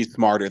it because she's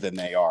smarter than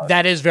they are.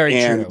 That is very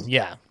true.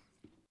 Yeah.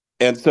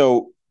 And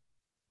so,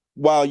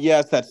 while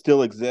yes, that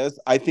still exists,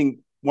 I think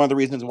one of the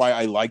reasons why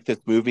I like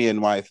this movie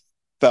and why I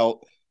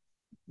felt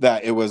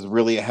that it was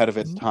really ahead of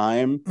its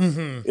time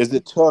is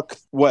it took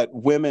what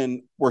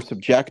women were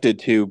subjected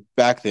to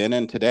back then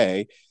and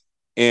today,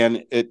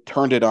 and it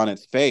turned it on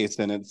its face.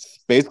 And it's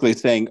basically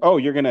saying, oh,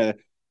 you're going to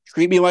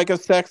treat me like a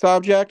sex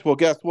object? Well,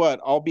 guess what?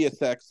 I'll be a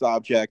sex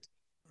object.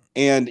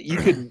 And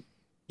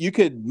you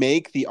could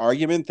make the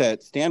argument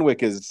that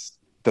Stanwyck is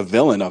the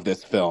villain of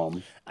this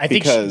film. I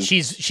think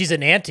she's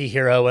an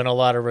anti-hero in a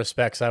lot of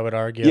respects, I would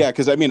argue. Yeah,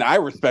 because I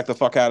respect the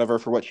fuck out of her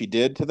for what she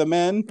did to the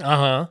men.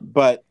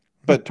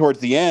 But towards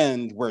the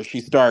end, where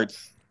she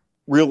starts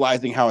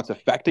realizing how it's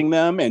affecting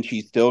them, and she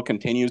still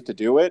continues to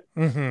do it,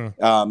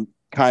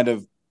 kind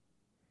of.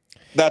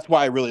 That's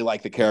why I really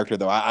like the character,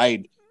 though.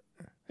 I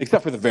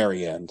except for the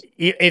very end.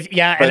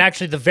 And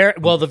actually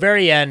the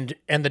very end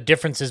and the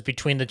differences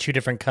between the two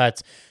different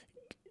cuts,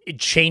 it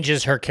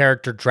changes her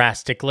character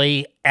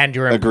drastically, and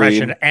your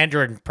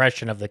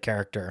impression of the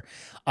character.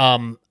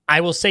 I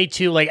will say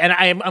too, like, and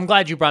I'm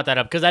glad you brought that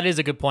up, because that is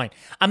a good point.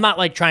 I'm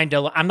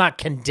not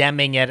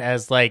condemning it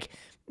as like,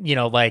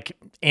 like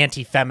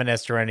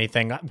anti-feminist or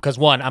anything, because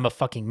one, I'm a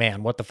fucking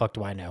man. What the fuck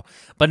do I know?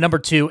 But number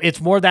two, it's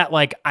more that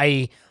like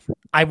I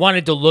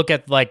wanted to look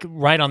at, like,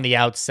 right on the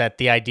outset,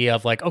 the idea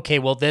of like, okay,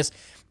 well,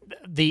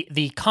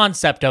 the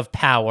concept of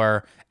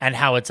power and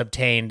how it's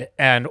obtained,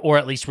 or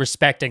at least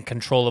respect and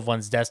control of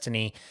one's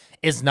destiny,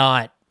 is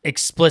not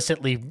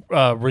explicitly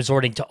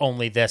resorting to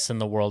only this in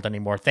the world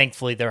anymore.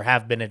 Thankfully, there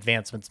have been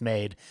advancements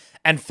made,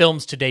 and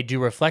films today do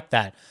reflect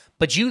that.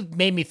 But you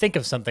made me think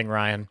of something,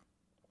 Ryan.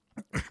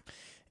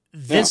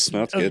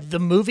 The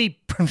movie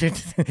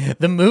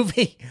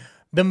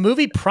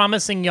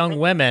Promising Young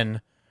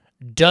Women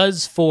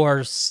does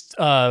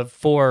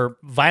for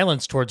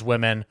violence towards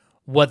women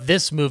what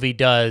this movie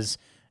does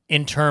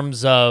in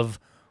terms of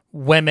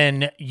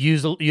women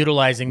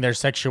utilizing their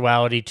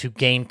sexuality to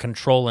gain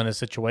control in a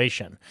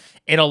situation.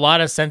 In a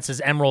lot of senses,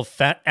 Emerald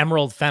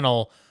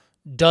Fennell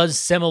does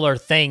similar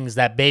things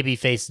that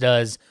Babyface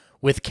does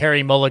with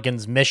Carey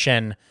Mulligan's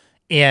mission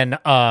in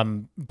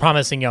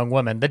Promising Young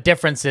Women. The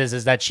difference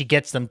is that she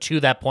gets them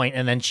to that point,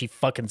 and then she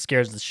fucking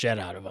scares the shit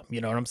out of them.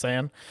 You know what I'm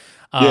saying?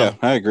 Yeah,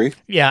 I agree.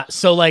 Yeah,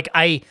 so like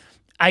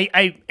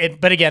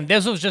but again,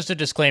 this was just a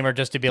disclaimer,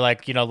 just to be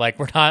like, like,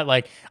 we're not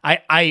like,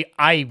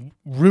 I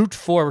root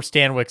for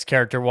Stanwyck's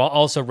character while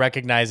also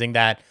recognizing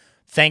that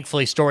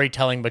thankfully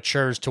storytelling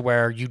matures to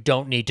where you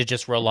don't need to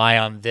just rely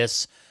on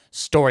this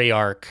story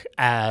arc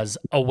as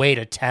a way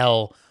to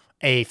tell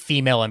a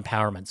female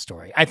empowerment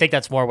story. I think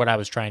that's more what I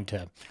was trying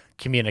to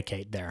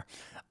communicate there.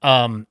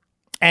 And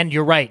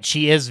you're right,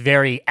 she is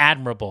very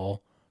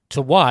admirable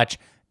to watch,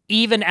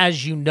 even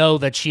as you know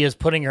that she is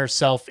putting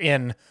herself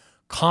in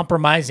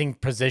compromising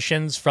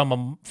positions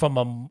from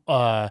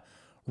a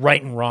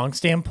right and wrong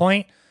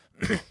standpoint.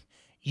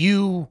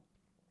 You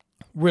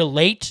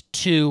relate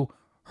to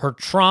her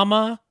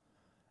trauma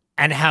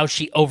and how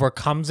she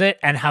overcomes it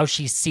and how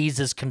she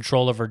seizes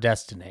control of her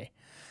destiny.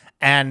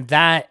 And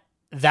that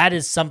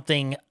is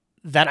something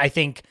that I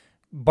think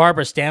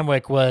Barbara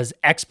Stanwyck was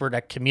expert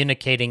at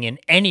communicating in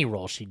any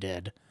role she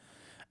did.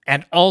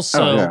 And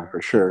also,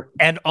 for sure.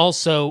 And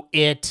also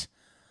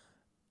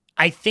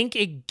I think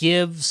it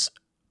gives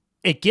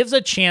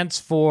a chance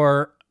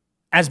for,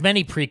 as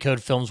many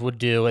pre-code films would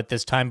do at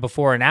this time,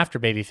 before and after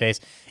Babyface,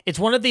 it's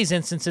one of these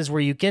instances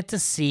where you get to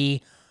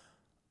see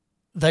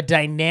the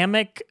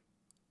dynamic,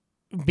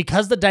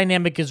 because the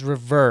dynamic is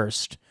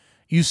reversed,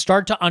 you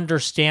start to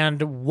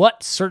understand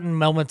what certain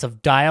moments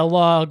of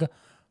dialogue,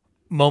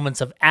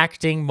 moments of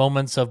acting,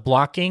 moments of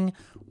blocking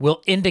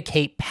will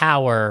indicate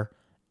power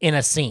in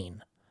a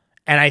scene.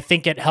 And I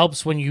think it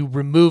helps when you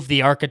remove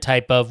the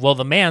archetype of, well,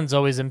 the man's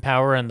always in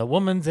power and the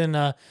woman's in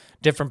a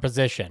different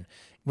position.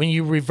 when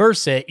you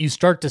reverse it, you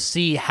start to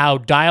see how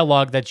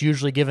dialogue that's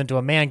usually given to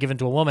a man, given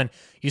to a woman,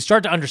 you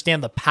start to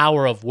understand the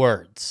power of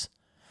words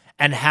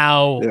and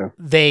how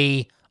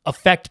they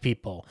affect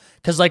people.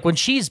 Because like when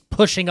she's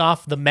pushing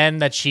off the men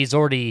that she's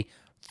already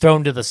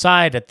thrown to the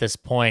side at this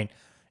point,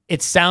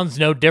 it sounds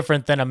no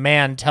different than a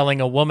man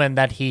telling a woman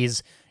that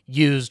he's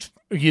used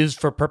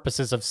for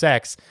purposes of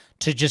sex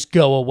to just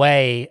go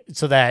away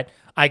so that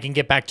I can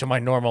get back to my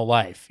normal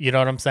life. You know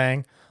what I'm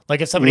saying? Like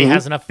if somebody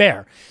has an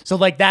affair. So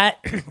like that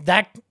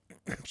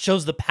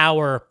shows the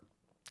power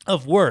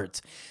of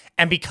words.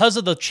 And because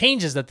of the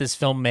changes that this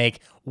film make,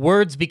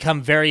 words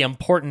become very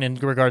important in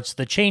regards to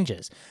the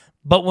changes.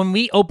 But when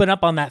we open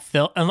up on that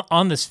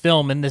on this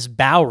film in this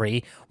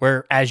Bowery,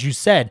 where, as you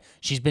said,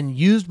 she's been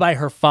used by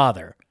her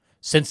father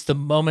since the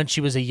moment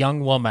she was a young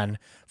woman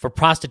for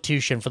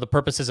prostitution for the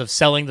purposes of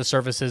selling the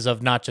services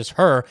of not just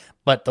her,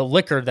 but the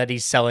liquor that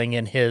he's selling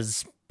in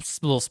his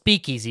little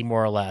speakeasy,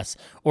 more or less,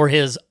 or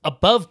his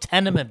above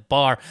tenement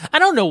bar. I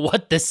don't know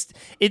what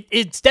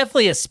it's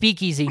definitely a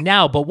speakeasy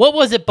now, but what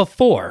was it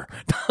before?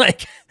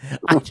 Like,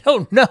 I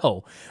don't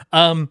know.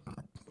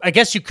 I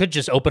guess you could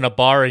just open a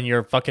bar in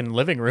your fucking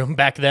living room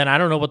back then. I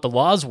don't know what the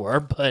laws were,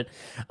 but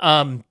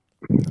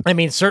I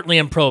mean, certainly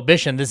in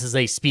Prohibition, this is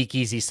a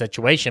speakeasy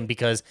situation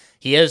because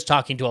he is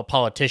talking to a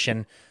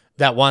politician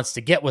that wants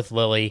to get with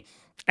Lily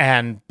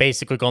and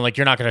basically going like,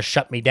 you're not going to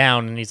shut me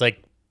down. And he's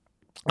like,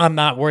 I'm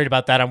not worried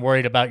about that. I'm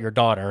worried about your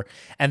daughter.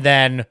 And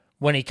then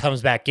when he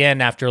comes back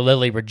in after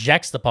Lily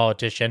rejects the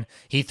politician,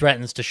 he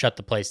threatens to shut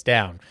the place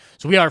down.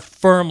 So we are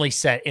firmly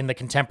set in the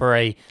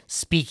contemporary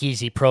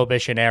speakeasy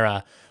Prohibition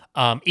era.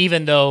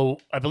 Even though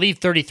I believe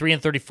 33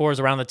 and 34 is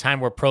around the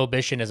time where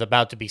Prohibition is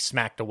about to be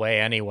smacked away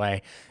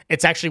anyway.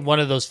 It's actually one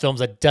of those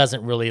films that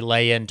doesn't really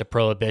lay into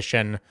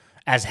Prohibition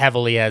as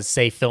heavily as,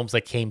 say, films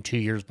that came 2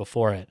 years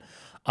before it.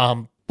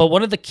 But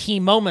one of the key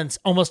moments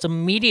almost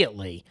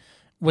immediately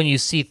when you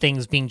see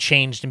things being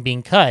changed and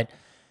being cut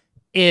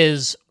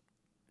is,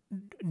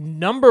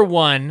 number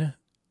one,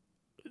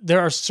 there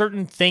are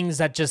certain things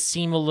that just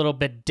seem a little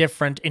bit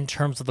different in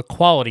terms of the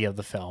quality of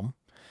the film.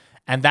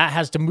 And that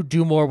has to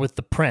do more with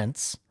the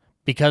prints,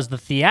 because the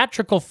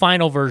theatrical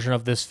final version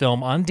of this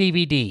film on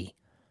DVD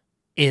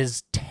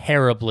is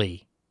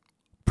terribly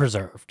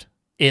preserved.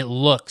 It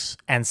looks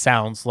and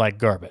sounds like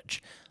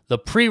garbage. The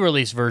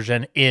pre-release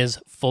version is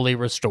fully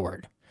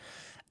restored.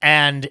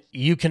 And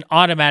you can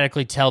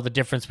automatically tell the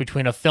difference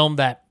between a film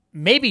that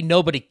maybe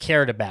nobody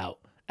cared about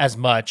as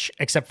much,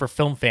 except for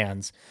film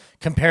fans,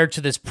 compared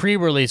to this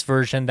pre-release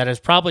version that has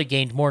probably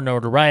gained more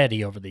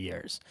notoriety over the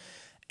years.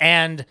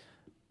 And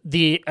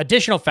the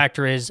additional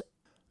factor is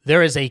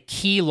there is a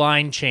key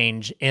line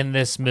change in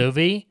this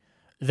movie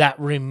that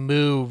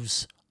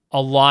removes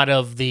a lot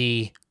of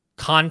the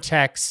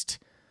context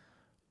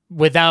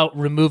without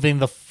removing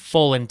the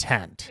full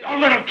intent. A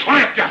little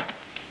tramp,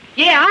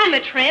 you. Yeah, I'm a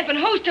tramp, and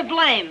who's to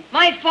blame?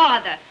 My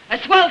father. A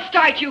swell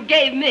start you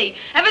gave me.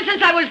 Ever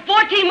since I was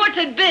 14, what's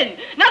it been?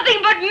 Nothing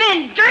but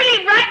men,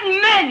 dirty,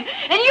 rotten men,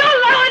 and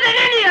you're lower than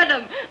any of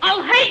them.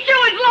 I'll hate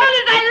you as long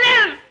as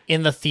I live.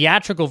 In the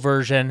theatrical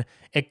version,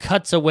 it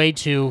cuts away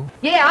to...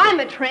 Yeah, I'm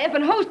a tramp,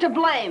 and who's to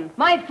blame?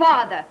 My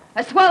father.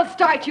 A swell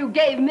start you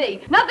gave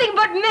me. Nothing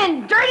but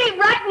men, dirty,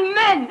 rotten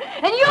men,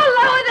 and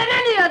you're lower than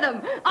any of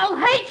them. I'll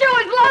hate you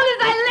as long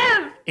as I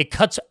live. It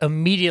cuts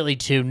immediately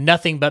to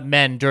nothing but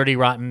men, dirty,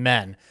 rotten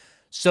men.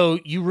 So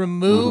you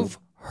remove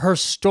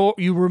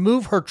you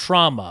remove her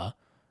trauma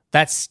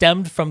that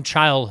stemmed from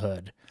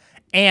childhood,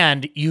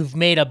 and you've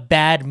made a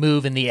bad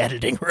move in the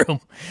editing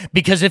room.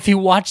 Because if you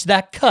watch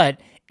that cut,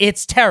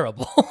 it's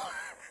terrible.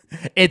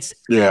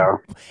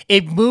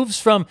 It moves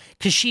from,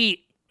 because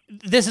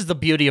this is the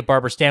beauty of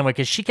Barbara Stanwyck,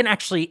 is she can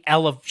actually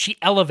she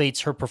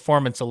elevates her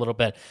performance a little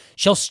bit.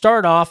 She'll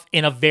start off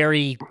in a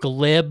very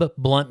glib,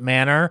 blunt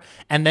manner,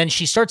 and then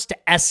she starts to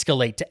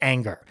escalate to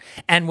anger.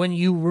 And when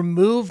you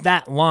remove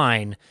that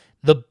line,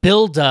 the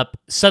buildup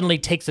suddenly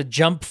takes a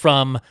jump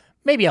from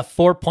maybe a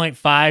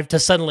 4.5 to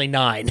suddenly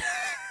 9.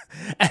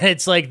 And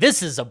it's like,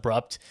 this is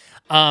abrupt.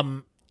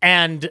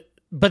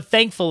 But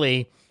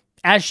thankfully,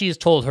 as she has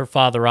told her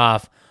father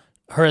off,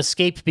 her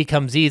escape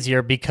becomes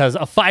easier because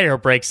a fire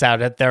breaks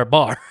out at their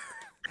bar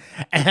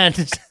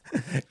and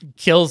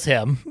kills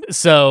him.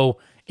 So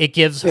it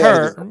gives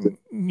her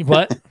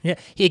what? Yeah,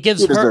 it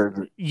gives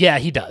her. Yeah,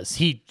 he does.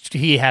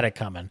 He had it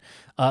coming.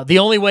 The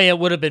only way it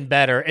would have been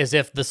better is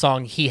if the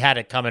song "He Had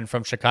It Coming"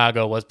 from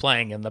Chicago was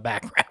playing in the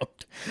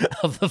background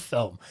of the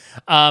film.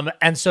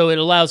 And so it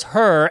allows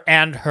her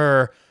and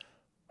her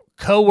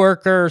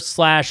co-worker /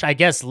 I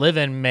guess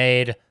live-in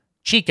maid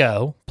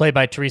Chico, played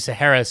by Teresa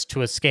Harris,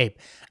 to escape.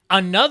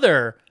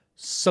 Another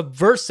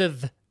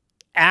subversive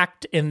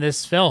act in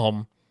this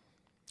film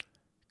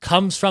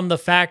comes from the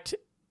fact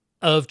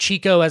of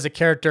Chico as a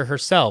character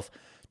herself.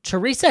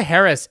 Teresa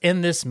Harris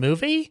in this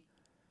movie,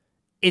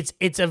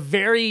 it's a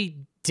very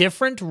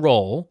different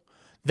role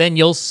than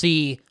you'll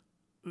see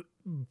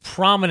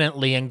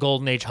prominently in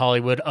Golden Age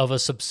Hollywood of a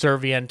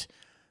subservient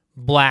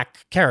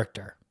black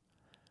character.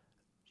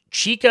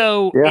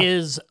 Chico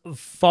is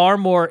far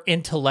more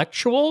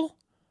intellectual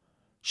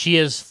She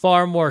is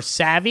far more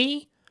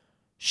savvy.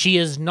 She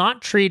is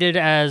not treated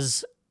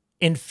as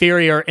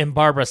inferior in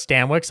Barbara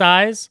Stanwyck's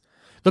eyes.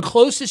 The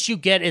closest you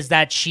get is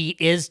that she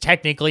is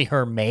technically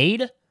her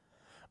maid,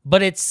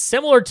 but it's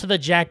similar to the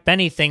Jack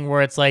Benny thing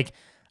where it's like,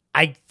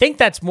 I think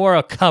that's more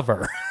a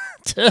cover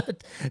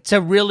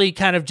to really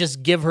kind of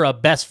just give her a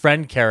best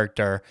friend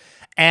character.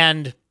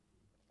 And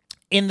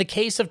in the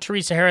case of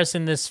Theresa Harris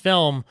in this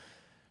film,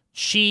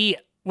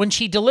 when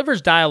she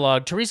delivers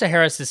dialogue, Theresa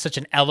Harris is such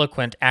an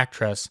eloquent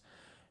actress.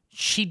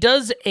 She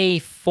does a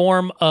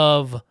form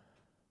of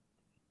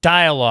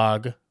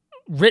dialogue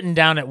written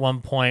down at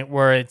one point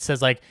where it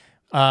says like,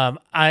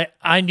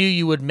 I knew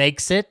you would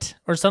makes it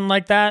or something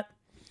like that.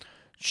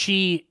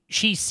 She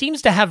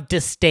seems to have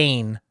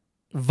disdain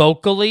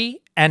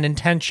vocally and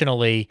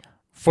intentionally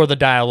for the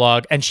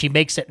dialogue, and she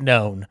makes it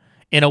known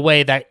in a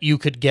way that you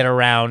could get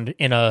around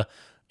in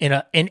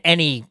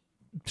any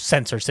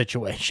censor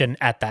situation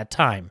at that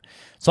time.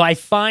 So I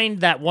find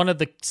that one of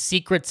the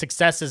secret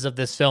successes of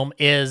this film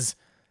is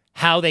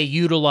how they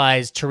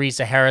utilize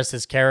Theresa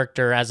Harris's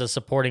character as a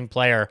supporting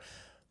player.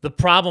 The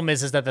problem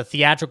is that the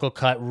theatrical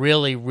cut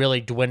really,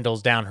 really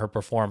dwindles down her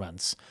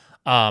performance,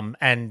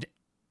 and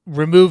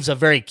removes a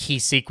very key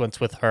sequence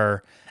with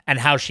her and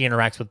how she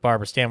interacts with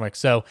Barbara Stanwyck.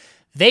 So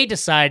they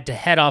decide to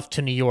head off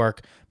to New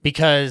York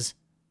because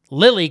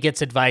Lily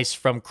gets advice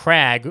from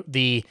Crag,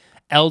 the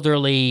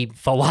elderly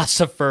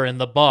philosopher in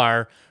the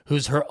bar,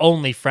 who's her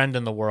only friend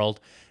in the world.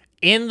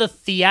 In the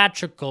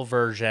theatrical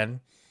version,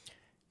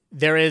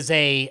 there is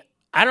I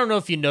don't know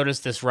if you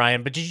noticed this,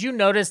 Ryan, but did you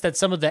notice that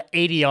some of the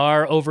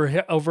ADR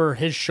over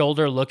his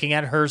shoulder looking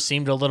at her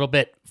seemed a little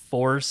bit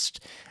forced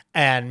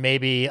and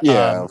maybe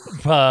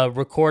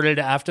recorded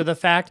after the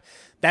fact?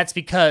 That's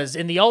because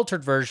in the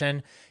altered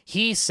version,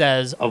 he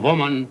says, "A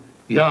woman,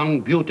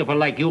 young, beautiful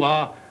like you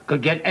are,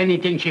 could get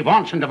anything she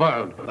wants in the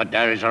world. But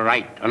there is a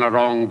right and a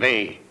wrong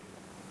way.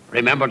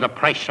 Remember, the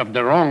price of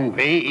the wrong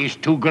way is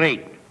too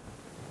great.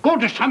 Go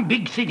to some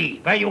big city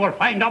where you will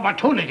find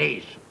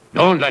opportunities.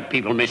 Don't let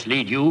people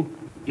mislead you.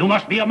 You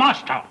must be a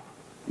master,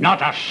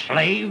 not a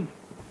slave.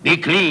 Be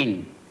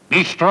clean,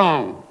 be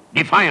strong,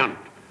 defiant,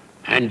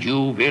 and you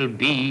will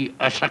be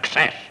a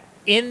success."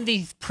 In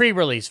the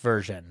pre-release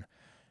version,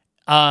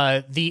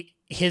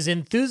 his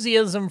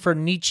enthusiasm for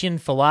Nietzschean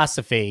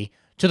philosophy,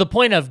 to the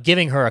point of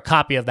giving her a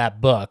copy of that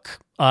book,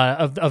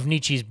 of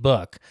Nietzsche's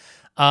book,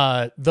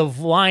 the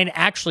line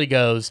actually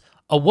goes,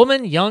 "A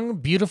woman young,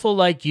 beautiful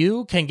like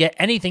you can get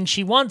anything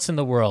she wants in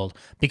the world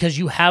because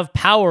you have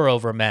power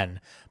over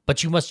men.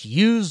 But you must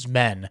use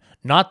men,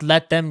 not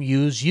let them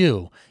use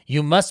you.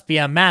 You must be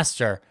a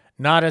master,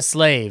 not a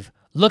slave.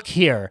 Look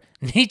here."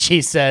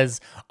 Nietzsche says,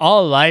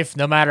 "All life,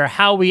 no matter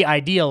how we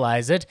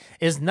idealize it,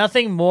 is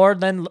nothing more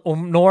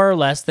nor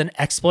less than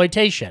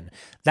exploitation.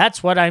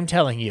 That's what I'm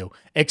telling you.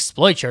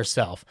 Exploit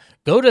yourself.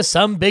 Go to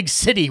some big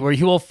city where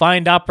you will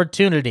find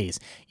opportunities.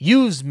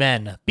 Use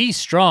men. Be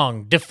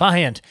strong,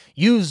 defiant.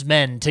 Use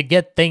men to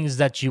get things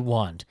that you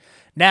want."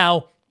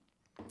 Now,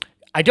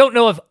 I don't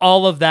know if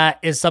all of that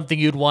is something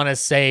you'd want to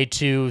say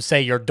to, say,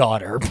 your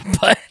daughter,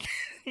 but,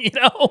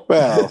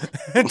 Well,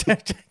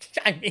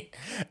 I mean,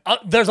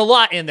 there's a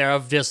lot in there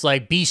of just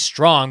like, be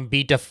strong,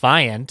 be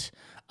defiant,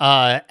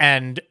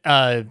 and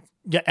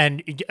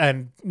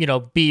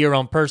be your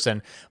own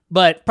person,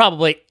 but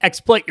probably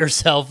exploit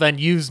yourself and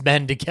use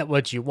men to get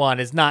what you want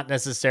is not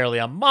necessarily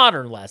a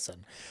modern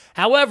lesson.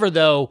 However,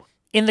 though,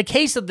 in the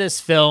case of this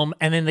film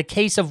and in the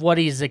case of what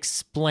he's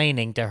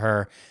explaining to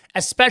her,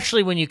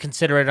 especially when you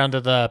consider it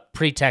under the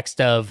pretext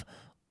of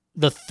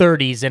the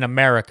 30s in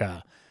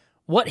America,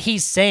 what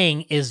he's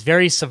saying is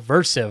very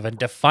subversive and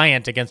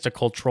defiant against a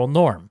cultural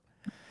norm.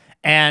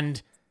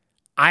 And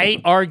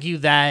I argue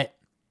that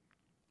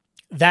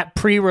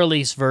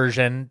pre-release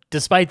version,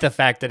 despite the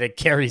fact that it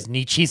carries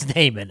Nietzsche's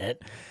name in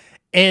it,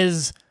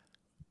 is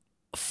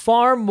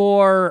far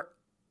more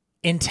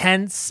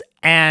intense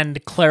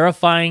and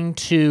clarifying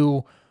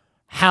to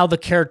how the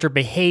character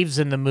behaves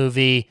in the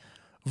movie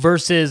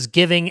versus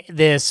giving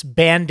this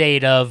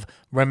Band-Aid of,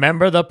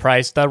 remember the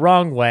price the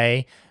wrong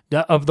way,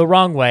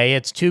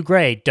 it's too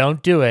great,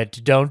 don't do it,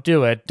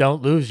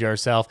 don't lose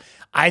yourself.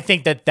 I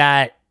think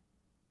that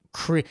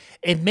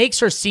it makes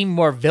her seem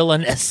more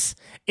villainous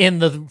in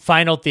the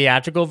final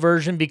theatrical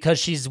version because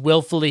she's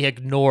willfully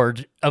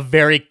ignored a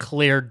very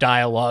clear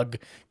dialogue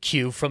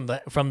cue from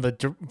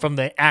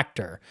the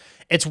actor.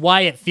 It's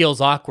why it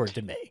feels awkward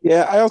to me.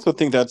 Yeah, I also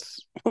think that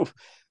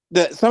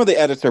some of the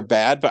edits are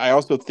bad, but I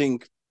also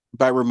think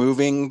by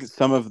removing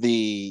some of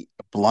the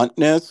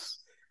bluntness,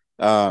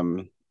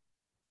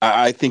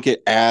 I think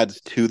it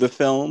adds to the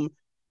film,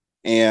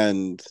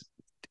 and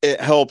it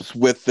helps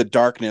with the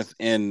darkness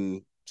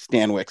in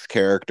Stanwyck's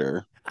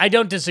character. I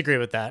don't disagree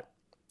with that.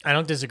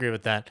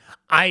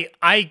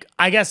 I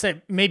guess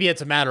maybe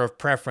it's a matter of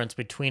preference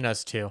between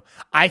us two.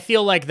 I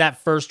feel like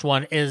that first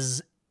one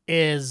is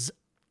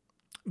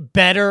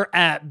better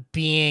at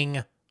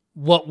being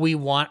what we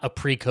want a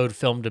pre-code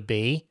film to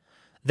be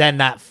than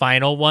that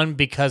final one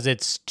because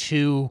it's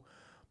too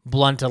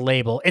blunt a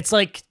label. It's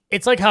like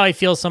how I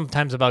feel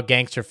sometimes about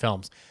gangster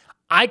films.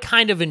 I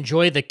kind of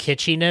enjoy the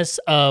kitschiness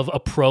of a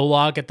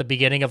prologue at the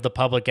beginning of The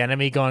Public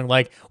Enemy going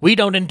like, we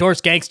don't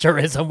endorse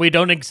gangsterism, we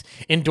don't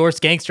endorse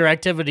gangster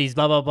activities,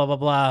 blah, blah, blah,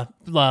 blah,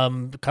 blah,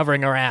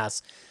 covering our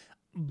ass.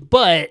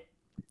 But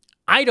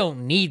I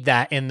don't need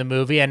that in the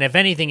movie, and if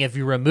anything, if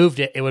you removed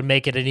it, it would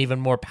make it an even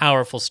more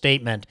powerful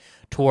statement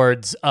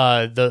towards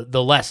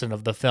the lesson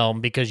of the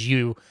film, because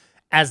you,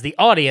 as the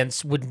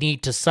audience, would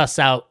need to suss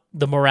out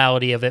the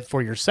morality of it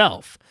for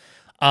yourself.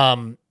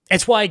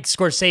 It's why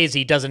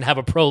Scorsese doesn't have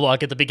a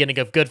prologue at the beginning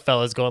of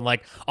Goodfellas going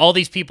like, all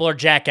these people are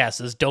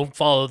jackasses, don't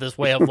follow this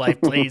way of life,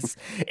 please.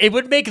 It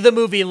would make the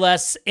movie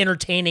less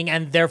entertaining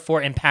and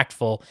therefore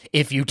impactful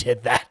if you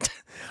did that.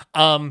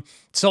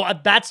 So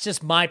that's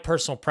just my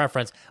personal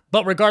preference.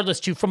 But regardless,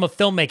 too, from a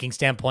filmmaking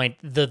standpoint,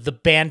 the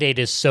Band-Aid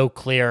is so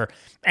clear.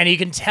 And you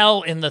can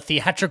tell in the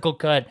theatrical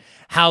cut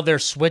how they're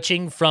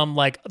switching from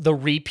like the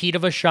repeat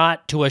of a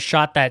shot to a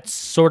shot that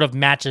sort of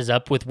matches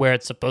up with where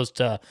it's supposed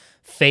to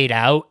fade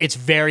out. It's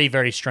very,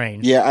 very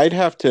strange. Yeah, I'd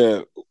have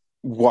to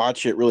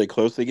watch it really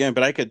closely again,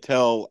 but I could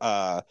tell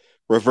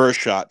reverse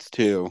shots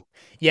too.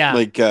 Yeah.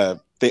 Like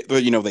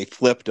they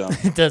flipped them.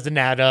 It doesn't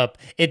add up.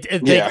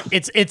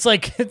 It's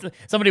like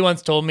somebody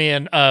once told me,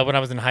 and when I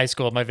was in high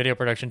school, my video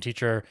production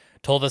teacher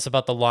told us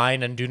about the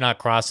line and do not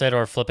cross it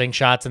or flipping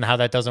shots and how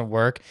that doesn't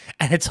work.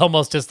 And it's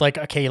almost just like,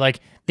 okay,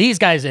 like these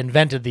guys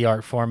invented the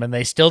art form and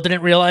they still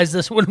didn't realize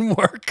this wouldn't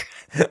work.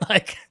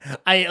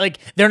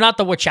 They're not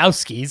the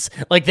Wachowskis.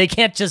 Like they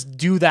can't just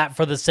do that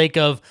for the sake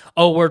of,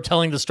 oh, we're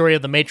telling the story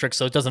of the Matrix,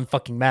 so it doesn't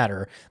fucking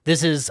matter.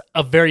 This is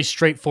a very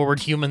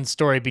straightforward human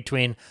story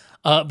between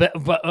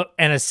and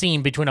a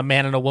scene between a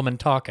man and a woman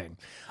talking.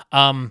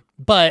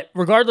 But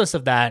regardless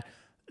of that,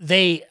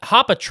 they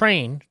hop a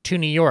train to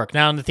New York.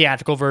 Now, in the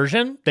theatrical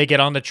version, they get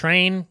on the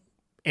train,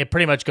 it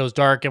pretty much goes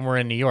dark, and we're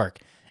in New York.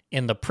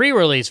 In the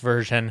pre-release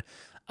version,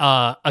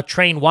 a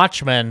train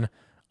watchman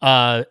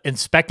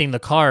inspecting the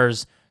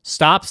cars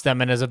stops them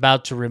and is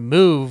about to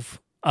remove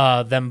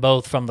them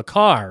both from the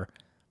car.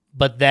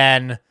 But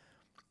then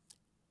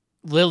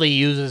Lily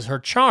uses her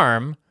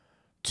charm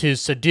to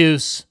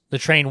seduce the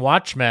train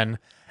watchman,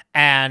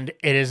 and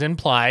it is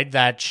implied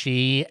that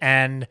she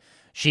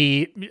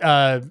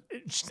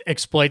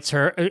exploits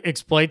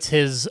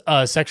his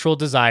sexual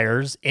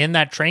desires in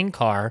that train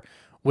car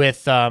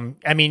with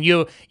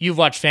you've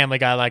watched Family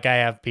Guy like I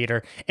have,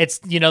 Peter. It's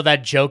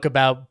that joke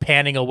about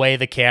panning away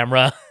the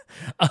camera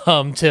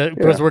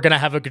because we're gonna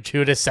have a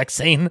gratuitous sex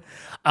scene.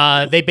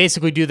 They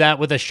basically do that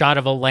with a shot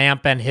of a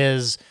lamp and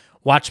his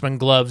watchman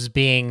gloves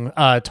being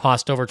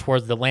tossed over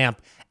towards the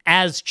lamp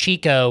as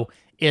Chico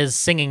is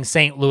singing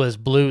St. Louis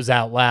Blues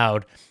out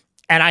loud.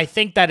 And I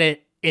think that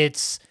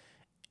it's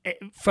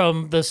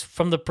from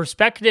the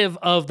perspective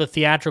of the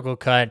theatrical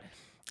cut,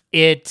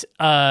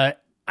 I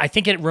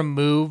think it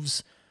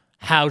removes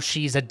how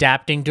she's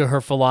adapting to her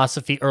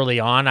philosophy early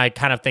on. I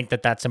kind of think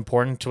that that's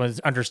important to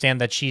understand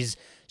that she's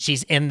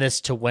in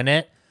this to win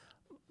it.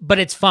 But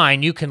it's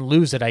fine. You can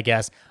lose it, I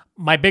guess.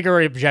 My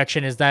bigger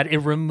objection is that it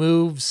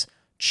removes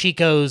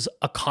Chico's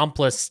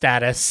accomplice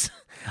status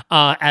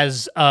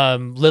as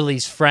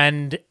Lily's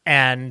friend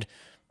and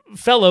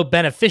fellow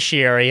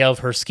beneficiary of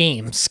her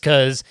schemes,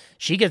 because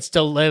she gets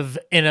to live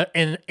in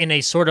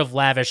a sort of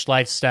lavish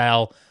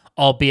lifestyle,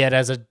 albeit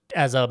as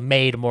a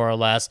maid more or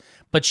less,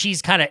 but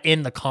she's kind of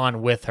in the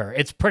con with her.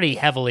 It's pretty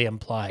heavily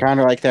implied. Kind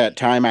of like that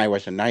time I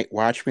was a night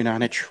watchman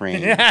on a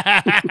train.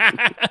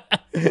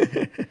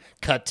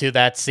 Cut to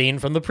that scene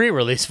from the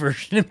pre-release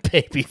version of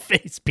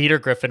Babyface. Peter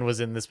Griffin was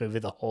in this movie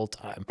the whole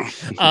time.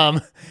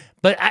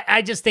 But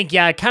I just think,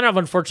 it kind of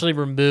unfortunately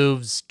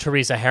removes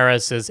Teresa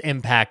Harris's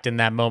impact in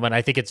that moment.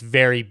 I think it's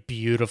very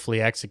beautifully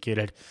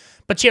executed.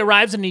 But she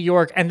arrives in New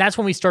York, and that's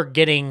when we start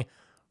getting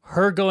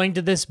her going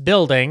to this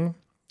building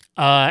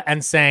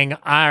and saying, all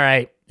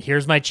right,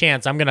 here's my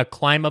chance. I'm going to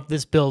climb up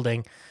this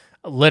building,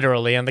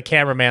 literally, and the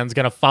cameraman's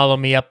going to follow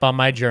me up on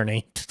my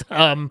journey.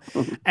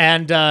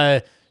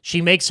 She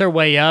makes her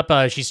way up.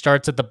 She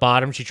starts at the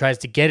bottom. She tries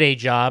to get a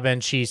job,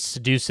 and she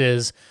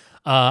seduces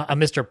a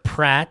Mr.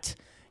 Pratt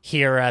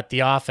here at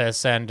the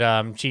office,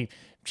 and she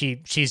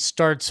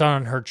starts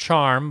on her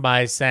charm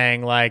by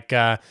saying like,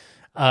 "Are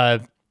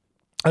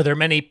there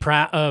many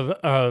Pratt?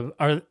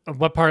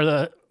 What part of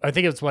the? I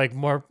think it's like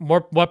more.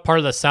 What part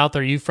of the South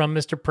are you from,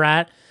 Mr.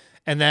 Pratt?"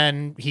 And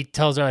then he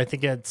tells her, I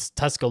think it's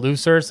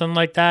Tuscaloosa or something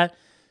like that,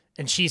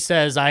 and she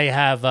says, "I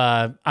have.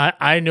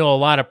 I know a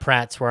lot of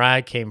Pratts where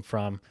I came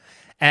from."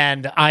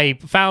 And I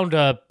found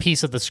a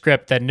piece of the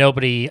script that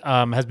nobody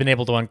has been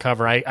able to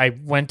uncover. I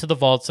went to the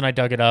vaults and I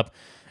dug it up.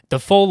 The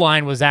full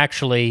line was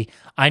actually,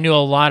 I knew a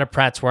lot of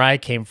Pratts where I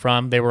came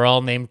from. They were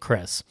all named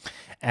Chris.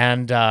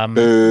 And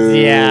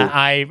yeah,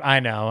 I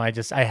know.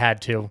 I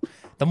had to.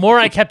 The more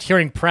I kept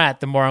hearing Pratt,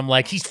 the more I'm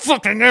like, he's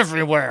fucking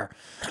everywhere.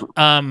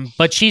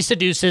 But she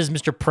seduces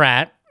Mr.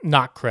 Pratt,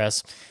 not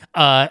Chris,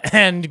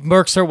 and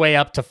works her way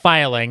up to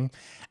filing.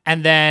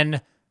 And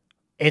then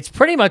it's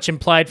pretty much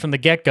implied from the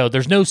get-go.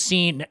 There's no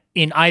scene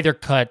in either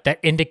cut that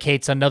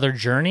indicates another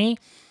journey.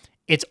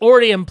 It's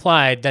already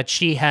implied that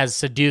she has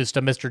seduced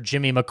a Mr.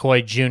 Jimmy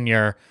McCoy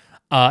Jr.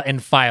 In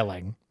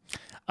filing.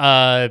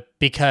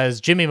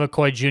 because Jimmy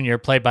McCoy Jr.,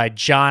 played by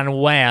John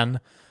Wayne,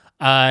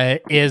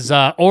 is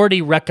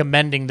already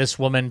recommending this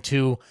woman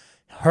to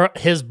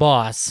his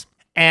boss.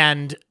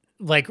 And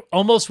like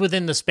almost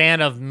within the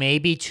span of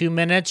maybe 2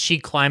 minutes, she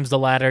climbs the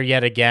ladder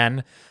yet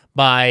again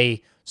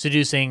by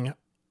seducing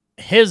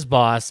his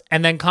boss.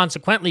 And then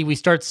consequently, we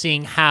start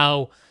seeing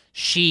how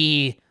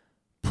she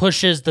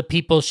pushes the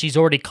people she's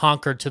already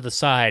conquered to the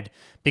side,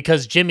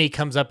 because Jimmy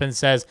comes up and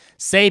says,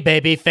 "Say,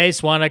 baby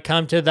face, want to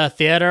come to the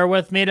theater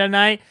with me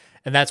tonight?"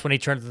 And that's when he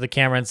turned to the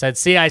camera and said,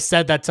 "See, I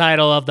said the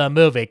title of the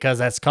movie because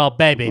that's called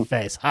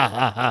Babyface." Ha,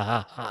 ha, ha,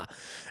 ha, ha.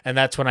 And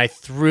that's when I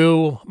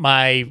threw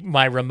my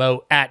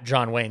remote at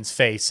John Wayne's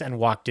face and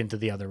walked into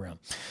the other room.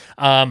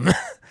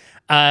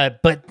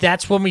 But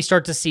that's when we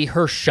start to see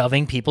her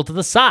shoving people to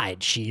the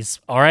side. She's,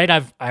 all right,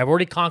 I've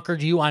already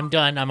conquered you. I'm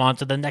done. I'm on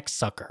to the next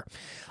sucker.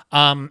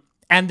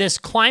 And this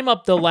climb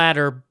up the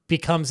ladder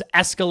becomes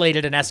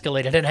escalated and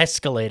escalated and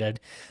escalated.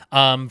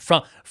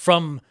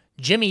 From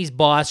Jimmy's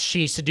boss,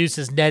 she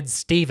seduces Ned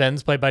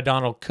Stevens, played by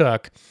Donald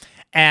Cook.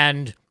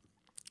 And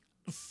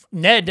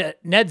Ned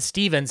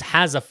Stevens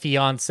has a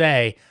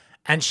fiance,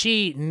 and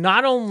she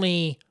not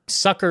only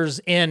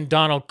suckers in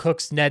Donald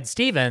Cook's Ned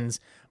Stevens,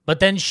 but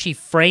then she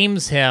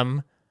frames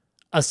him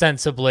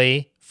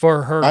ostensibly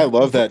for her. I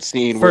love that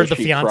scene for where the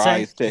she fiance.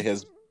 cries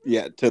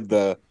to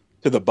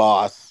the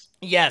boss.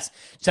 Yes,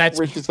 so that's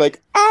Where she's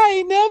like, "I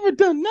ain't never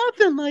done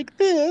nothing like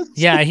this."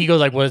 Yeah, he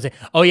goes like, "What is it?"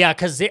 Oh yeah,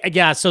 because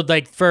so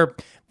like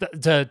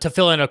to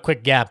fill in a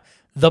quick gap,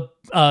 the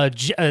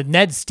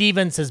Ned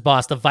Stevens, his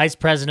boss, the vice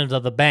president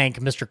of the bank,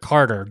 Mr.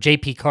 Carter,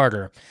 J.P.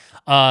 Carter,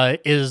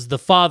 is the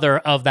father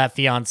of that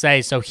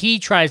fiance. So he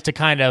tries to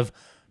kind of,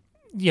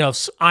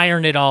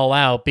 iron it all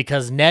out,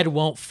 because Ned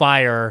won't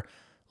fire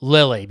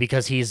Lily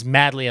because he's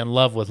madly in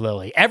love with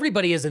Lily.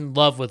 Everybody is in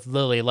love with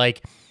Lily.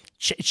 Like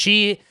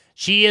she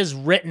is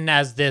written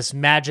as this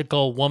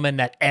magical woman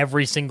that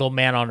every single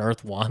man on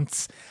earth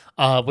wants,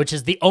 which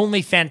is the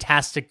only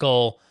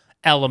fantastical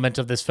element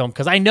of this film,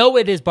 because I know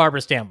it is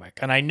Barbara Stanwyck,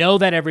 and I know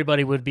that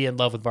everybody would be in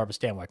love with Barbara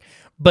Stanwyck,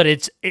 but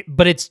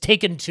it's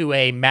taken to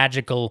a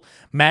magical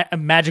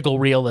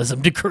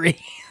realism degree.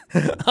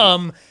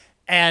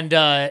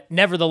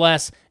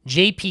 Nevertheless,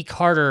 J.P.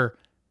 Carter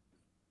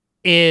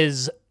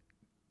is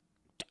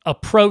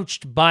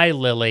approached by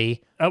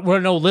Lily.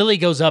 Lily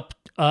goes up,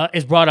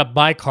 is brought up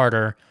by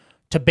Carter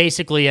to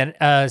basically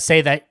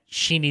say that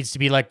she needs to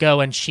be let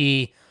go, and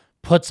she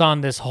puts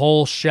on this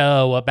whole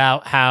show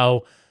about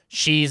how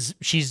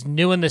she's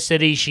new in the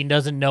city, she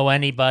doesn't know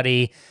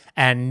anybody,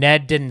 and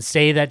Ned didn't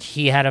say that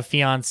he had a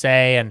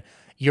fiance. And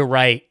you're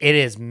right, it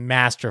is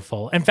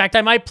masterful. In fact,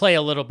 I might play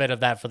a little bit of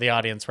that for the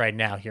audience right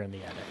now here in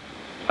the edit.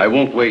 I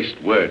won't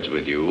waste words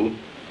with you.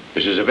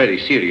 This is a very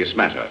serious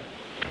matter.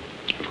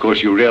 Of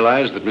course, you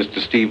realize that Mr.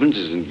 Stevens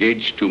is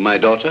engaged to my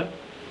daughter?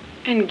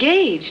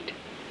 Engaged?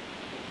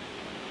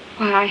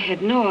 Why, I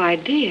had no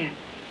idea.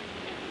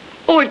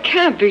 Oh, it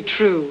can't be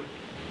true.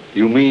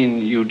 You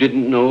mean you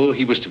didn't know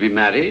he was to be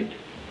married?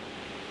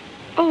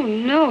 Oh,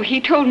 no, he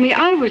told me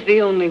I was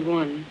the only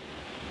one.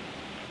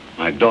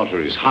 My daughter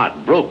is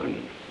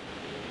heartbroken.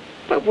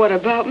 But what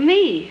about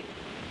me?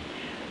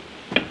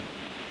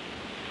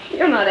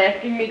 You're not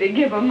asking me to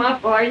give him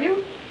up, are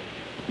you?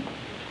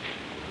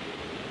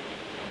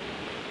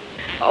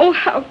 Oh,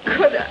 how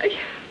could I?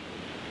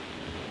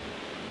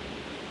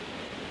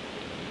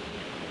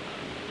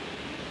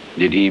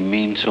 Did he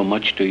mean so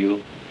much to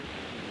you?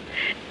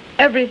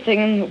 Everything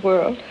in the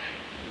world.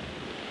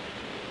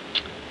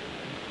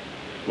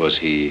 Was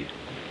he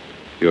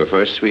your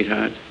first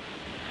sweetheart?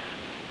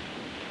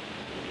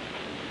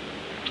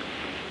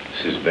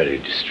 This is very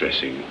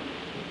distressing.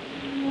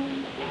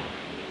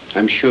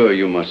 I'm sure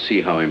you must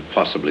see how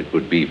impossible it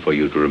would be for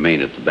you to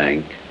remain at the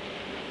bank.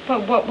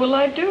 But what will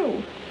I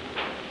do?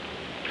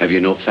 Have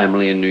you no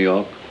family in New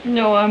York?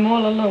 No, I'm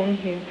all alone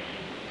here.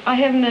 I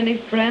haven't any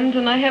friends,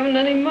 and I haven't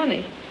any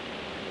money.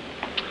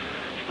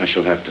 I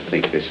shall have to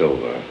think this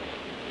over.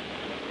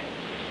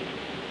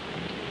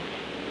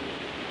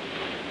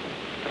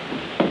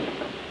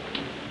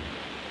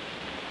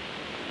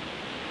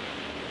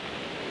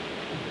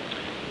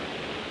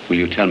 Will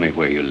you tell me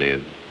where you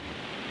live?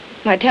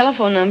 My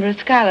telephone number is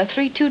Skylar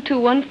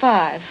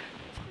 32215.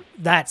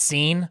 That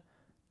scene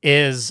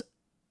is,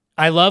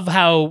 I love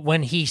how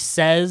when he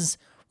says,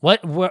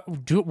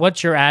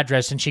 what's your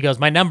address? And she goes,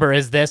 my number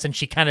is this. And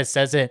she kind of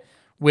says it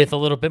with a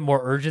little bit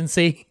more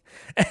urgency.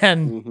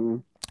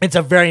 And it's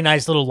a very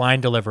nice little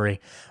line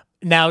delivery.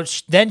 Now,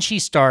 then she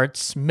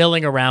starts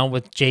milling around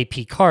with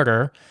J.P.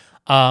 Carter,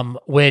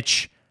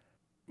 which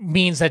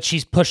means that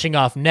she's pushing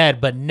off Ned,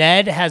 but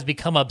Ned has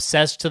become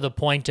obsessed to the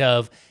point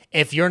of,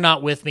 if you're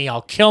not with me,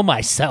 I'll kill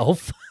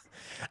myself.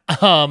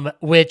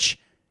 Which,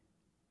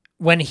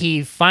 when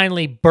he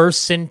finally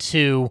bursts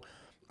into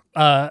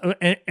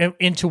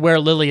where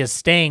Lily is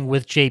staying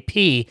with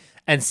JP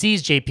and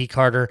sees JP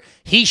Carter,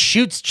 he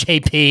shoots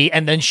JP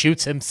and then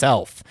shoots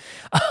himself,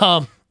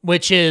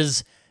 which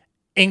is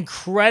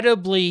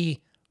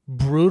incredibly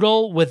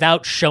brutal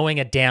without showing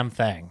a damn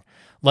thing.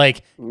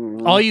 Like,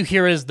 all you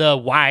hear is the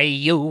why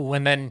you,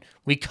 and then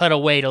we cut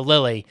away to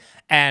Lily.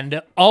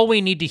 And all we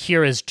need to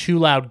hear is 2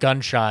 loud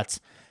gunshots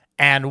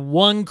and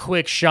 1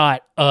 quick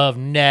shot of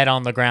Ned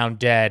on the ground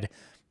dead.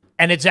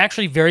 And it's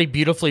actually very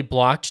beautifully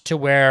blocked to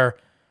where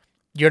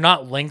you're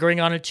not lingering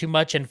on it too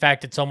much. In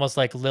fact, it's almost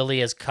like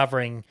Lily is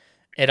covering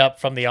it up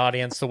from the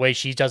audience the way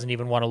she doesn't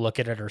even want to look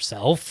at it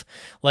herself.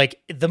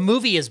 Like, the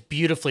movie is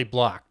beautifully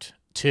blocked,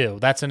 too.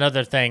 That's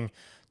another thing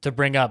to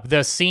bring up.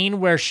 The scene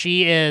where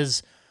she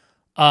is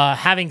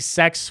having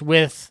sex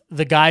with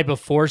the guy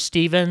before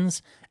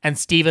Stevens, and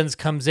Stevens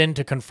comes in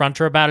to confront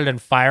her about it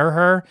and fire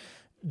her.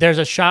 There's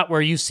a shot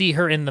where you see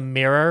her in the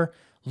mirror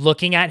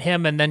looking at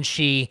him, and then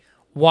she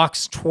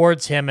walks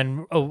towards him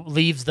and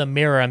leaves the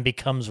mirror and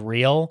becomes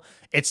real.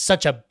 It's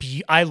such a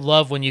I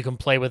love when you can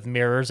play with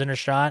mirrors in a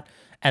shot,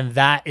 and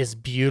that is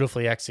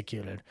beautifully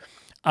executed.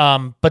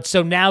 But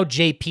so now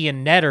JP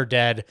and Ned are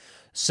dead.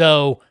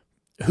 So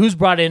who's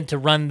brought in to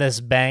run this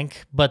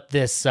bank but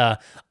this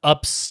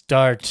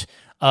upstart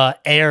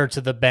heir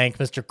to the bank,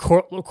 Mr.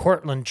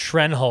 Cortland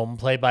Trenholm,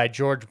 played by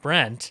George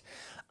Brent.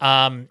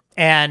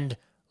 And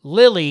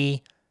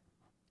Lily,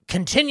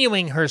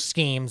 continuing her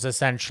schemes,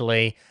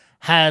 essentially,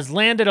 has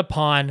landed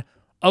upon,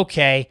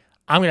 okay,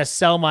 I'm going to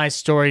sell my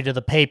story to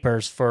the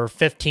papers for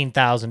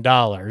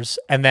 $15,000.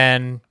 And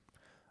then,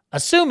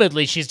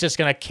 assumedly, she's just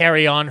going to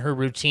carry on her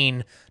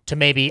routine to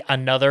maybe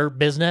another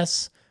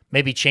business,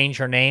 maybe change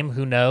her name,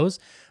 who knows.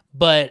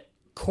 But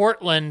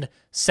Cortland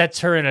sets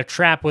her in a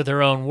trap with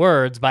her own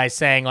words by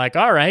saying, like,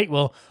 all right,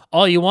 well,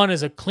 all you want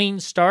is a clean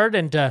start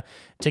and to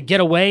get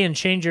away and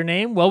change your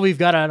name. Well, we've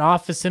got an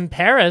office in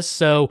Paris,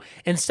 so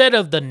instead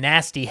of the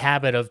nasty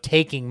habit of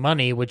taking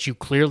money, which you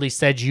clearly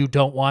said you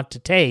don't want to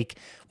take,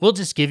 we'll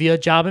just give you a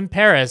job in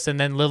Paris. And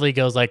then Lily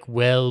goes like,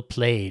 well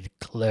played,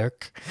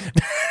 clerk,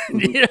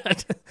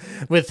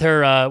 with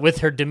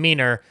her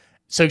demeanor.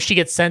 So she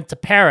gets sent to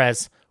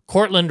Paris.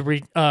 Cortland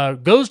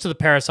goes to the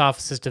Paris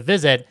offices to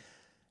visit,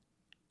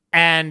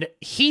 and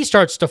he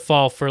starts to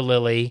fall for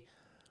Lily,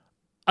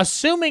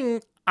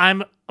 assuming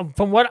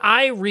from what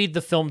I read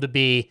the film to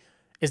be,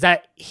 is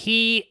that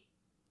he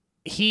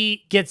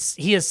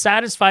is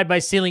satisfied by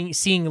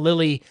seeing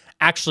Lily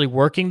actually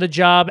working the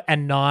job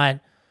and not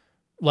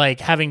like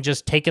having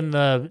just taken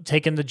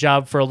the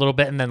job for a little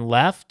bit and then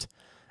left.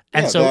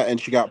 And and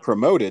she got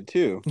promoted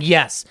too.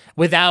 Yes,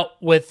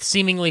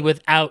 seemingly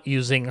without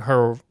using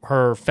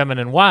her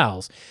feminine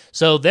wiles.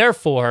 So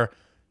therefore,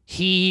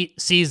 he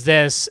sees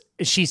this.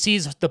 She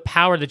sees the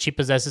power that she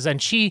possesses,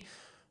 and she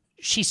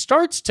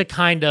starts to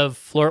kind of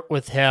flirt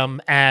with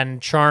him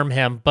and charm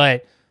him.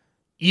 But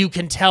you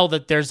can tell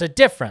that there's a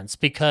difference,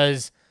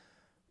 because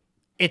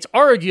it's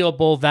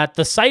arguable that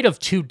the sight of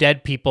 2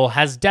 dead people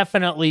has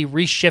definitely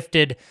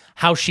reshifted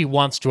how she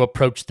wants to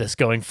approach this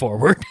going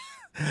forward.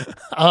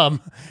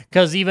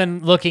 Because even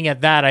looking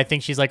at that, I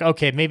think she's like,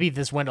 okay, maybe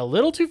this went a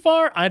little too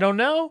far. I don't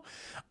know.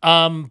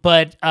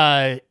 But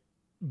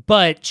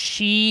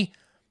she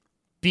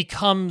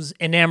becomes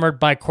enamored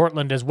by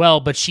Cortland as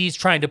well, but she's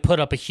trying to put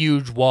up a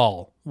huge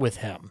wall with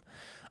him,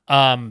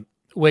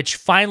 which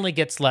finally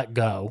gets let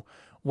go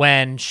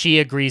when she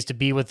agrees to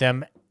be with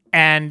him.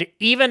 And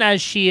even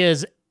as she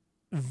is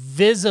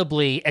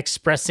visibly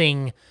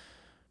expressing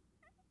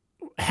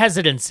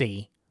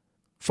hesitancy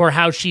for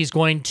how she's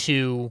going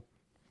to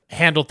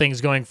handle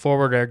things going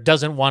forward, or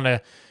doesn't want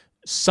to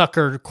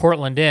sucker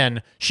Cortland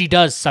in, she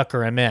does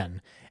sucker him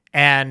in.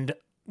 And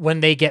when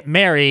they get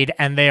married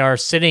and they are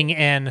sitting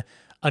in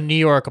a New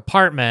York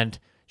apartment,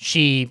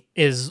 she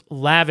is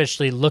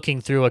lavishly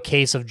looking through a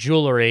case of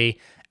jewelry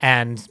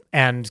and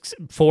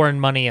foreign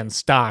money and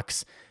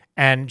stocks.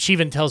 And she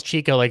even tells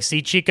Chico, like,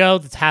 see, Chico,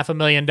 that's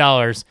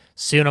 $500,000.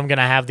 Soon I'm going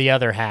to have the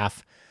other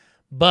half.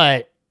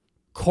 But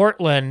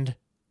Cortland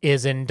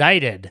is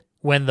indicted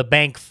when the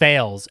bank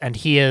fails, and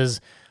he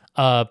is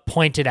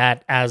pointed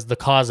at as the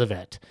cause of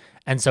it.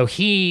 And so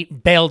he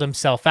bailed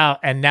himself out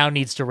and now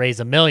needs to raise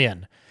 $1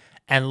 million.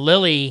 And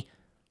Lily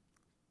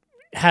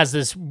has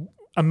this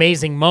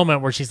amazing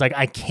moment where she's like,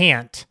 I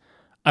can't.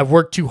 I've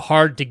worked too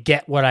hard to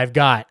get what I've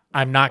got.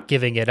 I'm not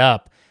giving it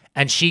up.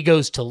 And she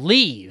goes to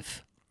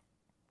leave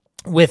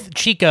with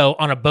Chico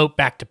on a boat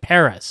back to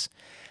Paris.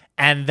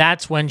 And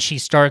that's when we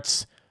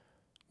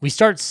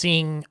start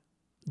seeing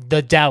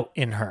the doubt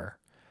in her.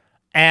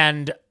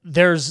 And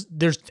there's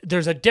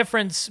a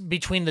difference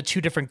between the 2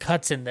 different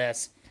cuts in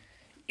this.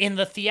 In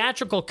the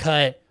theatrical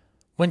cut,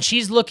 when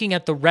she's looking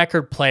at the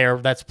record player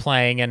that's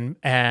playing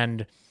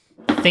and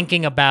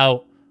thinking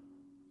about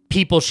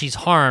people she's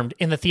harmed,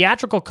 in the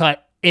theatrical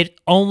cut, it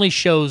only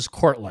shows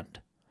Cortland.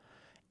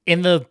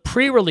 In the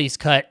pre-release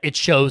cut, it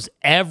shows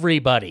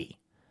everybody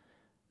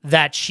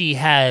that she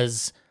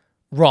has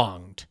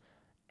wronged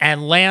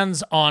and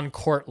lands on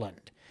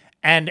Cortland.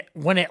 And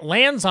when it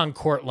lands on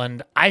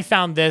Cortland, I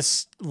found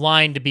this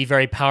line to be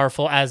very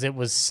powerful as it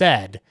was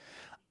said.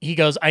 He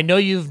goes, I know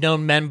you've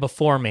known men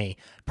before me,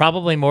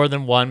 probably more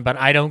than one, but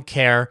I don't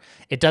care.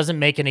 It doesn't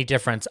make any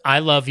difference. I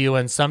love you,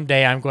 and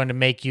someday I'm going to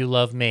make you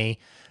love me.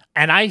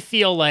 And I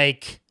feel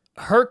like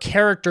her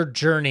character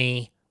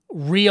journey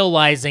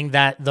realizing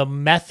that the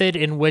method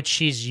in which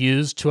she's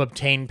used to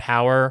obtain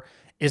power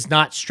is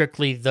not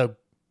strictly the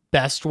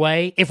best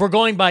way. If we're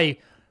going by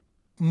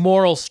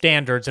moral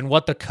standards and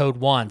what the code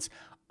wants,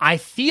 I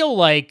feel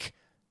like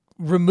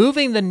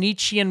removing the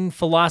Nietzschean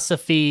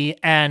philosophy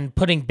and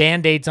putting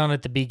Band-Aids on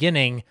at the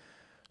beginning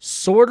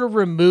sort of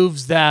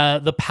removes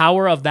the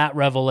power of that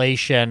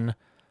revelation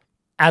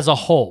as a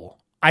whole.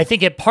 I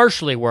think it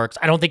partially works.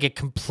 I don't think it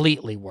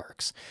completely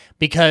works,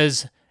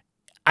 because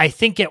I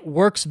think it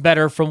works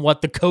better from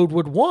what the code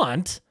would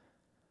want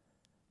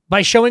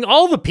by showing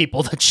all the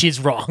people that she's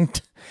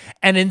wronged.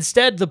 And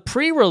instead, the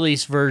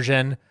pre-release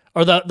version,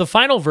 or the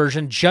final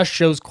version, just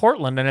shows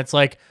Cortland, and it's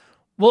like,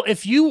 well,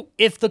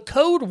 if the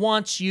code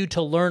wants you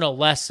to learn a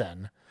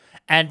lesson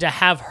and to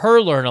have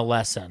her learn a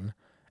lesson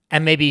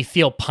and maybe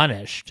feel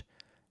punished,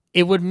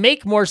 it would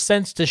make more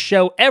sense to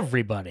show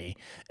everybody.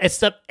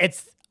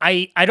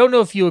 I don't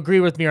know if you agree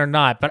with me or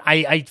not, but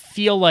I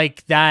feel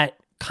like that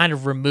kind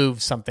of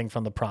removes something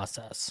from the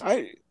process.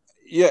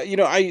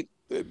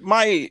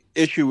 My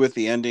issue with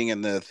the ending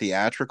and the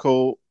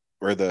theatrical,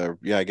 or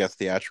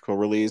theatrical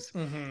release,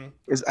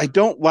 is I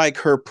don't like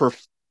her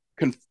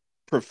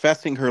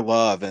professing her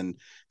love and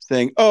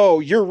saying, "Oh,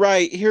 you're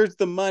right. Here's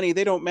the money.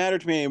 They don't matter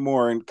to me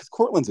anymore." And because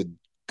Cortland's a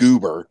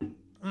goober,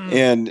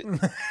 and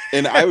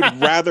I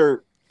would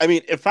rather. I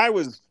mean, if I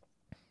was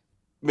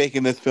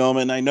making this film,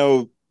 and I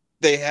know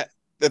they had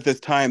at this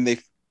time,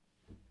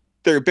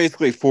 they're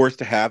basically forced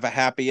to have a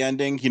happy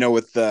ending,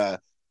 with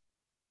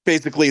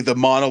basically the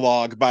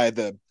monologue by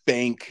the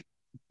bank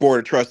board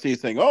of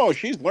trustees saying, "Oh,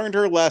 she's learned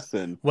her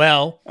lesson."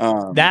 Well,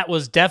 that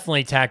was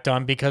definitely tacked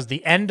on, because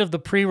the end of the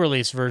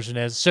pre-release version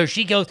is, so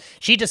she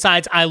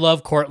decides, I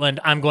love Cortland,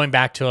 I'm going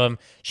back to him.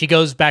 She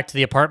goes back to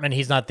the apartment,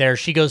 he's not there.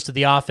 She goes to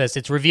the office.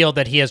 It's revealed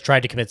that he has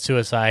tried to commit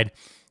suicide.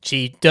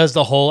 She does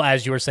the whole,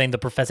 as you were saying, the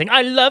professing,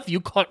 "I love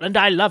you, Cortland,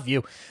 I love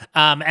you."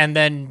 And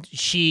then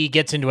she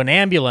gets into an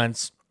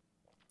ambulance,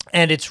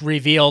 and it's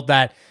revealed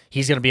that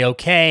he's going to be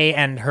okay,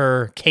 and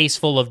her case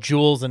full of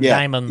jewels and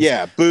diamonds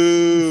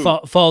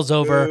falls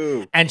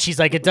over, and she's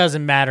like, "It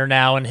doesn't matter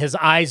now," and his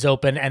eyes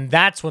open, and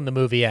that's when the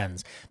movie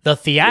ends. The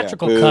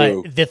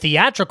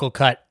theatrical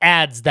cut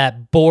adds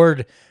that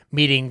board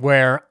meeting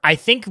where I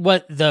think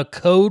what the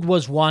code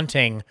was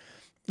wanting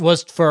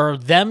was for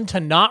them to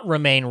not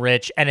remain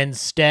rich and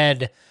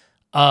instead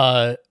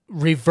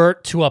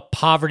revert to a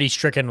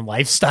poverty-stricken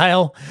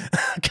lifestyle,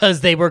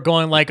 because they were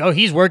going like, "Oh,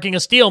 he's working a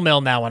steel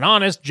mill now, an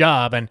honest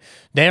job, and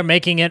they're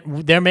making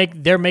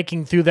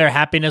through their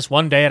happiness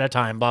one day at a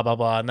time, blah blah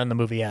blah," and then the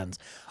movie ends.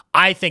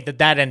 I think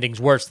that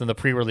ending's worse than the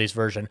pre-release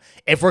version.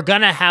 If we're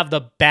gonna have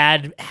the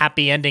bad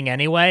happy ending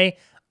anyway,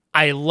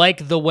 I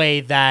like the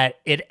way that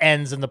it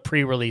ends in the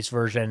pre-release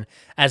version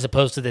as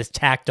opposed to this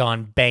tacked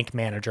on bank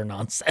manager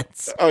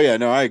nonsense. Oh yeah,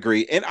 no, I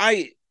agree. And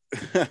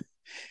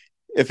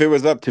if it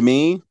was up to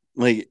me,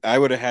 like, I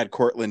would have had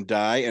Cortland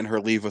die and her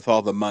leave with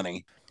all the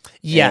money.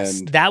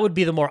 Yes, that would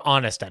be the more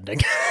honest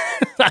ending.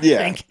 I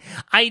think.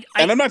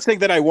 And I'm not saying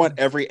that I want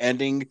every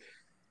ending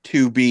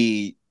to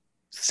be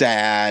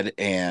sad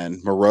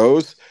and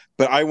morose,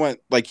 but I want,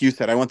 like you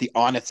said, I want the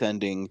honest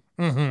ending,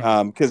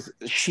 because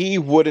she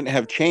wouldn't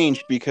have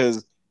changed,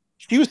 because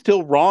she was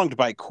still wronged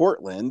by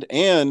Cortland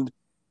and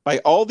by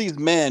all these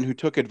men who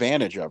took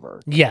advantage of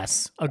her.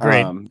 Yes,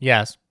 agreed.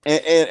 Yes.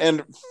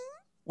 And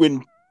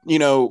when,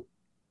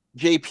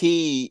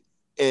 JP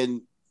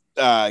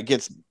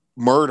gets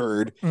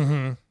murdered,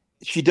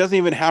 she doesn't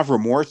even have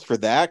remorse for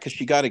that, because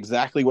she got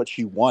exactly what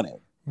she wanted.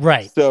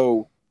 Right.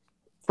 So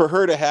for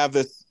her to have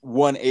this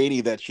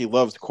 180 that she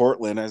loves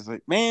Cortland, I was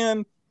like,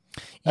 man,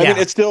 I mean,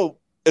 it's still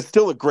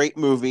a great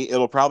movie.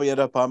 It'll probably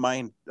end up on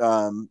my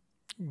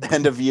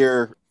end of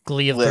year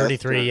Glee of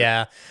 33.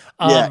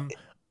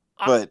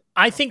 But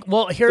I think,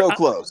 well, here, so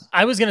close.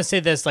 I was going to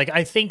say this, like,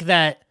 I think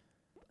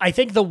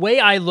the way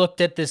I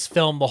looked at this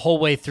film the whole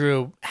way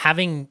through,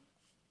 having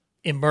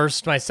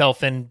immersed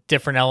myself in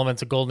different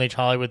elements of Golden Age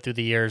Hollywood through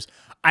the years,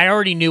 I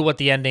already knew what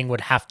the ending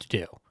would have to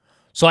do.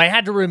 So I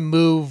had to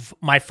remove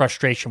my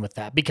frustration with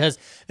that, because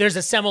there's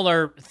a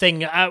similar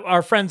thing.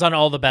 Our friends on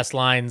All the Best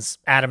Lines,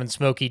 Adam and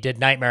Smokey, did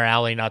Nightmare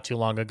Alley not too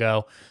long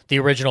ago, the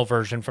original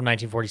version from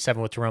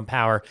 1947 with Jerome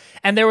Power.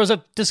 And there was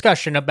a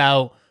discussion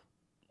about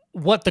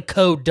what the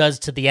code does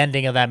to the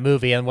ending of that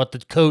movie, and what the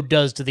code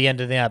does to the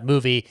end of that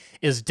movie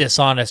is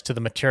dishonest to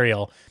the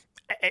material.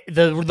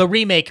 The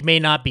remake may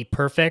not be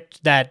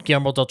perfect that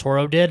Guillermo del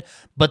Toro did,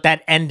 but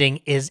that ending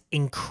is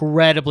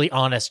incredibly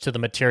honest to the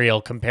material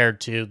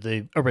compared to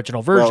the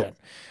original version.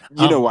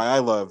 Well, you know why I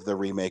love the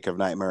remake of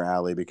Nightmare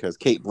Alley? Because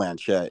Cate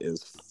Blanchett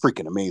is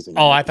freaking amazing.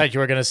 Oh, I thought you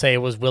were going to say it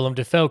was Willem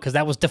Dafoe, because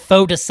that was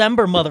Dafoe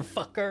December,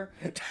 motherfucker.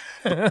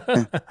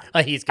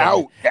 He's good.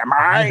 Out, am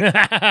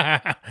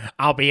I?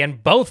 I'll be in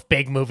both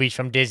big movies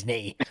from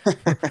Disney.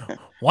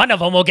 One of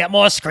them will get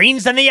more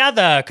screens than the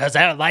other, because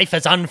their life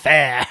is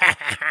unfair.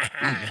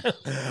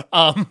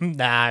 I'm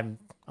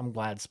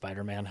glad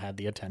Spider-Man had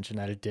the attention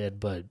that it did,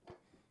 but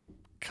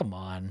come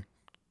on.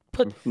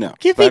 No,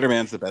 give me-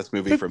 Spider-Man's the best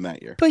movie from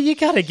that year. But you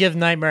gotta give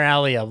Nightmare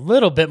Alley a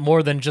little bit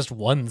more than just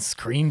one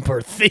screen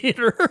per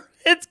theater.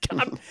 It's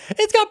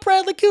got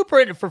Bradley Cooper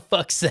in it, for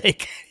fuck's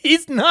sake.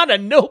 He's not a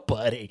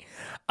nobody.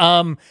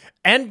 And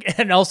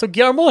also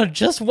Guillermo had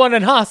just won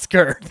an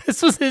Oscar.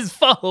 This was his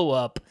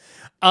follow-up.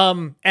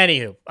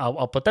 Anywho,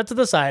 I'll put that to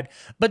the side.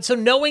 But so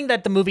knowing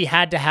that the movie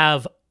had to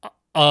have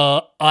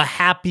a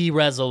happy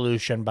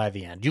resolution by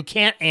the end, you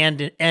can't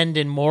end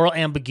in moral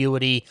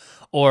ambiguity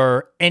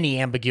or any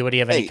ambiguity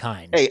of any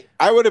kind. Hey,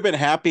 I would have been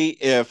happy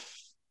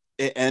if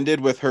it ended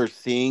with her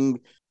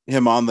seeing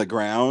him on the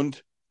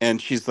ground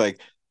and she's like,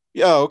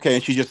 yeah, okay.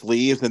 And she just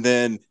leaves. And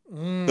then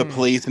the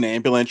police and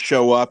ambulance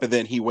show up and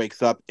then he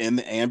wakes up in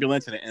the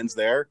ambulance and it ends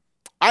there.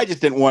 I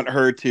just didn't want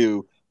her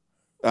to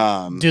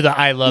do the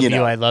I love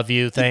you, I love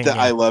you thing.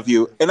 I love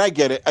you. And I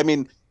get it. I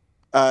mean,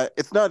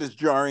 it's not as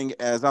jarring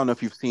as, I don't know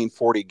if you've seen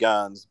 40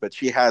 Guns, but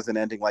she has an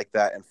ending like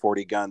that in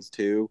 40 Guns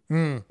too.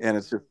 And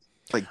it's just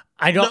like,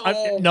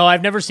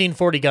 I've never seen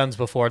 40 Guns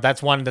before.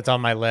 That's one that's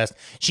on my list.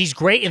 She's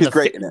great in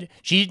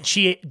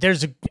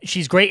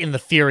she's great in the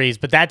Furies,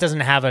 but that doesn't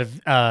have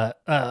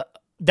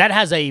that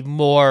has a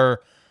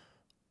more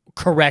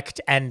correct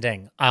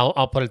ending.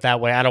 I'll put it that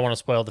way. I don't want to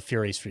spoil the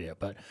Furies for you,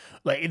 but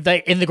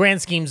like in the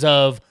grand schemes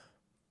of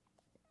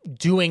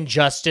doing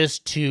justice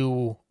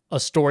to a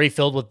story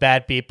filled with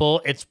bad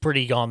people, it's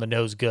pretty on the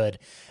nose good.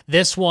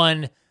 This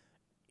one,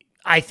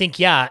 I think,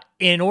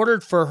 in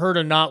order for her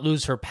to not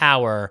lose her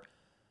power,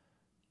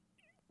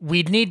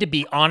 we'd need to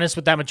be honest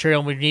with that material,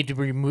 and we'd need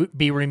to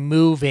be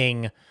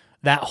removing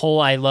that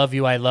whole I love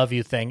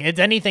you thing. It's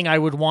anything I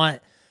would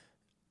want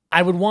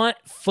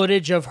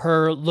footage of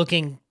her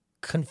looking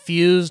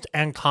confused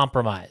and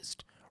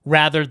compromised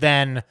rather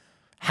than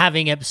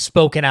having it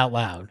spoken out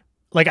loud.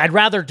 Like, I'd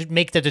rather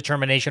make the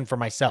determination for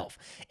myself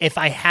if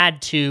I had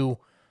to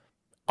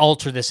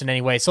alter this in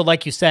any way. So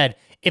like you said,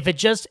 if it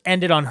just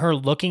ended on her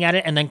looking at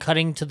it and then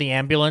cutting to the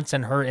ambulance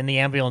and her in the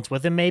ambulance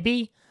with him,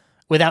 maybe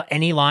without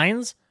any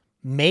lines,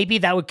 maybe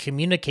that would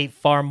communicate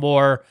far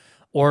more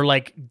or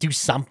like do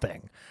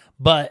something.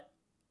 But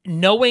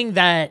knowing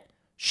that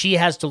she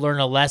has to learn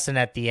a lesson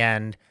at the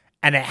end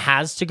and it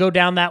has to go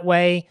down that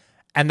way,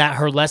 and that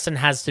her lesson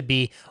has to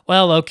be,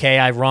 well, okay,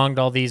 I wronged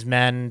all these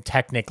men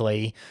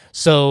technically,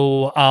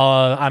 so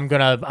I'm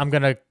gonna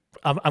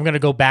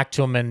go back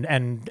to him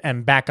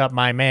and back up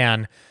my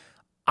man.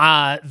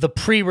 The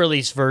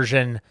pre-release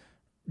version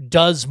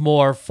does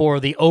more for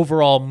the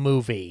overall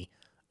movie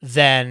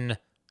than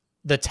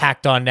the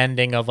tacked on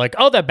ending of like,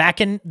 oh, they're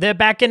back in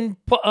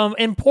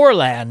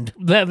Portland,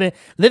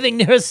 living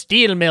near a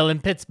steel mill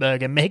in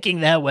Pittsburgh and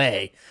making their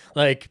way.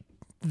 Like,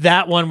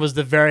 that one was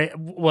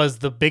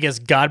the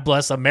biggest God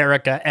bless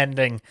America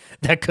ending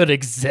that could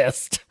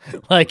exist.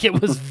 Like,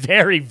 it was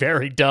very,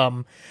 very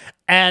dumb.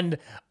 And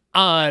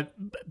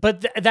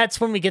but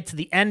that's when we get to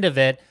the end of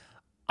it.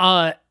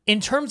 In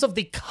terms of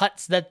the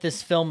cuts that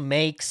this film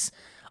makes,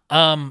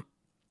 as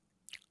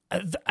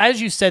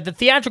you said, the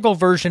theatrical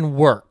version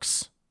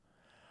works.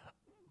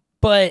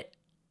 But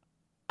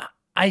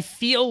I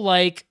feel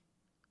like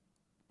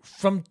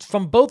from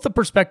both the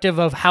perspective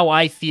of how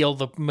I feel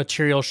the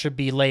material should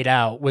be laid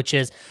out, which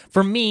is,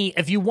 for me,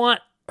 if you want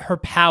her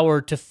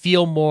power to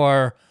feel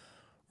more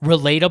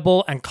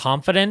relatable and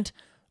confident,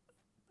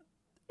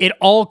 it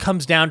all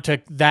comes down to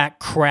that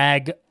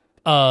Crag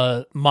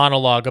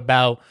monologue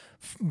about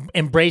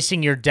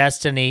embracing your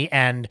destiny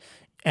and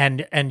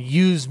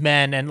use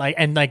men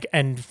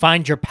and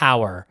find your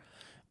power.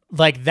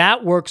 Like,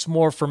 that works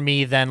more for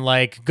me than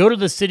like, go to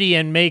the city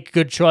and make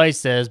good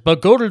choices, but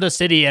go to the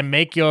city and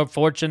make your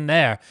fortune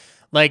there.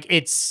 Like,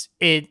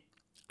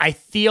 I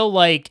feel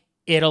like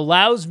it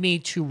allows me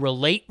to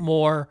relate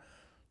more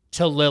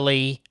to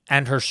Lily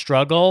and her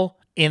struggle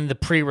in the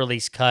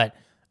pre-release cut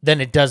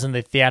than it does in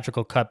the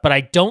theatrical cut. But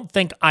I don't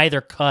think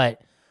either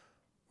cut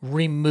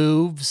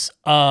removes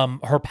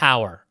her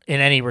power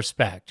in any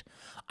respect.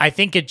 I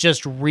think it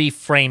just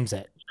reframes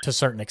it to a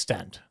certain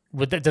extent.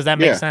 Does that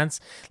make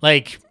sense?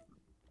 Like,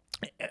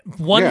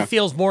 one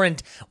feels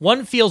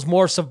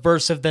more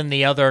subversive than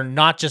the other,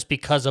 not just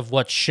because of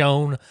what's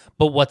shown,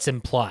 but what's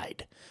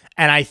implied.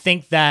 And I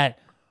think that,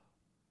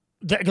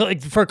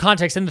 like, for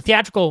context, in the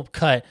theatrical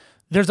cut,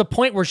 there's a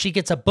point where she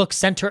gets a book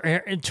sent to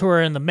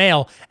her in the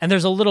mail, and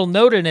there's a little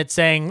note in it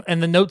saying,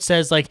 and the note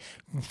says, like,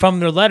 from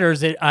their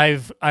letters that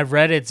I've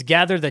read, it's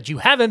gathered that you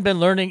haven't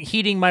been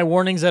heeding my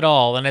warnings at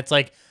all. And it's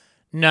like,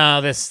 no,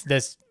 this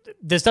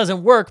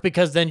doesn't work,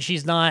 because then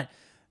she's not.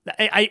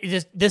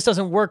 This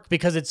doesn't work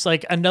because it's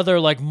like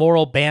another like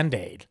moral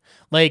Band-Aid.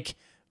 Like,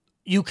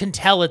 you can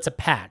tell it's a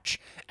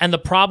patch. And the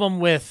problem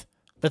with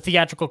the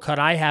theatrical cut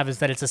I have is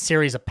that it's a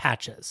series of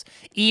patches.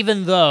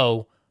 Even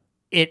though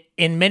it,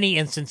 in many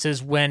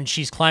instances, when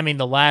she's climbing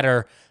the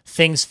ladder,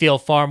 things feel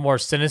far more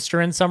sinister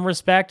in some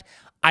respect,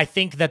 I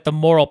think that the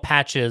moral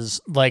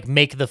patches like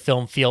make the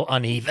film feel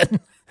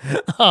uneven.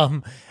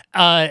 Now,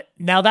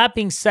 that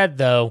being said,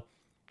 though,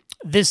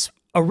 this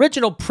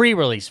original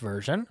pre-release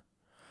version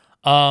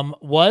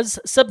was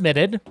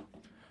submitted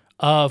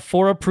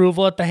for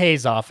approval at the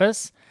Hays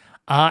office.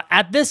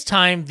 At this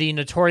time, the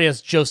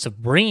notorious Joseph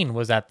Breen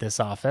was at this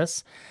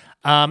office.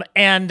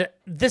 And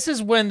this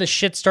is when the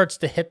shit starts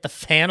to hit the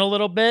fan a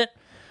little bit.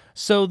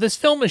 So this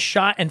film was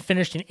shot and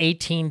finished in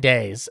 18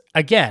 days.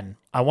 Again,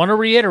 I want to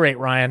reiterate,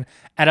 Ryan,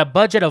 at a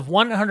budget of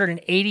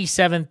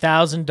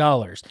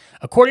 $187,000.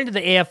 According to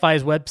the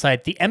AFI's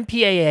website, the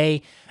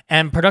MPAA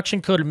and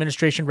Production Code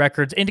Administration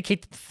records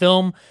indicate that the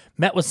film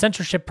met with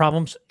censorship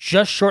problems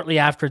just shortly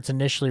after its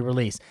initially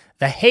release.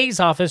 The Hays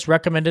office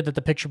recommended that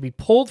the picture be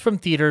pulled from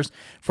theaters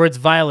for its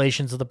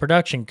violations of the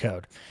production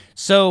code.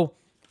 So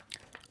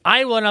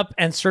I went up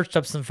and searched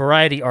up some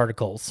Variety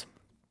articles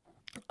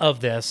of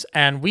this,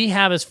 and we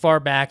have as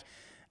far back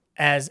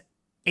as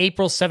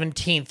April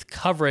 17th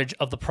coverage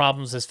of the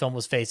problems this film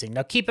was facing.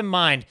 Now, keep in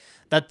mind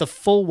that the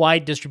full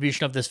wide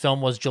distribution of this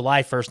film was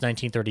July 1st,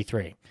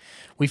 1933.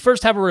 We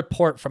first have a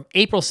report from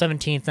April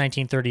 17th,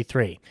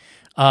 1933,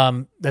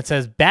 that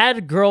says,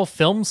 Bad Girl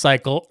Film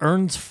Cycle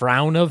earns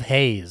frown of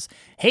Hays.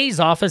 Hays'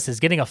 office is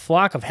getting a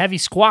flock of heavy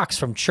squawks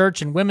from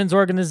church and women's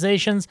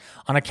organizations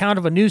on account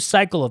of a new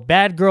cycle of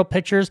bad girl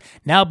pictures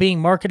now being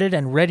marketed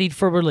and readied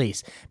for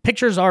release.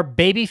 Pictures are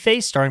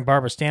Babyface, starring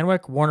Barbara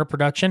Stanwyck, Warner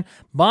Production,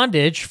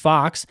 Bondage,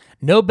 Fox,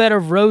 No Bed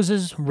of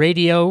Roses,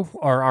 Radio,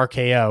 or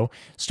RKO,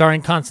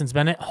 starring Constance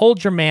Bennett,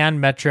 Hold Your Man,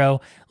 Metro,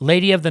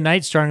 Lady of the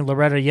Night, starring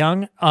Loretta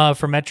Young,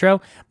 for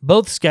Metro,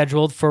 both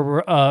scheduled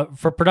for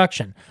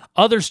production.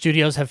 Other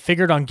studios have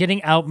figured on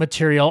getting out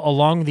material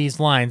along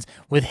these lines,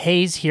 with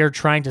Hays here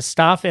trying to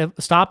stop,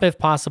 if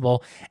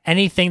possible,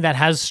 anything that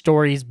has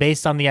stories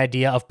based on the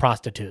idea of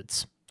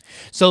prostitutes.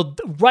 So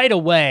right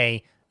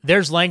away,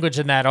 there's language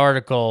in that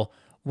article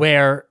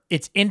where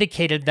it's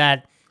indicated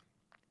that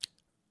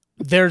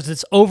there's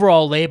this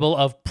overall label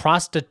of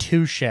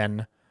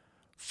prostitution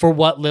for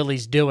what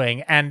Lily's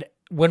doing. And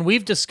when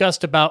we've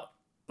discussed about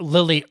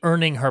Lily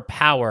earning her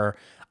power,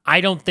 I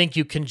don't think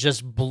you can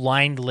just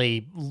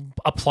blindly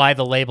apply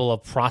the label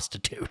of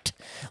prostitute.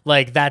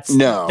 Like that's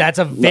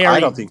a very,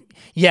 I don't think.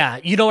 Yeah,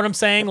 you know what I'm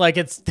saying? Like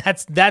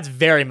that's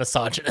very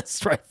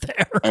misogynist right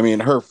there. I mean,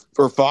 her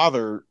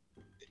father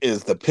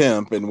is the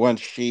pimp, and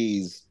once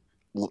he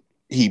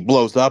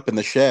blows up in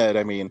the shed,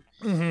 I mean,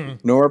 no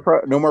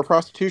more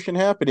prostitution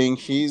happening.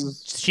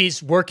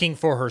 She's working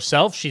for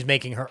herself. She's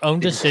making her own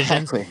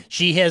decisions. Exactly.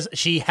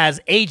 She has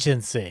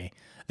agency.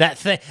 That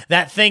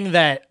thing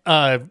that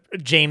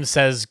James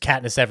says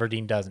Katniss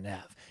Everdeen doesn't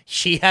have.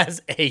 She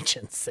has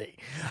agency.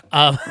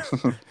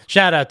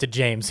 Shout out to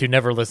James, who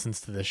never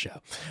listens to this show.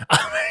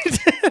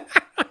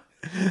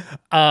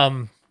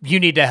 You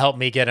need to help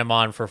me get him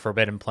on for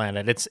Forbidden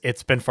Planet.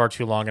 It's been far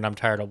too long, and I'm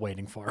tired of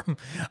waiting for him.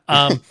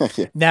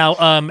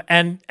 Now,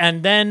 and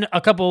then a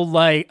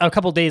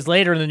couple days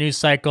later in the news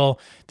cycle,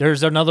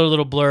 there's another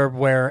little blurb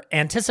where,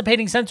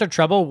 anticipating censor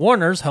trouble,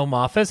 Warner's home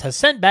office has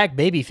sent back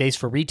Babyface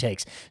for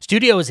retakes.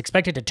 Studio is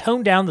expected to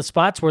tone down the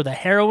spots where the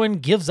heroine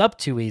gives up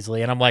too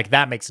easily. And I'm like,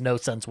 that makes no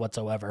sense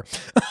whatsoever.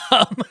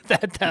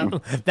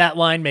 That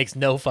line makes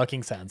no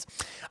fucking sense.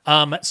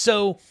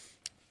 So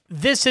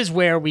this is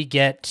where we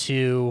get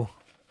to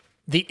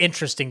the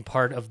interesting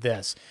part of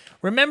this.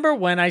 Remember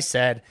when I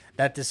said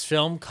that this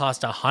film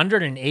cost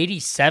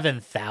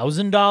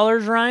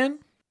 $187,000, Ryan?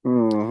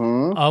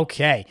 Mm-hmm.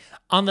 Okay.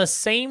 On the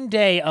same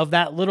day of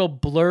that little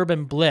blurb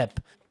and blip,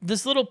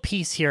 this little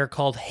piece here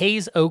called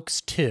Hays Oaks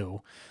 2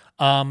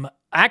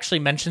 actually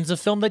mentions a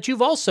film that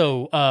you've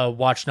also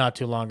watched not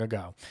too long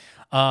ago.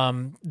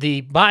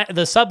 The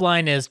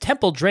subline is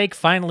Temple Drake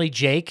finally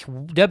Jake,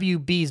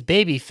 WB's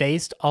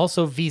Babyface,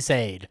 also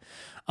Visade.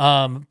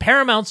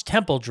 Paramount's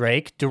Temple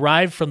Drake,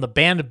 derived from the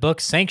banned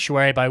book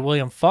Sanctuary by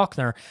William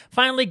Faulkner,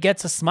 finally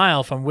gets a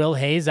smile from Will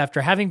Hays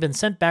after having been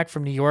sent back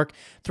from New York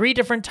 3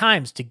 different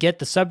times to get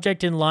the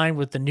subject in line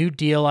with the New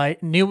Deal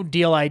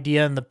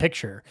idea in the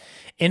picture.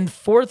 In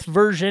 4th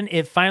version,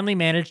 it finally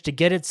managed to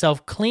get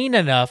itself clean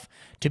enough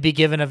to be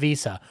given a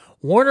visa.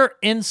 Warner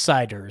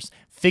insiders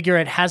figure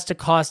it has to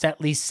cost at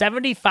least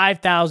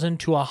 $75,000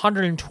 to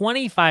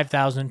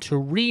 $125,000 to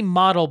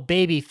remodel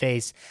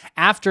Babyface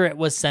after it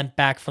was sent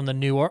back from the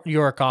New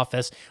York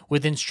office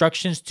with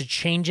instructions to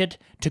change it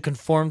to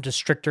conform to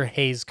stricter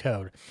Hays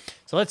Code.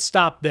 So let's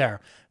stop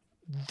there.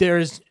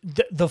 There's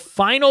the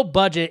final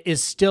budget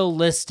is still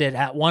listed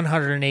at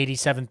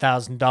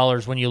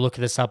 $187,000 when you look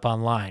this up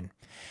online.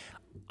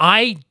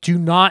 I do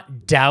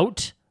not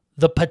doubt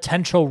the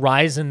potential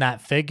rise in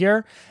that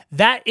figure.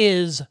 That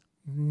is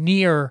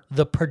near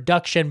the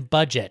production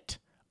budget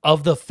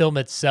of the film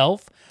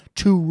itself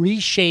to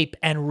reshape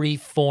and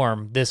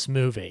reform this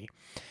movie.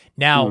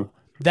 Now,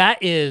 that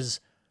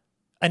is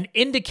an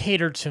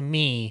indicator to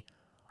me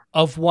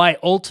of why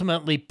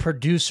ultimately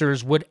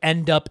producers would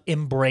end up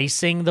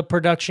embracing the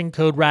production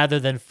code rather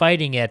than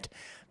fighting it,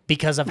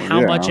 because of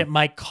how much it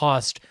might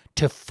cost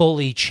to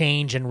fully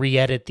change and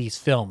re-edit these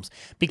films.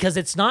 Because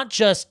it's not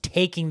just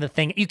taking the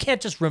thing, you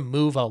can't just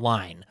remove a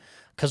line.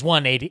 Because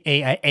one,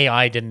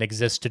 AI didn't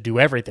exist to do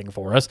everything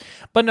for us.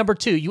 But number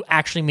 2, you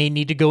actually may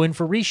need to go in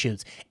for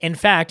reshoots. In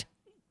fact,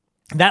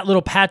 that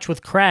little patch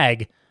with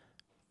Crag,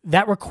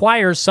 that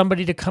requires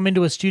somebody to come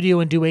into a studio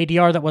and do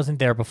ADR that wasn't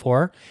there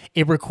before.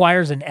 It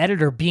requires an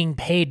editor being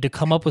paid to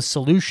come up with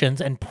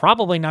solutions and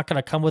probably not going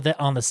to come with it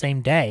on the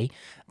same day,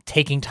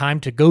 taking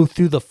time to go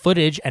through the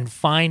footage and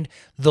find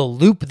the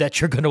loop that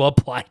you're going to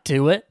apply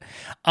to it.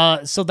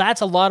 So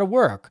that's a lot of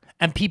work.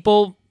 And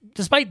people,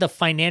 despite the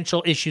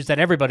financial issues that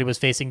everybody was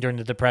facing during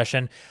the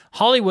Depression,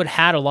 Hollywood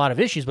had a lot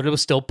of issues, but it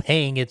was still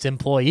paying its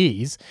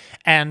employees.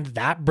 And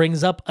that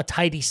brings up a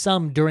tidy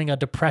sum during a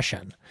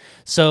Depression.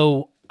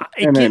 So,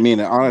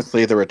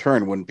 honestly, the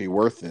return wouldn't be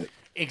worth it.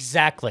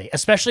 Exactly,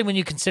 especially when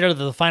you consider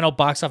that the final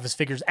box office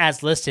figures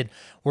as listed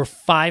were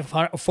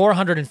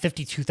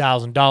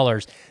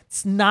 $452,000.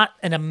 It's not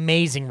an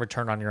amazing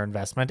return on your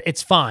investment.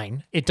 It's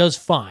fine. It does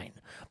fine.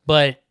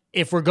 But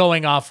if we're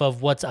going off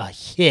of what's a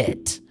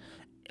hit,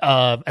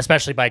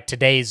 especially by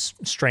today's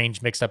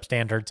strange mixed-up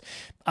standards,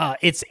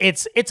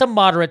 it's a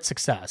moderate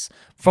success.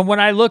 From when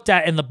I looked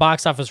at in the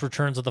box office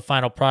returns of the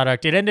final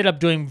product, it ended up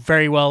doing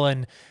very well,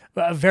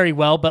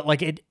 but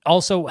like it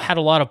also had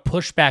a lot of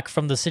pushback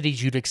from the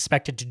cities you'd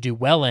expect it to do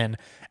well in.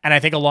 And I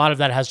think a lot of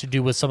that has to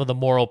do with some of the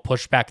moral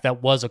pushback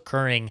that was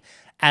occurring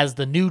as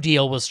the New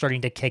Deal was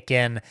starting to kick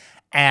in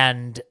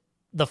and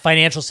the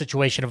financial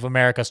situation of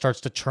America starts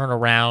to turn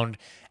around.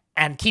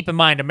 And keep in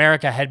mind,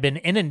 America had been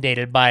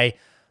inundated by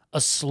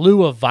a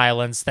slew of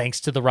violence thanks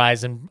to the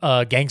rise in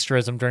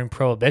gangsterism during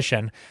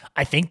Prohibition.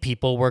 I think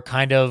people were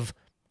kind of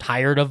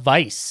tired of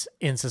vice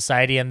in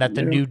society, and that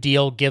the New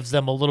Deal gives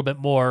them a little bit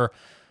more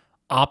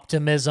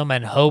optimism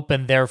and hope,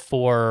 and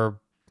therefore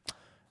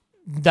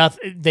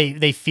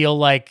they feel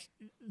like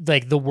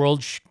the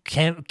world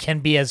can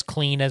be as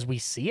clean as we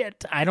see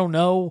it. I don't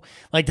know.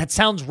 Like, that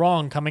sounds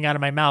wrong coming out of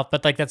my mouth,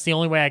 but like that's the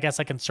only way I guess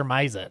I can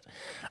surmise it.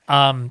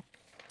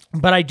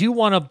 But I do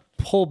want to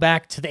pull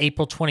back to the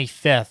April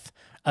 25th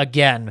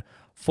again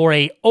for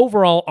a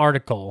overall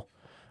article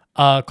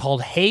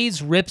called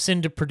 "Hayes Rips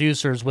into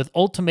Producers with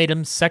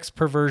Ultimatum: Sex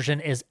Perversion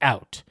is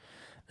Out."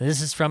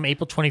 This is from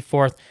April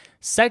 24th.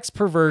 Sex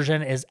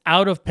perversion is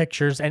out of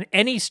pictures, and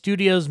any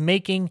studios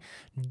making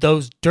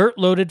those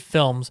dirt-loaded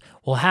films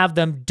will have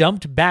them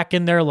dumped back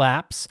in their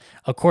laps,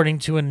 according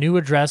to a new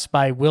address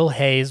by Will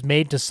Hayes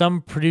made to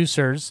some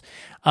producers,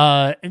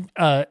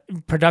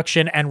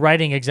 production and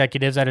writing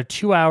executives at a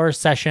 2-hour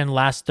session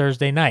last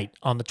Thursday night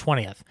on the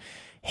 20th.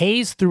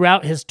 Hayes,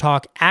 throughout his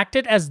talk,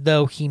 acted as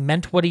though he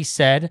meant what he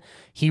said.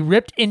 He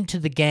ripped into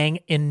the gang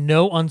in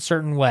no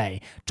uncertain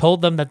way,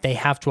 told them that they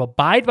have to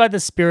abide by the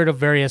spirit of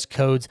various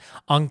codes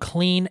on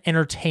clean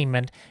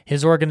entertainment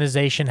his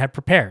organization had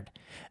prepared.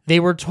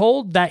 They were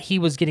told that he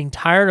was getting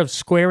tired of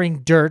squaring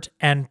dirt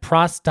and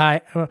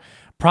prostitution.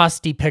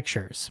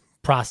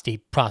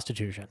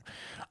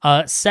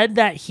 Said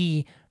that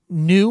he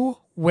knew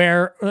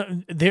where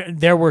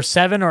there were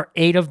 7 or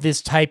 8 of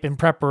this type in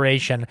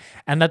preparation,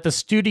 and that the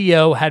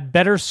studio had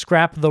better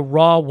scrap the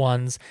raw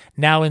ones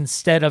now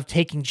instead of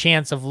taking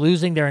chance of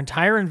losing their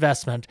entire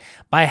investment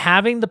by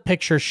having the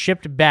picture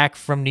shipped back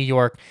from New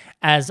York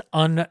as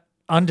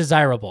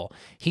undesirable.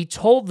 He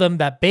told them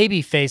that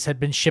Babyface had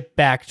been shipped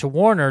back to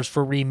Warner's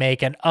for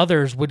remake, and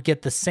others would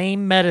get the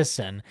same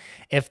medicine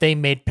if they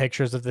made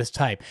pictures of this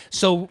type.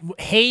 So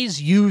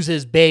Hayes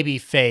uses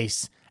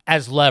Babyface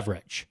as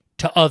leverage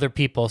to other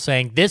people,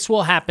 saying this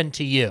will happen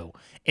to you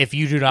if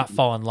you do not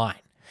fall in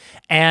line.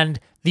 And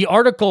the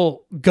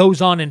article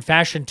goes on in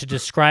fashion to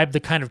describe the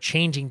kind of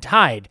changing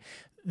tide.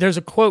 There's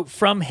a quote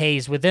from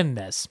Hayes within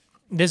this.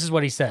 This is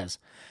what he says.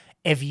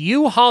 "If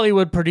you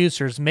Hollywood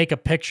producers make a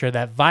picture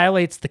that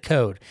violates the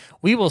code,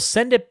 we will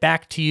send it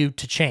back to you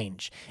to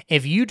change.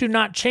 If you do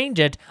not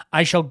change it,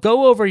 I shall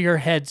go over your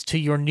heads to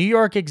your New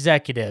York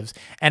executives,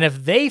 and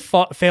if they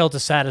fail to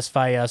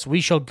satisfy us,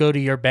 we shall go to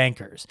your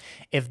bankers.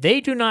 If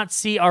they do not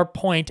see our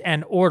point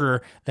and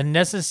order the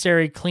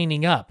necessary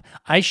cleaning up,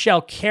 I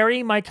shall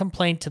carry my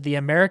complaint to the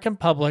American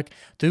public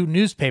through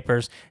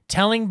newspapers,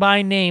 telling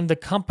by name the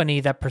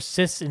company that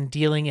persists in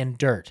dealing in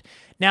dirt."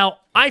 Now,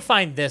 I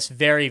find this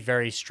very,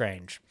 very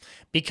strange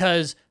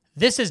because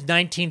this is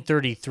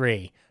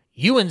 1933.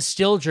 You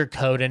instilled your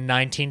code in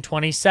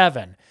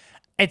 1927.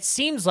 It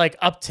seems like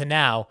up to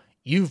now,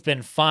 you've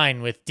been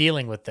fine with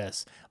dealing with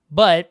this.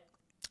 But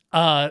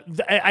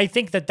I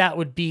think that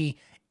would be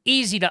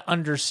easy to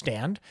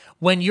understand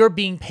when you're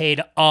being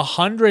paid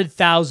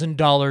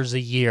 $100,000 a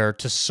year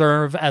to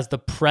serve as the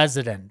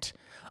president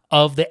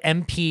of the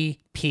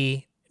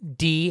MPPDA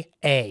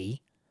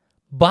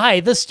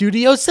by the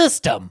studio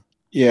system.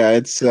 Yeah,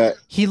 it's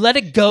he let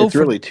it go. It's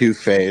really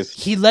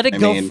two-phased. He let it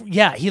go.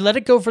 He let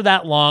it go for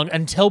that long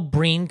until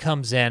Breen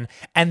comes in,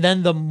 and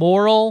then the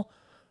moral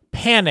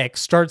panic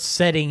starts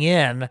setting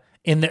in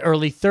the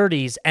early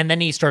 30s, and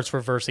then he starts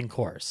reversing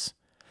course.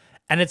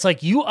 And it's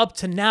like, you up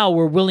to now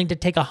were willing to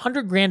take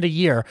 $100,000 a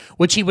year,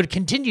 which he would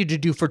continue to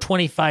do for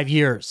 25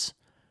 years,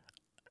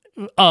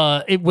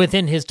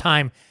 within his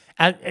time.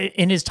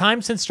 In his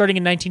time since starting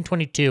in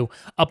 1922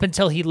 up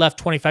until he left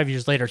 25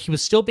 years later, he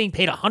was still being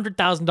paid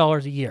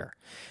 $100,000 a year.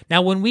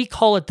 Now, when we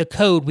call it the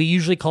code, we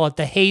usually call it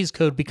the Hayes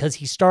Code because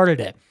he started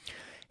it.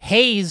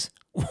 Hayes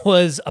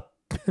was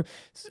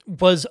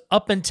was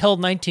up until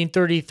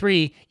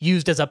 1933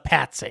 used as a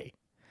patsy.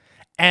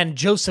 And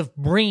Joseph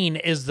Breen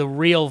is the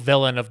real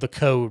villain of the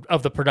code,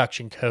 of the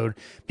production code,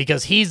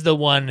 because he's the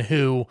one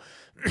who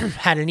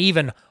had an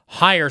even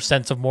higher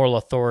sense of moral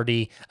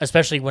authority,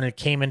 especially when it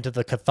came into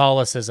the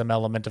Catholicism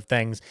element of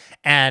things,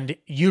 and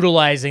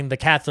utilizing the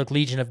Catholic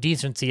Legion of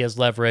Decency as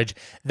leverage.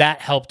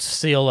 That helped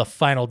seal a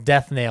final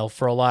death nail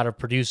for a lot of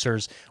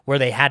producers where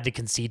they had to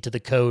concede to the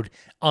code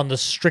on the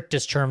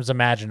strictest terms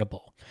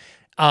imaginable.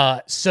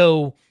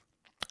 So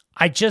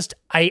I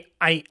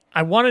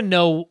want to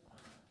know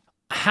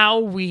how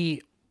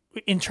we,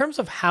 in terms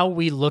of how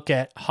we look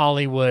at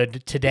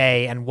Hollywood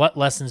today and what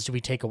lessons do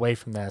we take away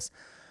from this.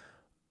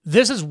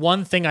 This is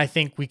one thing I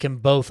think we can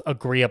both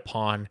agree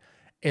upon,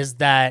 is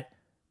that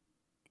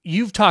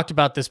you've talked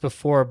about this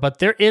before, but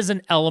there is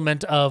an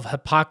element of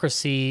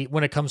hypocrisy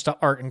when it comes to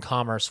art and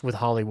commerce with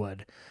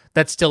Hollywood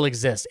that still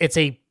exists. It's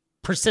a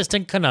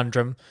persistent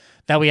conundrum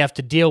that we have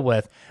to deal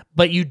with,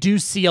 but you do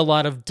see a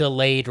lot of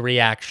delayed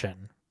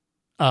reaction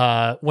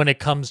when it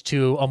comes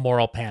to a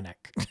moral panic.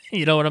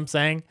 You know what I'm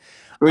saying?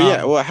 Well,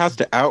 yeah. Well, it has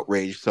to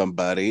outrage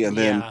somebody, and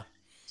then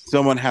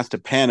someone has to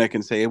panic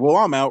and say, "Well,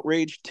 I'm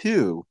outraged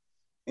too."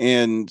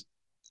 And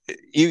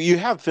you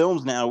have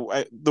films now.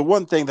 The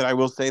one thing that I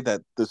will say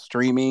that the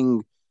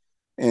streaming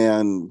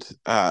and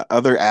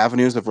other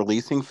avenues of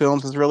releasing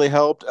films has really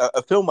helped.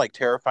 A film like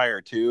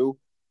Terrifier 2,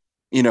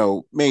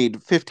 made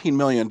 $15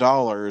 million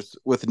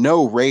with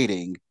no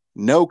rating,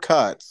 no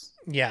cuts.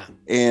 Yeah.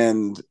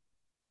 And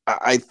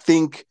I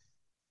think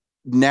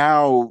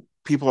now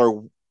people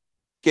are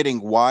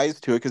getting wise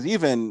to it, because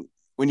even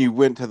when you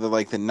went to the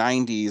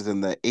 90s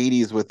and the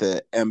 80s with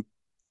the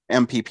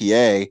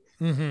MPPA,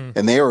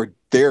 and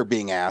they're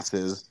being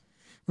asses,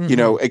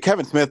 and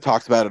Kevin Smith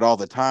talks about it all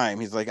the time.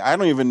 He's like, I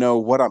don't even know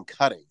what I'm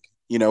cutting.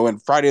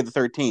 And Friday the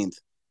 13th,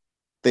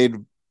 they'd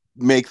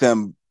make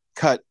them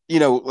cut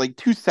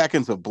 2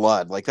 seconds of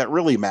blood. Like, that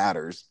really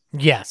matters.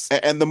 Yes.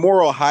 And the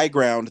moral high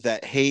ground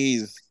that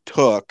Hayes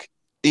took,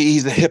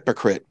 he's a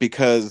hypocrite,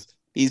 because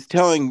he's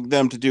telling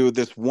them to do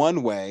this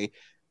one way.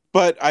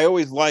 But I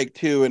always liked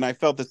too, and I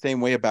felt the same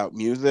way about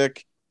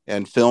music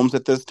and films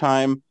at this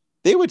time,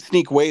 they would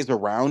sneak ways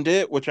around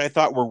it, which I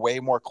thought were way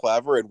more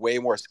clever and way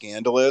more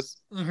scandalous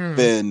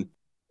than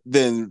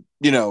it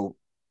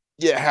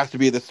has to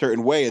be this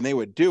certain way, and they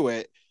would do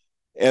it.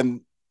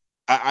 And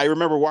I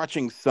remember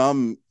watching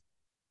some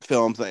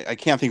films, I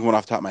can't think of one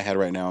off the top of my head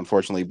right now,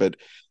 unfortunately, but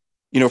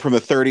from the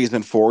 30s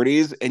and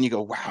 40s, and you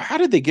go, wow, how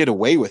did they get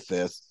away with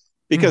this?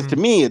 Because to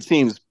me, it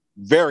seems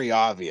very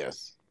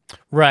obvious.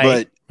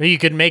 Right. But you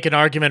could make an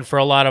argument for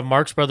a lot of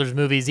Marx Brothers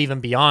movies, even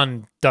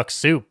beyond Duck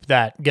Soup,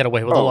 that get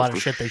away with a lot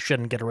of shit they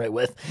shouldn't get away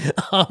with.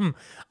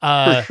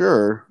 For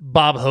sure.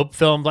 Bob Hope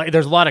film,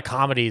 there's a lot of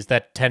comedies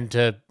that tend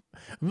to...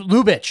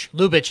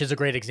 Lubitsch is a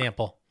great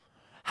example.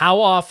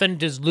 How often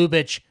does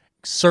Lubitsch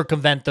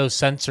circumvent those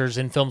censors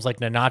in films like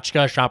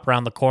Ninotchka, Shop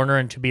Around the Corner,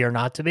 and To Be or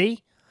Not to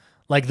Be?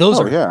 Those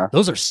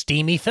are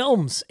steamy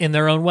films in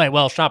their own way.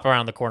 Well, Shop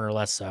Around the Corner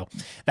less so.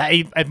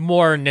 That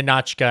more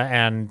Ninotchka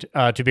and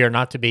To Be or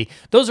Not to Be.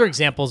 Those are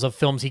examples of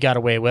films he got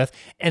away with.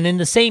 And in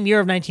the same year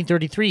of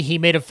 1933, he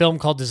made a film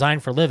called Design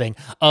for Living,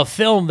 a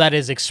film that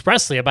is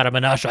expressly about a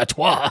menage a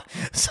trois.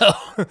 So,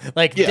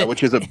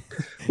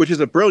 which is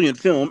a brilliant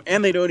film,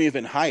 and they don't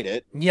even hide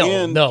it.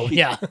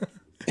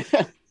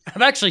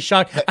 I'm actually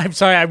shocked. I'm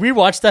sorry. I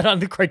rewatched that on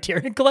the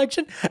Criterion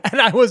Collection, and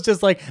I was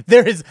just like,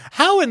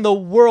 how in the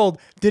world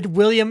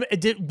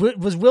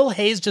was Will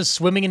Hayes just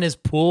swimming in his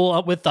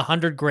pool with the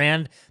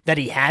 $100,000 that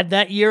he had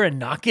that year and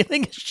not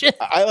giving a shit?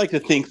 I like to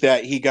think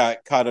that he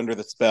got caught under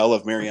the spell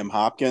of Miriam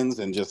Hopkins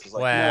and just was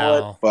like, you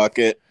know what? Fuck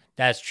it.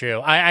 That's true.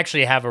 I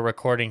actually have a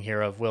recording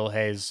here of Will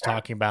Hayes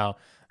talking about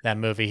that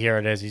movie. Here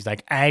it is. He's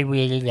like, I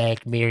really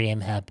like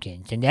Miriam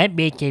Hopkins, and that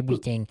makes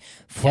everything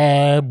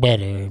far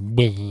better.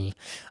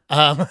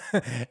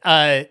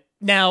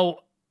 Now,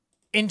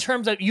 in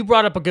terms of, you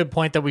brought up a good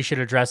point that we should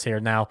address here.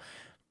 Now,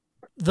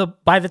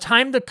 by the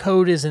time the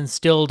code is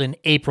instilled in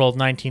April of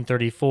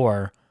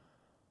 1934,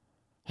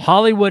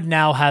 Hollywood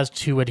now has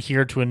to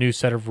adhere to a new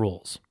set of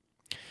rules.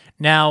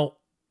 Now,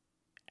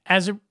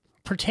 as it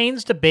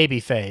pertains to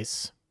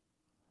Babyface,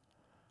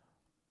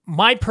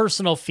 my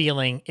personal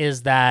feeling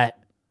is that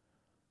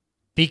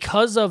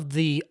because of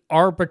the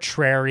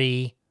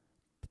arbitrary,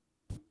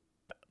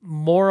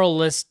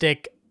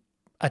 moralistic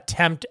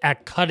attempt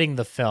at cutting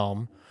the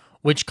film,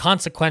 which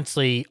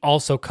consequently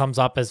also comes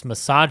up as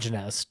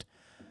misogynist,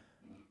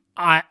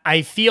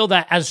 I feel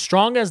that as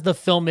strong as the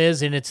film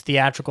is in its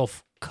theatrical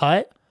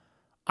cut,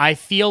 I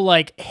feel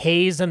like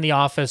Hayes and The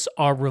Office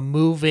are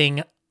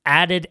removing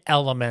added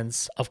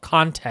elements of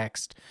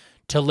context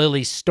to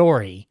Lily's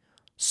story,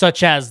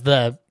 such as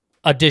the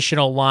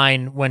additional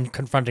line when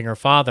confronting her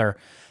father,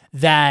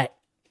 that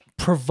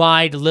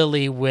provide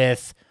Lily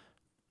with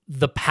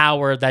the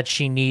power that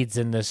she needs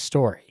in this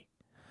story.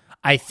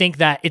 I think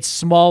that it's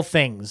small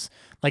things.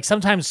 Like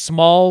sometimes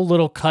small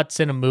little cuts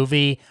in a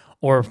movie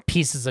or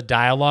pieces of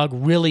dialogue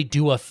really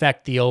do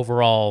affect the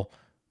overall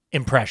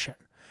impression.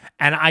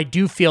 And I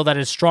do feel that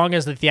as strong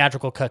as the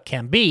theatrical cut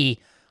can be,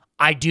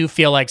 I do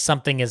feel like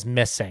something is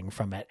missing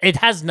from it. It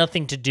has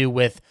nothing to do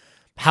with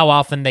how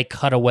often they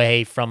cut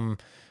away from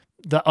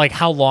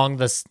how long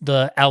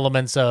the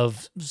elements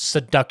of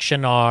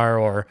seduction are,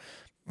 or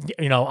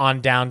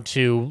on down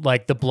to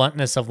like the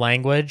bluntness of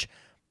language.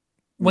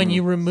 When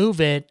you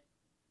remove it,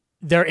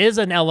 there is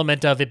an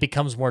element of it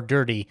becomes more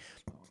dirty,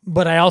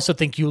 but I also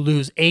think you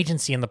lose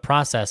agency in the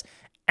process.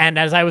 And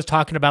as I was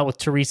talking about with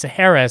Theresa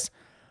Harris,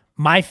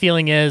 my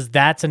feeling is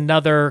that's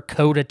another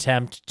code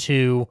attempt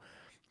to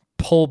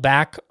pull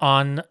back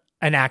on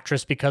an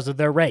actress because of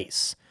their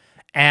race.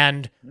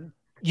 And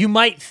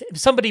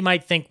somebody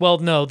might think, well,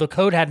 no, the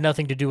code had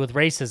nothing to do with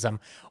racism.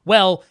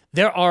 Well,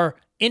 there are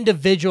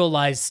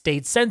individualized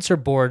state censor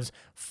boards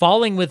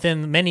falling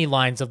within many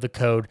lines of the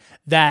code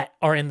that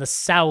are in the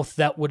South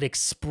that would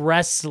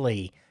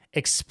expressly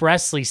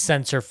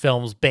censor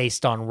films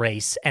based on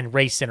race and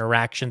race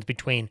interactions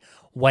between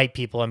white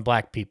people and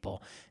black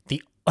people.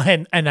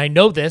 And I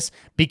know this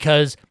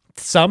because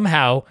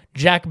somehow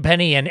Jack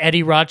Benny and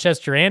Eddie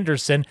Rochester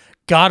Anderson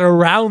got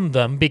around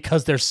them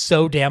because they're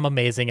so damn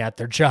amazing at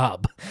their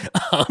job.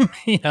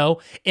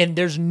 And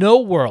there's no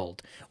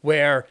world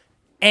where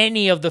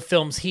any of the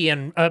films he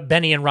and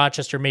Benny and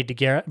Rochester made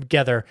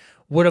together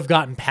would have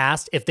gotten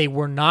past if they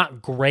were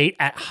not great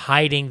at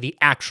hiding the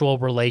actual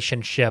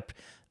relationship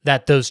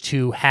that those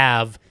two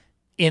have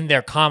in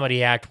their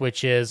comedy act,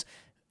 which is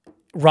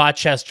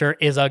Rochester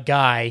is a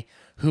guy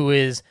who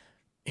is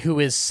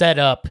set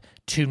up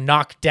to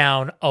knock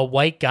down a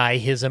white guy,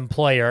 his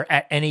employer,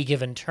 at any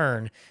given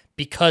turn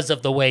because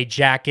of the way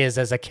Jack is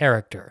as a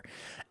character.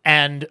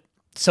 And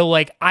so,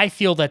 I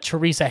feel that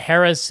Theresa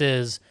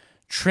Harris's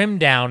trim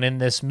down in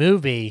this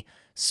movie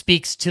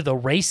speaks to the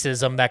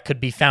racism that could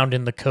be found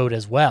in the code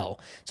as well.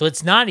 So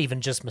it's not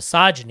even just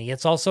misogyny,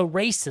 it's also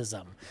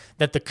racism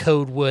that the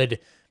code would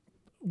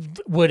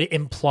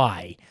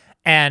imply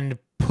and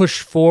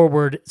push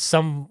forward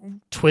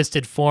some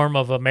twisted form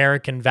of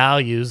American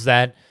values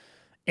that,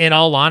 in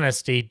all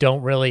honesty,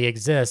 don't really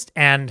exist.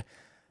 And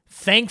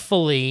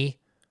thankfully,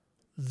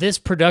 this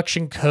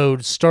production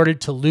code started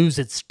to lose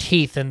its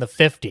teeth in the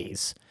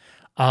 50s,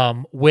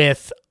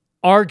 with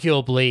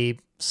arguably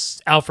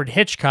Alfred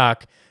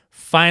Hitchcock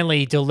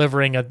finally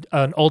delivering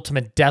an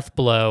ultimate death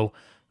blow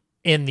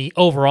in the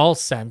overall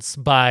sense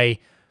by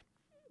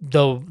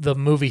the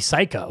movie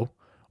Psycho,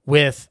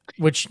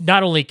 which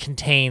not only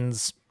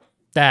contains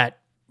that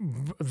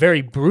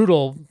very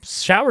brutal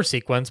shower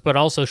sequence, but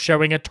also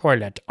showing a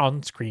toilet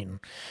on screen.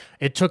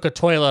 It took a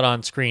toilet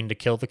on screen to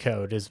kill the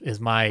code. Is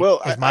my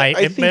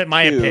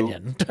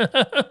opinion.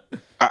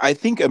 I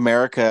think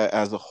America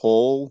as a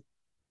whole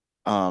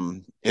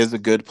is a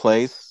good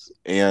place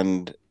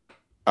and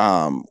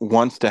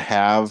wants to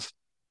have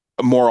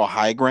a moral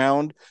high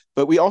ground,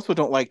 but we also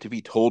don't like to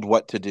be told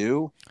what to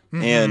do.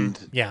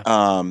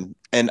 Mm-hmm.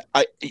 And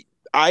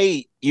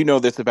I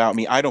this about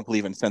me, I don't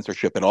believe in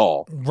censorship at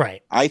all.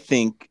 Right. I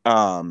think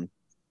when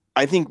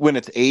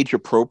it's age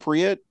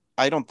appropriate,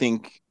 I don't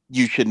think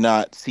you should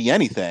not see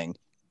anything.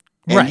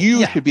 And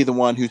you should be the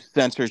one who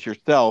censors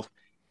yourself.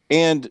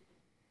 And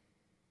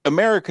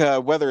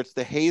America, whether it's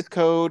the Hays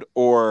Code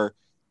or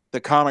the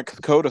Comics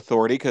Code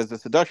Authority, because the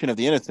Seduction of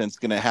the Innocent is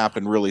going to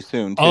happen really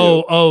soon too.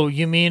 Oh,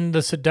 you mean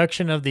the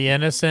Seduction of the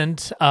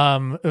Innocent,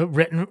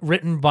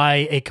 written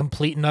by a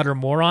complete and utter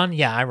moron?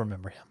 Yeah, I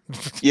remember him.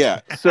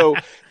 Yeah, so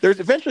there's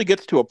eventually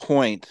gets to a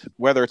point,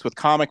 whether it's with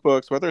comic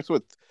books, whether it's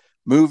with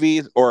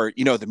movies, or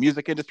the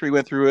music industry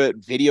went through it,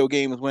 video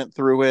games went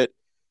through it,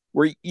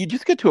 where you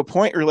just get to a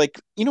point where you're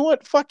like, you know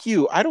what, fuck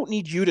you. I don't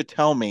need you to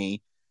tell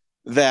me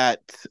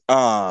that,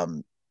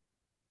 I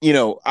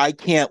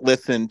can't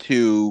listen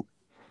to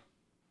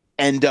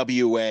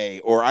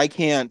NWA, or I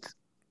can't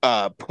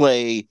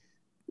play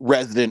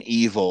Resident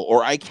Evil,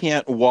 or I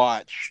can't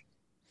watch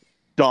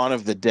Dawn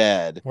of the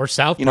Dead, or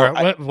South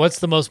Park. What's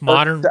the most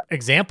modern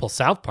example?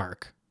 South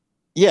Park.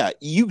 Yeah,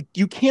 you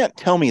can't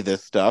tell me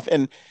this stuff.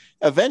 And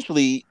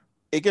eventually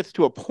it gets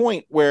to a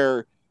point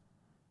where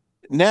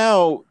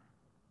now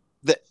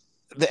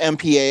the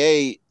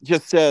MPAA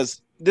just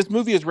says this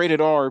movie is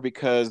rated R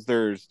because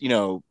there's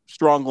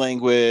strong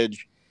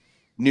language,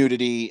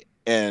 nudity,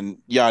 and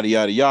yada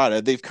yada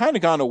yada. They've kind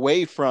of gone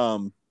away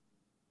from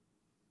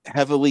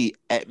heavily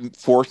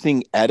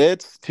forcing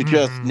edits to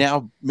just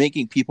now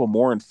making people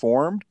more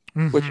informed,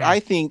 which I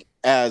think,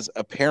 as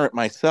a parent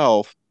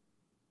myself,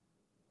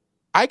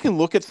 I can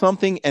look at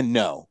something and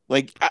know.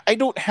 I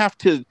don't have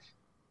to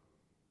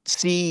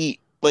see,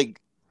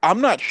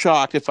 I'm not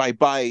shocked if I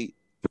buy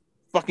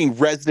fucking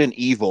Resident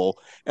Evil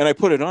and I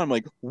put it on, I'm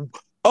like,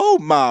 oh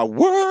my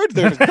word,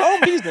 there's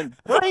zombies and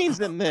brains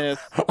in this.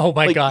 Oh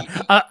my God.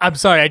 I'm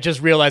sorry, I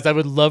just realized I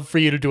would love for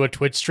you to do a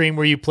Twitch stream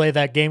where you play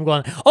that game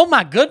going, oh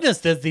my goodness,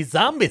 there's these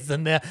zombies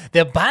and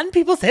they're biting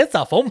people's heads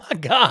off. Oh my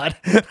God.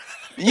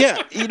 Yeah,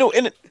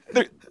 and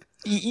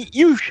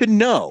you should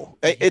know.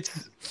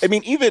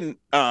 Even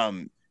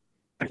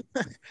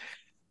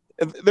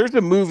there's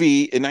a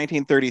movie in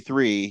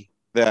 1933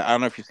 that I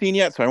don't know if you've seen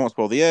yet, so I won't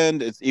spoil the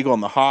end. It's Eagle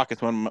and the Hawk.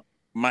 It's one of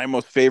my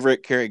most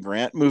favorite Cary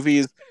Grant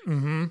movies,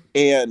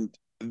 and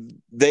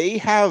they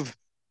have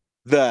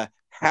the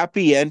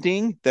happy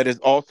ending that is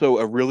also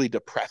a really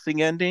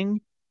depressing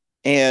ending,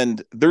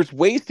 and there's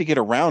ways to get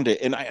around it.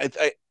 And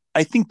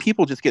I think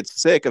people just get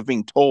sick of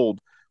being told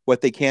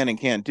what they can and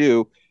can't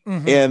do,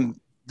 and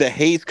the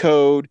Hays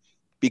Code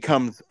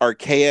becomes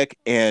archaic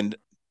and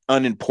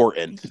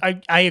unimportant.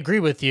 I agree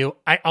with you.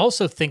 I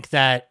also think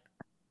that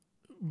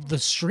the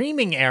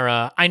streaming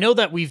era, I know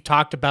that we've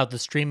talked about the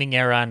streaming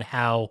era and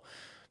how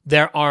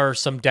there are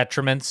some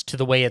detriments to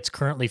the way it's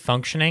currently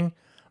functioning,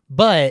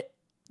 but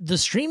the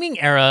streaming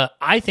era,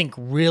 I think,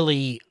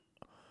 really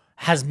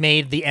has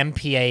made the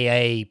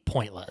MPAA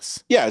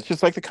pointless. Yeah, it's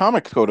just like the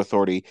Comics Code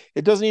Authority.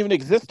 It doesn't even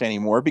exist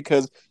anymore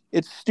because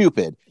it's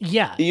stupid.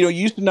 Yeah. You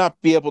used to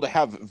not be able to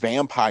have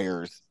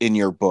vampires in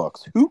your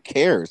books. Who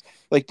cares?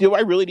 Like, do I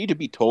really need to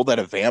be told that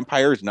a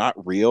vampire is not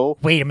real?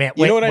 Wait a minute.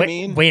 You know what I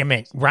mean? Wait a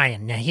minute.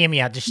 Ryan, now hear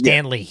me out. Just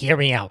Stanley, hear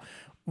me out.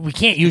 We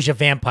can't use a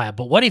vampire,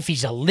 but what if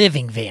he's a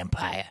living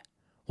vampire?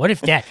 What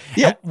if that?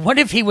 What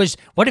if he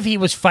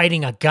was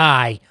fighting a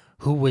guy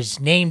who was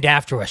named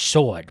after a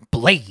sword,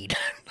 Blade?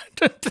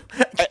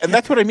 And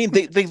that's what I mean.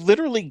 They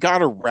literally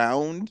got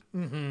around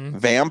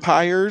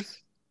vampires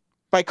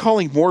by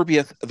calling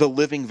Morbius the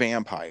living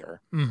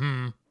vampire.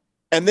 And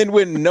then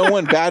when no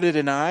one batted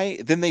an eye,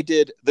 then they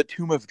did the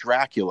Tomb of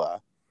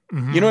Dracula.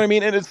 You know what I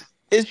mean? And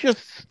it's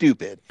just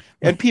stupid.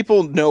 And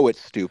people know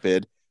it's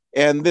stupid.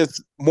 And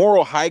this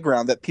moral high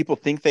ground that people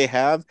think they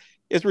have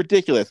is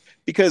ridiculous.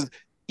 Because,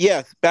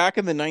 yes, back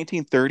in the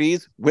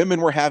 1930s,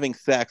 women were having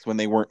sex when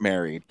they weren't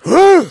married.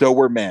 So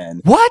were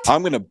men. What?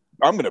 I'm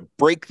gonna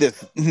break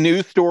this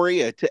news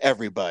story to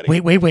everybody.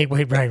 Wait,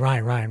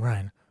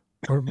 Ryan.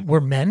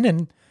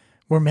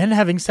 Were men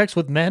having sex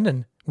with men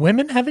and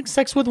women having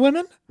sex with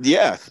women?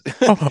 Yes.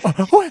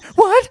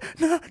 What?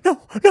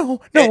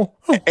 No.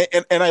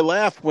 And I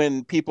laugh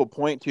when people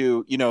point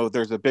to,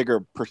 there's a bigger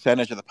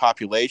percentage of the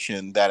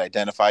population that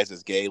identifies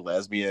as gay,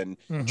 lesbian,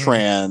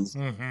 trans.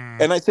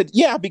 And I said,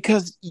 yeah,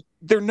 because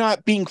they're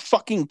not being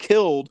fucking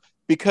killed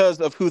because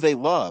of who they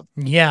love.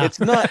 Yeah.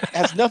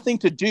 Has nothing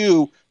to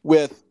do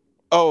with,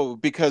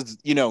 because,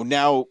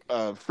 now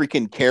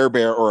freaking Care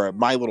Bear or a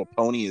My Little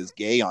Pony is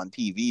gay on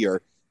TV,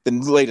 or the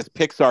latest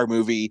Pixar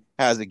movie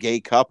has a gay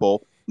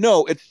couple.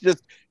 No, it's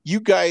just you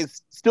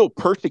guys still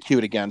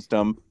persecute against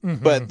them,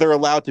 but they're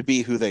allowed to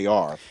be who they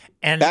are.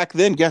 And back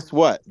then, guess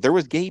what? There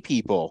was gay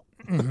people.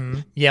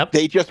 Yep.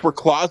 They just were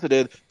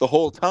closeted the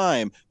whole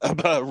time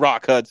about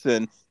Rock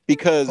Hudson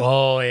because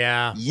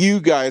you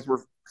guys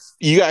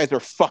are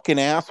fucking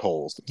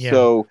assholes. Yeah.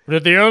 So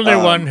the only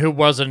one who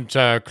wasn't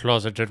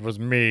closeted was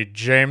me,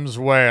 James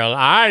Whale.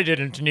 I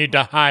didn't need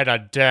to hide a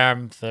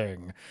damn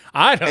thing.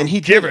 I don't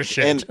give a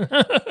shit.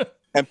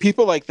 And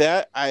people like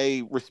that,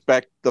 I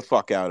respect the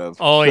fuck out of.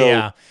 Oh, so,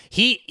 yeah.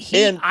 He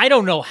I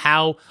don't know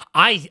how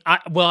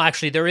well,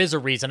 actually, there is a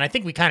reason. I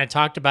think we kind of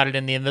talked about it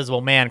in The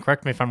Invisible Man.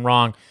 Correct me if I'm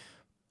wrong.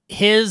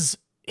 His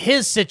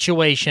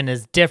situation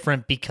is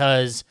different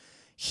because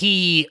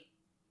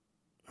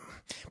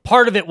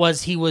part of it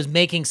was he was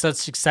making such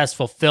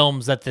successful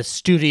films that the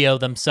studio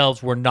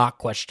themselves were not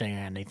questioning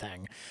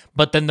anything.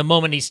 But then the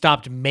moment he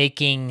stopped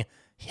making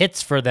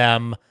hits for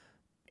them,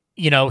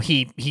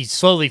 he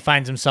slowly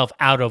finds himself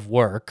out of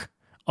work,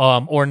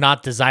 or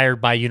not desired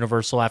by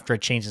Universal after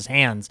it changes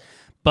hands.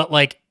 But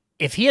like,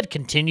 if he had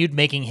continued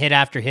making hit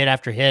after hit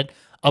after hit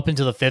up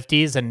into the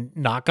 50s and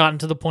not gotten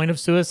to the point of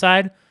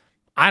suicide,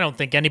 I don't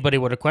think anybody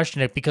would have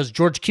questioned it, because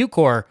George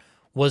Cukor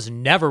was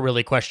never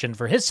really questioned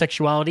for his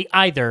sexuality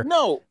either.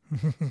 No,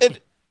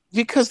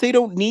 because they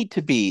don't need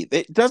to be.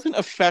 It doesn't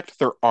affect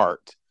their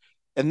art.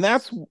 And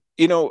that's,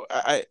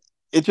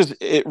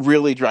 it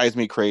really drives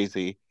me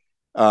crazy.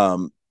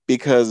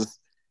 Because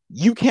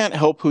you can't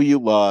help who you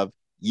love.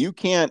 You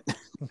can't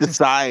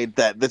decide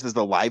that this is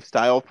a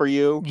lifestyle for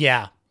you.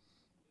 Yeah.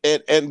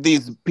 And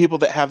these people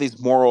that have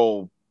these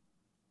moral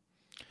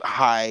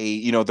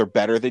high, they're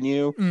better than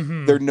you.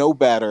 They're no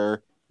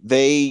better.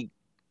 They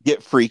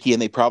get freaky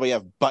and they probably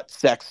have butt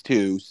sex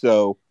too.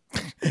 So,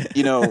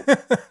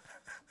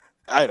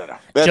 I don't know.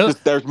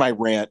 There's my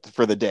rant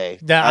for the day.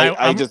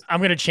 I'm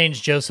going to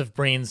change Joseph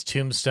Breen's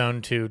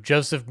tombstone to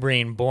Joseph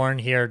Breen, born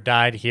here,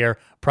 died here,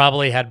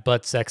 probably had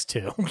butt sex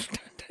too.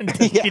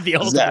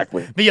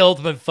 The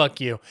ultimate fuck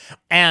you.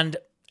 And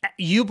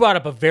you brought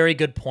up a very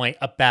good point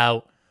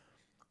about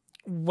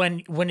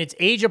when it's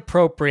age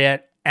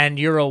appropriate and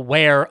you're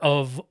aware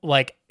of,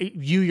 like,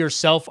 you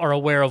yourself are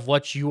aware of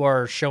what you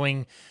are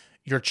showing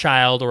your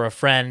child or a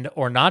friend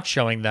or not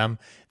showing them.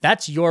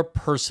 That's your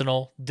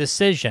personal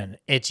decision.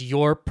 It's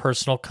your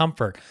personal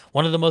comfort.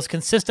 One of the most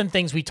consistent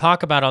things we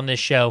talk about on this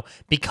show,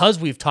 because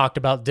we've talked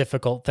about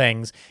difficult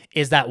things,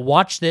 is that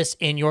watch this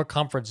in your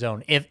comfort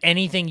zone. If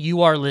anything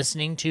you are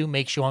listening to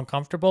makes you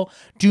uncomfortable,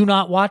 do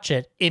not watch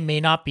it. It may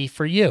not be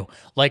for you.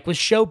 Like with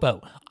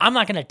Showboat. I'm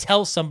not going to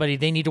tell somebody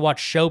they need to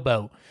watch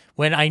Showboat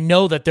when I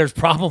know that there's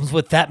problems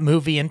with that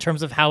movie in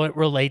terms of how it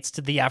relates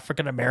to the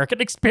African American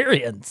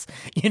experience.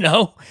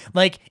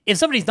 Like, if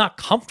somebody's not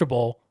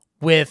comfortable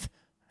with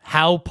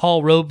how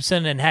Paul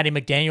Robeson and Hattie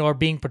McDaniel are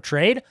being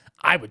portrayed,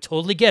 I would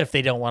totally get if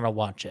they don't want to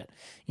watch it,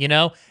 you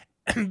know?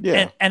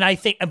 Yeah. And I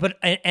think,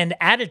 and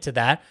added to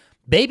that,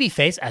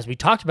 Babyface, as we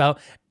talked about,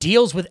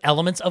 deals with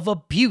elements of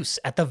abuse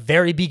at the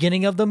very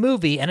beginning of the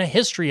movie and a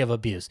history of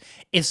abuse.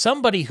 If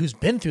somebody who's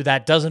been through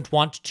that doesn't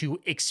want to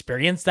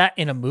experience that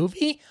in a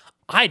movie,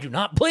 I do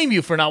not blame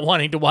you for not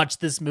wanting to watch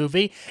this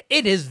movie.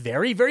 It is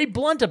very, very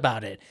blunt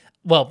about it.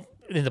 Well,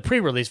 in the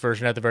pre-release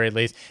version, at the very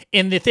least.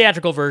 In the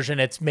theatrical version,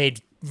 it's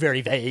made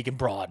very vague and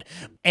broad.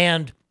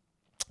 And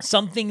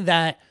something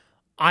that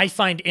I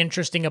find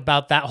interesting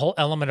about that whole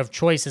element of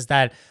choice is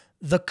that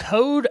the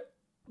code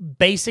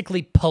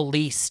basically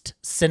policed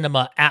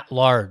cinema at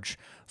large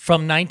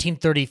from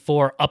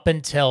 1934 up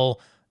until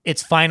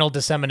its final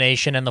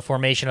dissemination and the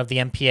formation of the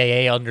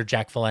MPAA under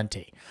Jack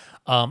Valenti.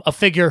 A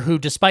figure who,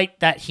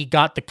 despite that he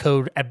got the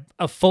code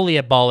fully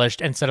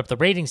abolished and set up the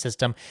rating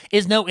system,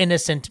 is no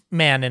innocent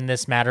man in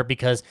this matter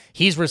because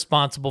he's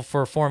responsible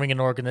for forming an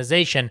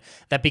organization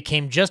that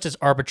became just as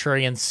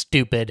arbitrary and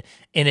stupid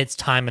in its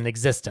time and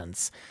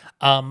existence.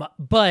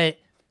 But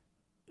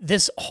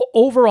this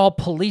overall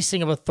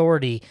policing of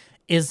authority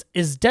is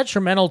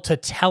detrimental to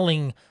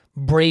telling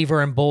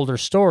braver and bolder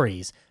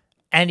stories.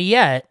 And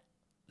yet,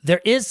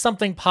 there is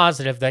something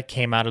positive that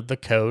came out of the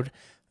code,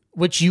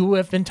 which you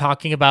have been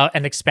talking about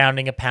and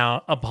expounding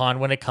upon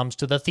when it comes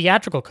to the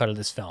theatrical cut of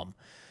this film.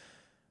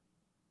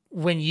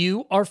 When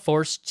you are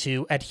forced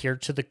to adhere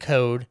to the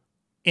code,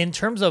 in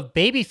terms of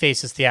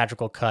Babyface's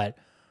theatrical cut,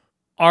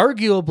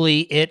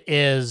 arguably it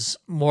is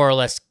more or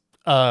less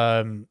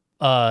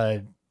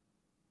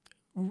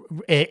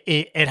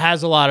it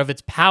has a lot of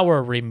its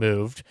power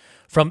removed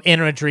from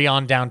imagery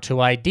on down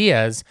to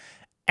ideas.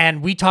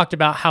 And we talked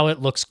about how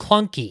it looks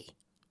clunky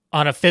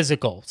on a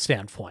physical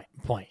standpoint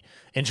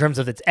in terms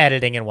of its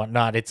editing and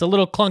whatnot. It's a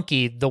little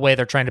clunky the way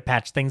they're trying to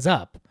patch things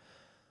up.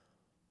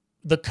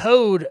 The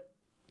code,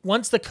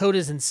 once the code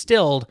is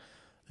instilled,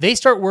 they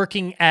start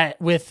working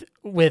with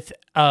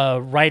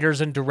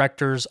writers and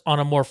directors on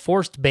a more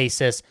forced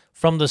basis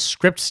from the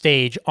script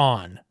stage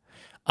on.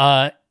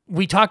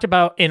 We talked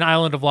about in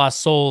Island of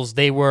Lost Souls,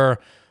 they were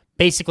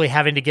basically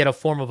having to get a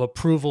form of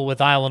approval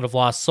with Island of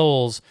Lost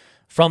Souls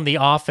from the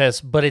office,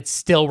 but it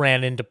still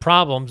ran into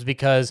problems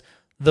because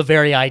the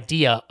very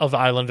idea of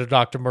Island of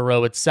Dr.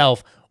 Moreau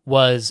itself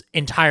was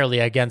entirely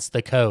against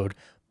the code.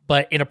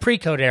 But in a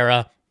pre-code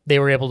era, they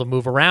were able to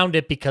move around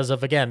it because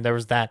of, again, there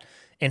was that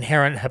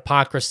inherent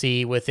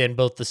hypocrisy within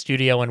both the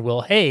studio and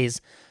Will Hayes.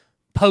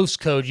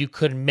 Post-code, you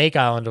couldn't make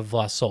Island of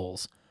Lost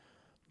Souls.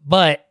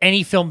 But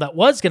any film that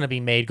was going to be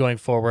made going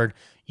forward,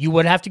 you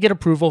would have to get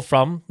approval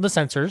from the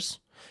censors.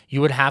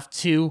 You would have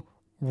to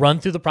run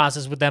through the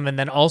process with them and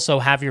then also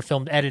have your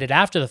film edited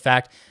after the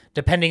fact,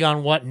 depending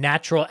on what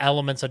natural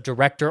elements a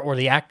director or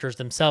the actors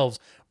themselves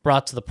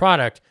brought to the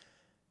product.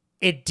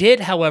 It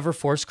did, however,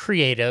 force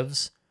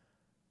creatives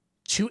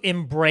to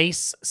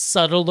embrace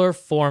subtler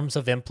forms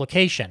of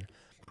implication.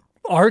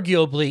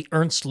 Arguably,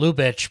 Ernst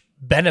Lubitsch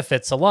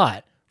benefits a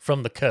lot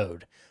from the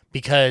code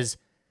because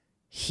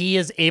he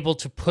is able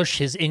to push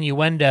his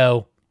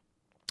innuendo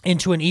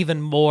into an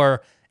even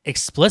more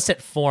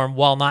explicit form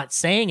while not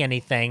saying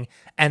anything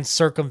and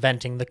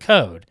circumventing the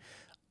code.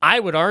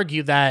 I would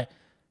argue that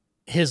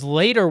his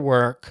later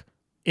work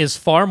is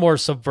far more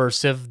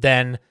subversive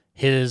than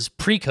his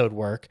pre-code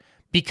work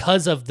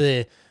because of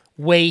the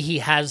way he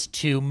has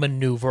to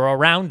maneuver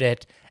around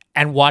it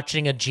and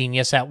watching a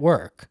genius at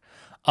work.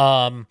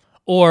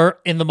 Or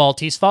in The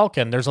Maltese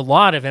Falcon, there's a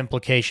lot of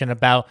implication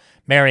about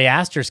Mary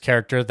Astor's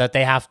character that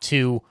they have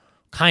to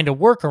kind of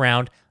work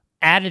around,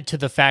 added to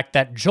the fact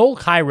that Joel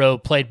Cairo,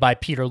 played by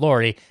Peter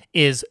Lorre,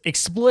 is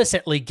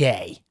explicitly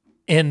gay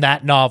in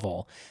that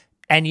novel.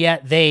 And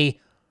yet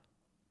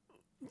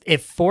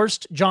it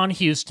forced John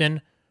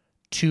Huston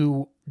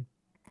to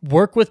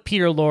work with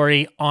Peter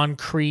Lorre on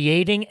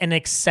creating an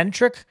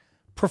eccentric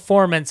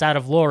performance out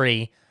of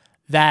Lorre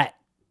that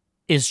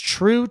is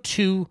true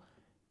to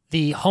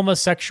the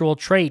homosexual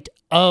trait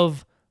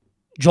of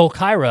Joel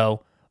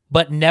Cairo,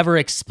 but never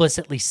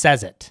explicitly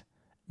says it.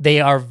 They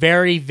are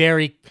very,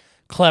 very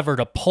clever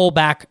to pull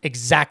back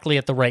exactly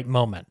at the right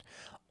moment.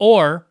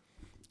 Or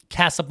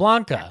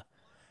Casablanca.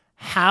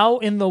 How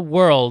in the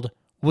world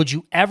would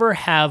you ever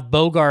have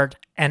Bogart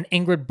and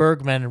Ingrid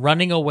Bergman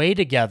running away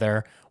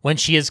together when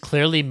she is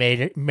clearly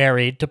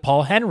married to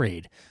Paul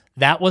Henreid?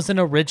 That was an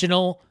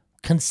original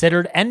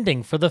considered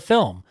ending for the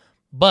film.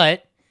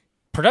 But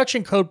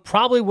production code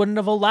probably wouldn't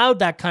have allowed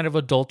that kind of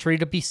adultery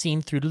to be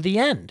seen through to the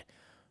end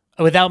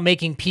without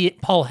making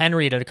Paul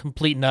Henreid a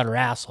complete and utter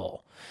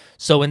asshole.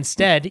 So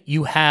instead,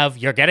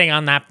 you're getting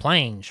on that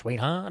plane,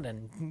 sweetheart,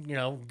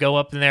 and, go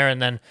up in there and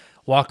then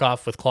walk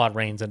off with Claude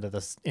Rains into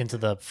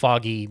the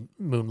foggy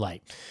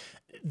moonlight.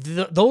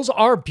 Those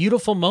are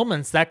beautiful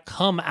moments that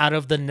come out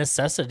of the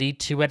necessity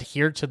to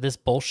adhere to this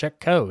bullshit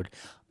code.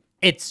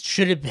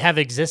 Should it have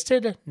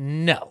existed?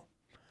 No.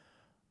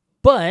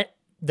 But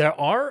there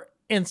are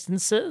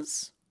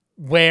instances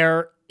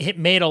where it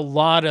made a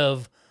lot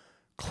of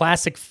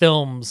classic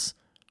films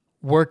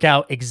work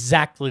out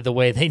exactly the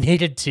way they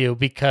needed to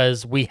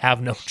because we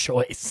have no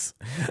choice.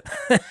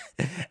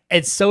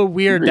 It's so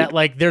weird that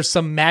like there's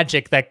some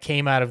magic that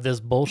came out of this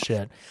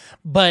bullshit.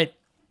 But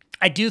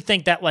I do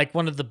think that like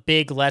one of the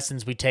big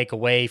lessons we take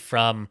away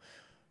from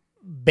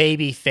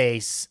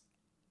Babyface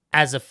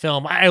as a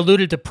film, I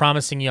alluded to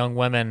Promising Young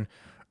Women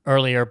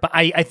earlier, but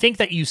I think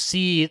that you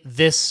see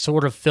this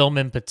sort of film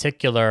in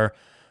particular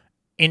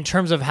in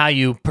terms of how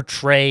you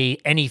portray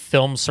any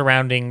film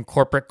surrounding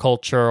corporate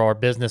culture or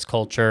business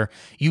culture.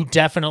 You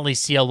definitely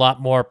see a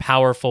lot more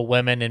powerful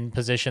women in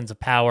positions of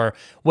power,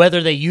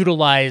 whether they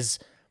utilize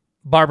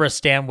Barbara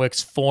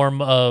Stanwyck's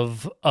form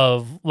of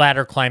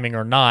ladder climbing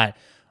or not.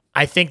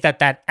 I think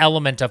that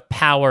element of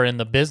power in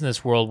the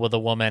business world with a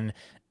woman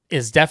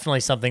is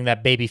definitely something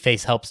that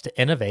Babyface helps to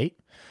innovate.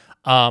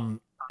 And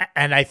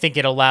I think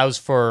it allows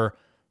for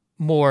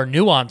more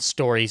nuanced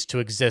stories to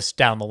exist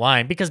down the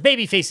line because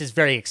Babyface is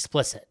very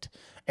explicit.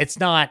 It's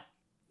not,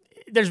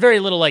 there's very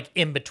little like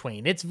in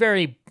between. It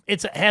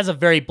has a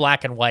very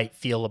black and white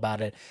feel about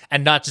it,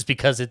 and not just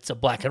because it's a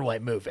black and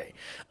white movie.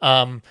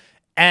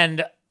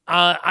 And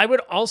I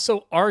would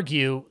also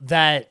argue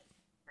that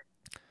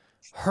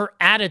her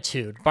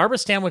attitude, Barbara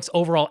Stanwyck's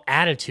overall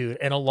attitude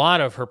in a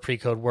lot of her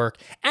pre-code work,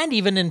 and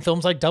even in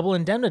films like Double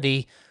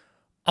Indemnity,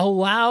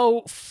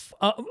 are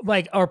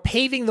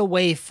paving the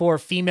way for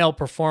female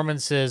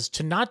performances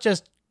to not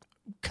just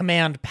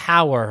command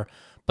power,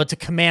 but to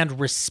command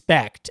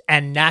respect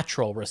and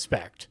natural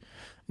respect.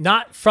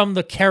 Not from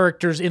the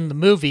characters in the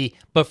movie,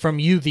 but from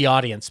you, the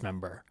audience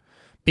member.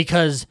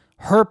 Because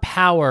her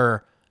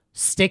power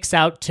sticks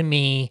out to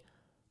me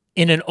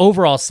in an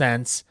overall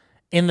sense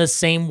in the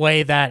same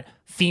way that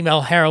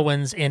female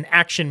heroines in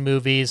action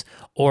movies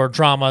or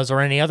dramas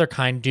or any other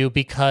kind do,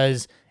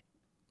 because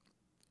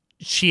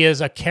she is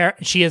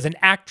an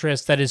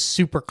actress that is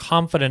super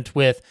confident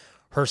with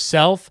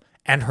herself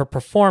and her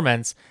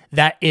performance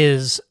that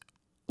is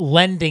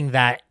lending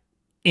that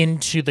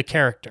into the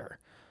character.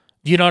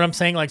 Do you know what I'm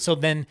saying? Like, so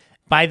then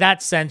by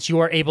that sense, you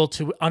are able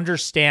to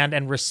understand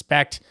and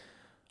respect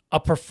a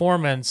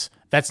performance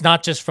that's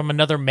not just from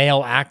another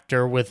male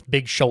actor with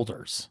big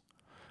shoulders.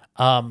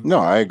 No,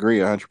 I agree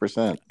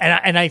 100%.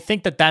 And I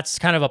think that that's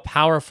kind of a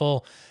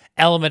powerful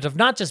element of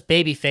not just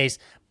Babyface,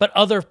 but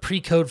other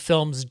pre-code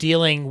films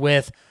dealing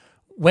with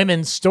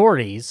women's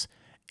stories,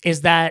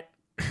 is that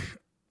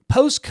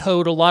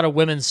post-code, a lot of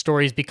women's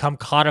stories become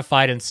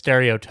codified and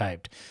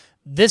stereotyped.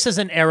 This is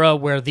an era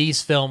where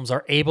these films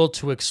are able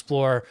to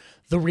explore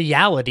the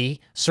reality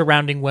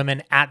surrounding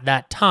women at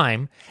that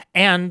time,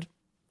 and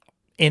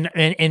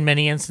in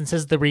many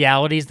instances, the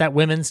realities that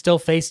women still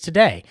face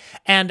today.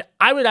 And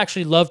I would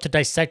actually love to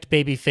dissect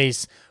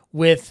Babyface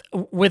with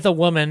a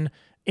woman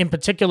in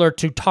particular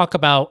to talk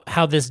about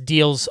how this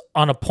deals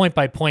on a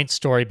point-by-point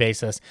story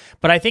basis.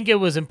 But I think it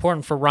was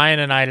important for Ryan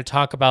and I to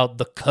talk about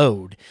the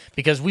code,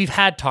 because we've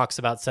had talks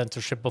about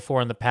censorship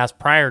before in the past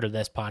prior to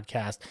this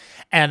podcast.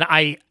 And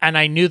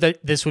I knew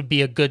that this would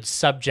be a good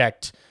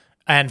subject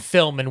and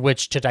film in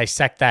which to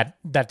dissect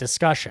that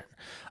discussion.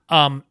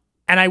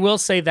 And I will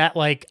say that,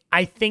 like,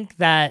 I think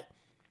that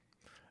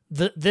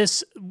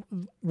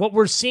what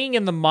we're seeing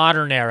in the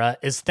modern era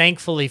is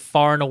thankfully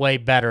far and away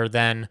better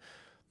than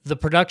the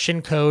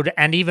production code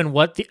and even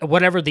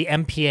whatever the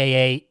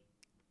MPAA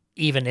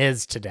even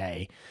is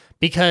today.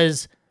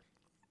 Because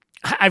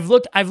I've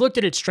looked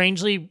at it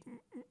strangely,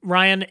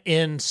 Ryan,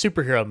 in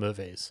superhero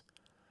movies.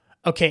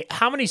 Okay,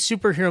 how many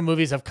superhero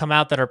movies have come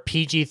out that are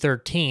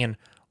PG-13?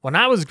 When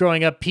I was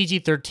growing up,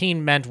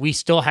 PG-13 meant we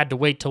still had to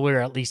wait till we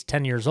were at least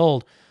 10 years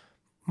old.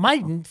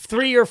 My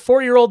 3 or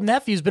 4 year old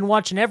nephew's been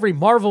watching every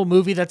Marvel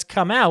movie that's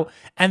come out,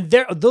 and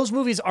those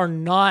movies are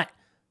not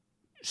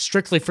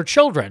strictly for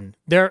children.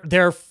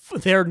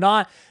 They're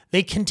not.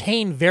 They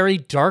contain very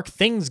dark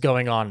things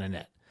going on in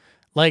it.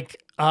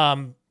 Like,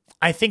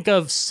 I think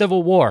of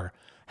Civil War.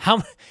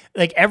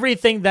 Like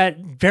everything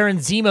that Baron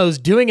Zemo's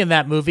doing in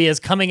that movie is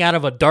coming out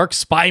of a dark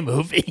spy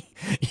movie.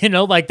 You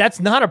know, like that's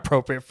not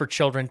appropriate for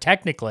children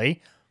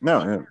technically.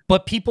 No, yeah.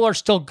 But people are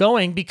still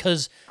going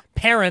because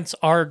parents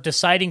are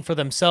deciding for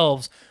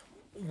themselves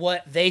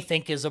what they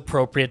think is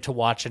appropriate to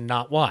watch and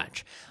not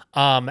watch.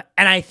 And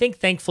I think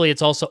thankfully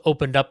it's also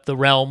opened up the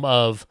realm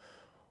of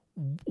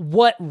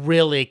what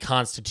really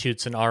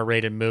constitutes an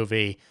R-rated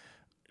movie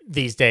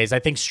these days. I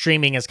think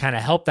streaming has kind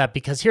of helped that,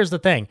 because here's the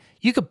thing.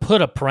 You could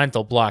put a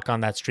parental block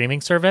on that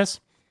streaming service.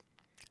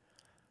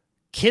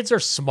 Kids are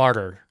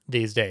smarter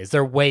these days.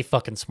 They're way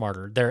fucking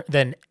smarter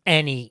than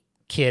any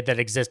kid that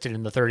existed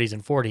in the 30s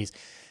and 40s.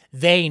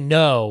 They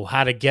know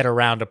how to get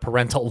around a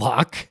parental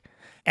lock.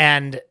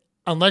 And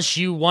unless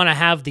you want to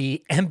have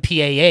the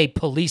MPAA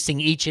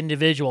policing each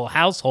individual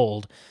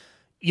household,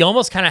 you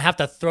almost kind of have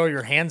to throw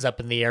your hands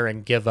up in the air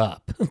and give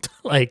up.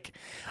 Like,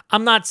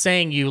 I'm not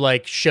saying you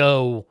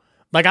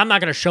I'm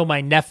not going to show my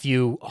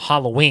nephew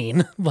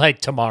Halloween like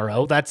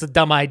tomorrow. That's a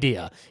dumb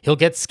idea. He'll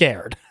get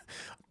scared.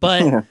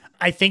 But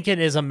I think it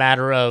is a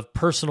matter of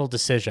personal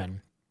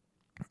decision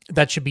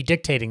that should be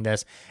dictating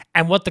this.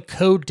 And what the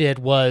code did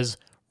was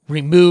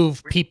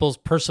remove people's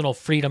personal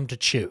freedom to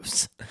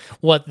choose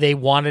what they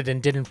wanted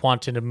and didn't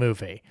want in a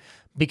movie.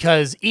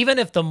 Because even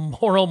if the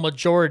moral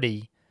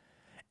majority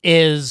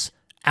is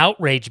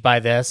outraged by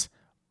this,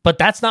 but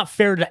that's not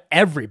fair to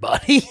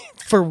everybody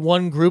for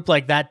one group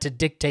like that to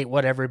dictate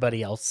what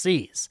everybody else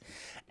sees.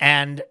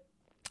 And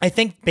I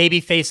think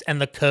Babyface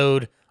and The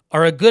Code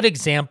are a good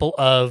example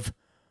of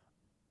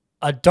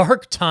a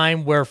dark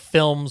time where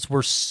films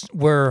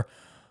were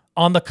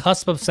on the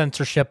cusp of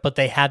censorship, but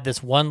they had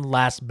this one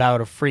last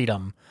bout of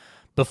freedom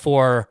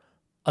before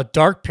a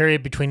dark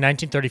period between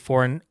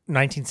 1934 and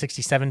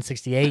 1967,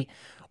 68,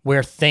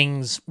 where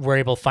things were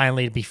able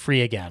finally to be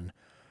free again.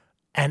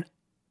 And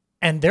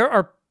there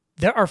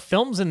are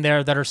films in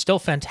there that are still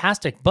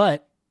fantastic,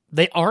 but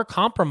they are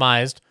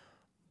compromised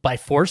by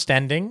forced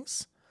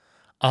endings,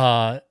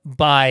 by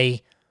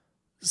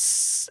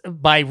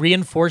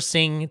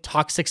reinforcing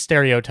toxic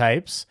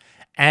stereotypes,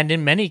 and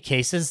in many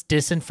cases,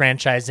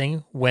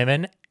 disenfranchising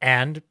women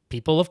and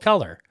people of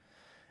color.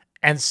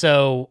 And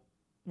so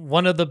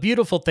one of the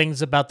beautiful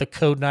things about The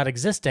Code not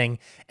existing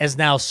is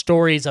now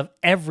stories of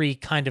every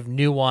kind of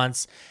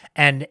nuance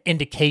and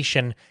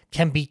indication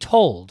can be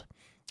told.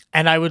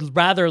 And I would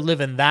rather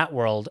live in that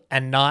world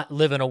and not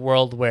live in a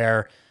world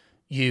where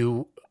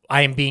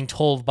I am being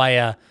told by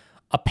a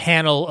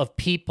panel of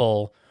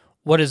people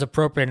what is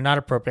appropriate and not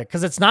appropriate.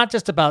 Because it's not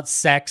just about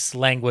sex,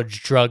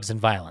 language, drugs, and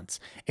violence.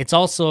 It's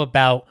also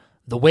about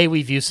the way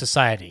we view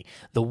society,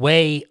 the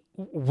way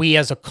we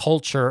as a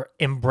culture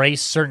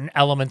embrace certain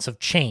elements of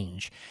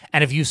change.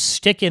 And if you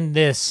stick in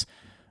this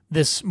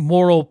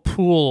moral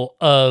pool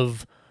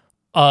of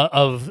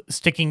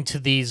sticking to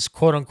these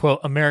quote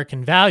unquote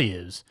American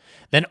values,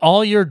 then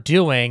all you're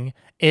doing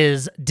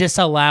is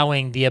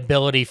disallowing the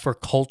ability for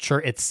culture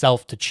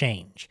itself to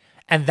change.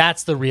 And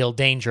that's the real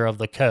danger of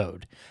The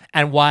Code,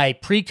 and why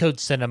pre-code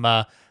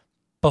cinema,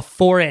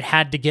 before it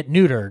had to get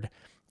neutered,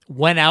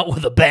 went out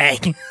with a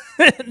bang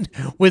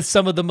with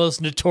some of the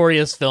most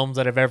notorious films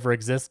that have ever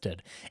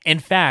existed. In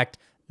fact,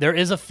 there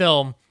is a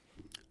film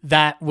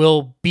that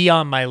will be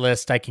on my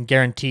list, I can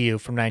guarantee you,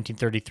 from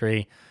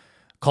 1933,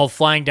 called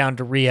Flying Down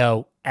to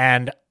Rio,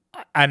 and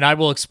I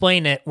will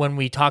explain it when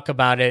we talk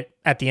about it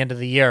at the end of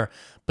the year.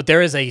 But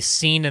there is a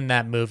scene in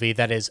that movie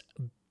that is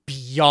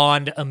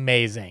beyond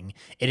amazing.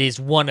 It is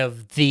one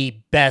of the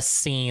best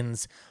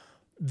scenes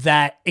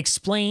that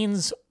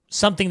explains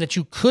something that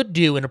you could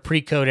do in a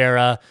pre-code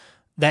era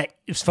that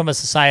is from a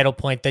societal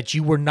point that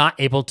you were not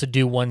able to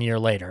do 1 year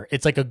later.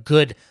 It's like a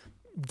good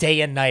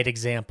day and night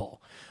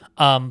example.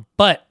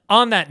 But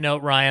on that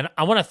note, Ryan,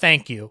 I want to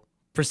thank you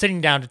for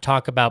sitting down to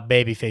talk about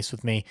Babyface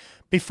with me.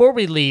 Before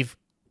we leave,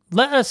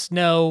 let us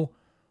know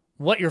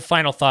what your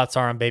final thoughts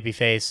are on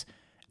Babyface,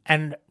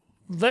 and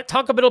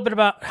talk a little bit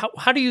about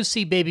how do you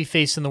see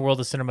Babyface in the world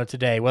of cinema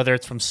today, whether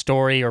it's from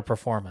story or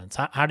performance.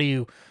 How do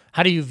you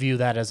view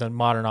that as a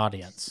modern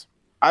audience?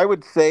 I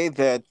would say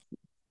that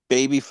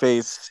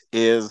Babyface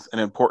is an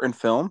important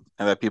film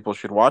and that people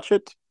should watch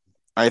it.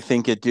 I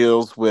think it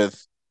deals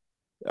with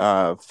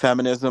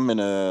feminism in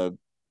a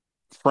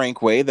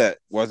frank way that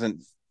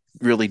wasn't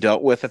really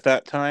dealt with at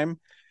that time.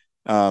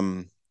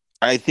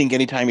 I think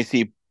anytime you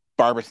see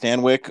Barbara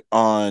Stanwyck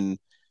on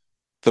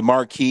the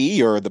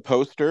marquee or the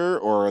poster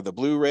or the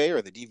Blu-ray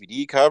or the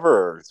DVD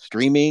cover or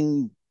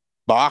streaming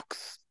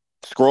box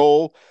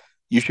scroll,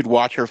 you should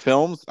watch her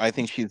films. I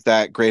think she's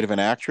that great of an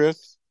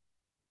actress.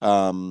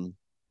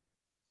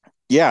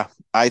 Yeah,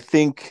 I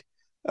think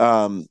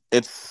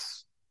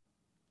it's...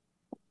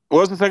 What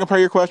was the second part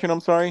of your question?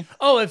 I'm sorry.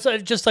 Oh, it's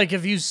just like,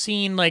 have you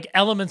seen like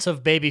elements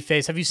of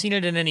Babyface? Have you seen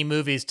it in any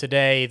movies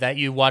today that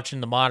you watch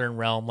in the modern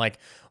realm? Like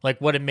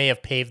what it may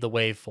have paved the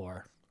way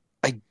for?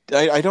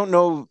 I don't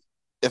know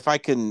if I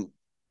can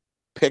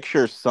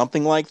picture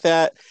something like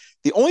that.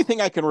 The only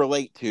thing I can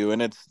relate to,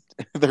 and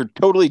they're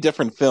totally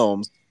different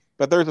films,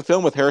 but there's a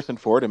film with Harrison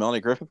Ford and Melanie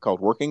Griffith called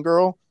Working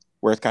Girl,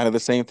 where it's kind of the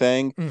same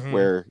thing,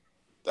 where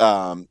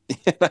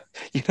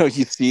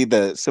you see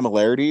the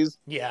similarities.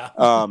 Yeah.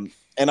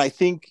 And I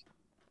think,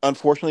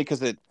 unfortunately,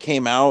 because it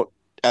came out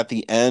at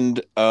the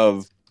end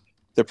of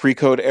the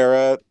pre-code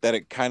era, that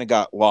it kind of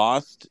got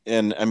lost.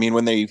 And I mean,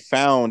 when they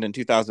found in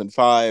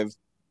 2005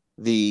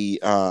 the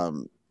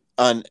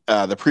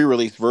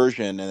pre-release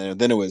version, and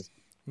then it was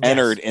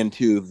entered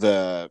into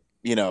the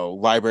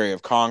Library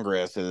of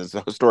Congress as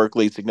a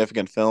historically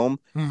significant film.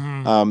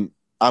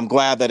 I'm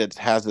glad that it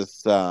has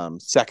this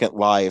second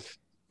life.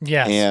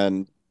 Yes.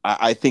 And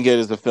I think it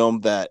is a film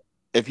that,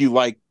 if you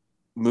like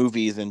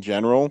movies in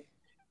general,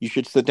 you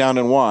should sit down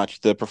and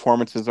watch. The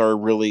performances are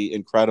really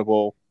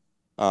incredible.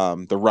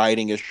 The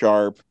writing is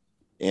sharp,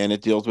 and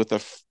it deals with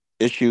a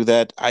issue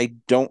that I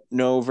don't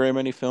know very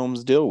many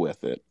films deal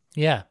with it.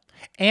 Yeah.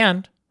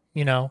 And,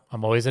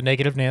 I'm always a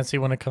negative Nancy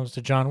when it comes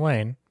to John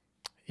Wayne.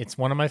 It's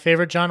one of my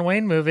favorite John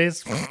Wayne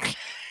movies.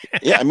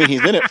 Yeah, I mean,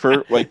 he's in it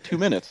for like 2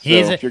 minutes, so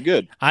you're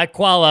good. I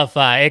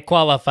qualify. It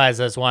qualifies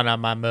as one of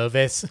my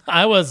movies.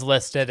 I was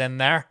listed in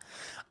there.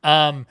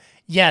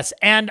 Yes,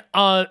 and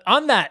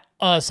on that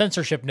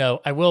censorship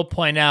note, I will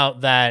point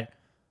out that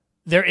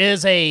there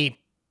is an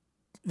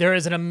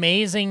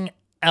amazing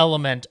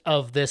element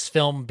of this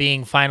film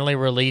being finally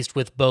released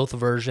with both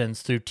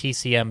versions through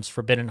TCM's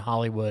Forbidden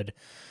Hollywood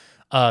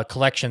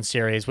collection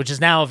series, which is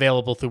now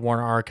available through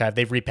Warner Archive.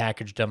 They've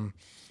repackaged them,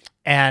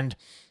 and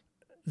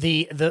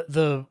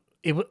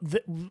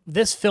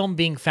this film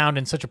being found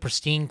in such a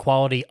pristine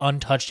quality,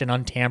 untouched and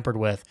untampered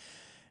with,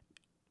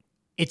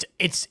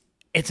 it's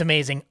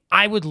amazing.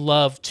 I would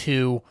love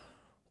to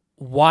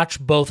watch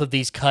both of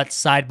these cuts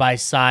side by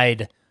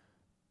side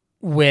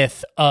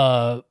with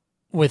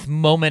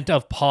moment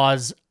of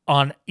pause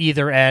on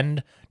either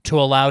end to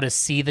allow to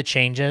see the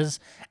changes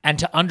and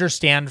to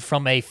understand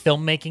from a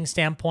filmmaking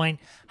standpoint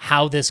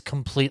how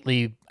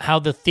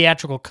the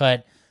theatrical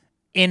cut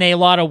in a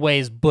lot of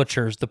ways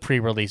butchers the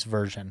pre-release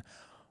version.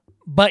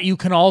 But you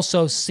can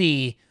also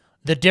see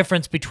the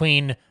difference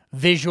between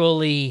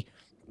visually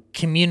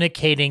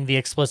communicating the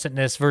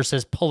explicitness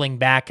versus pulling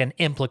back and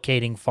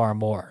implicating far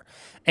more.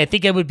 I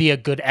think it would be a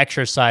good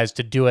exercise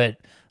to do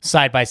it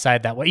side by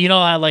side that way. You know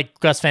how like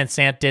Gus Van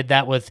Sant did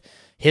that with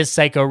his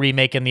Psycho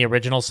remake and the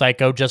original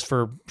Psycho just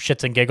for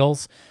shits and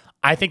giggles?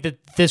 I think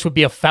that this would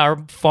be a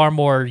far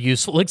more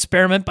useful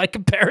experiment by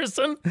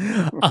comparison.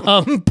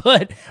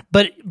 But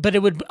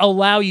it would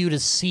allow you to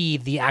see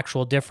the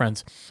actual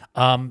difference.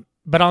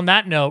 But on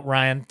that note,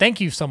 Ryan,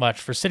 thank you so much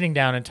for sitting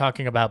down and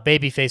talking about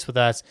Babyface with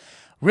us.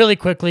 Really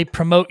quickly,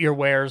 promote your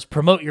wares,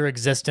 promote your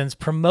existence,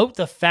 promote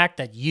the fact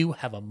that you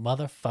have a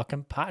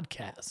motherfucking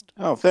podcast.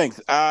 Oh,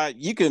 thanks.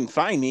 You can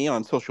find me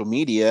on social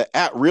media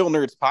at Real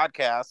Nerds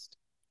Podcast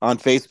on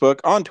Facebook,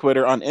 on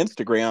Twitter, on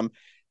Instagram.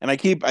 And I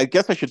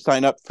guess I should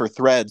sign up for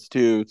Threads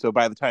too. So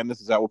by the time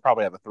this is out, we'll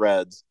probably have a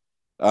Threads.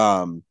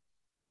 So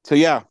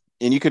yeah,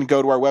 and you can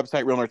go to our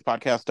website,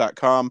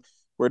 realnerdspodcast.com,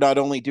 where not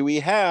only do we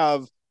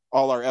have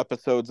all our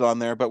episodes on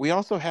there, but we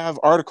also have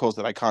articles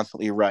that I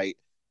constantly write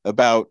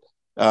about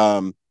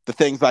the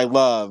things I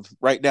love.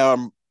 Right now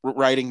I'm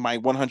writing my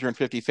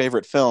 150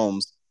 favorite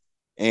films,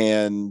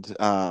 and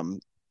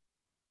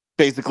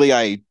basically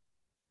I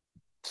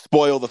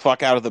spoil the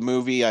fuck out of the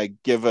movie. I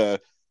give a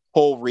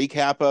whole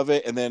recap of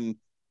it, and then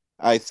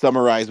I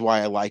summarize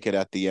why I like it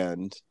at the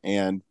end.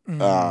 And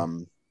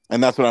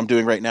that's what I'm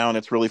doing right now, and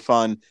it's really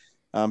fun.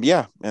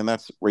 Yeah, and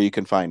that's where you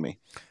can find me.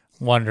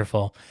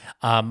 Wonderful.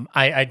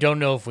 I don't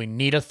know if we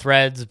need a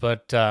Threads,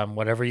 but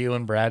whatever you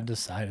and Brad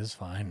decide is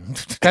fine.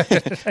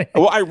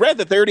 Well, I read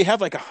that they already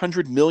have like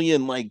 100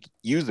 million like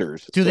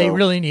users. Do they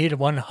really need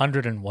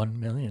 101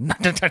 million?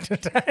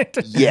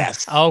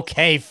 Yes.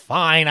 Okay,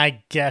 fine.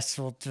 I guess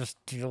we'll just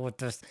deal with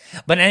this.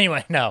 But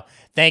anyway, no.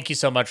 Thank you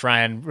so much,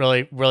 Ryan.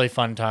 Really, really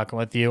fun talking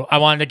with you. I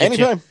wanted to get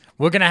Anytime. you.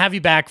 We're going to have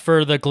you back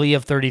for the Glee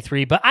of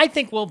 33, but I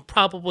think we'll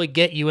probably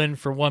get you in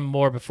for one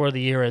more before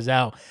the year is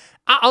out.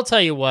 I'll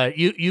tell you what,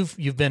 you've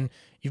been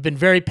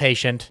very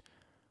patient.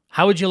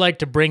 How would you like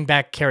to bring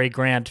back Cary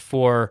Grant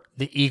for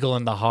The Eagle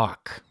and the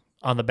Hawk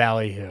on the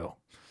Ballyhoo?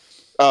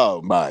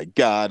 Oh my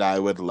God, I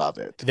would love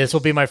it. This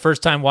will be my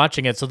first time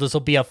watching it, so this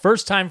will be a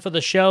first time for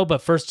the show,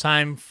 but first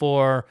time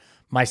for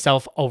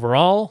myself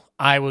overall.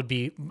 I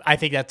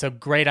think that's a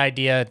great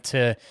idea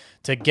to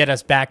get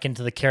us back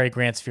into the Cary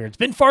Grant sphere. It's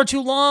been far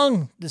too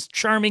long. This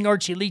charming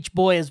Archie Leach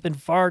boy has been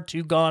far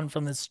too gone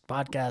from this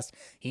podcast.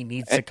 He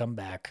needs to come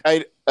back.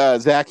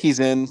 Zach, he's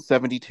in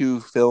 72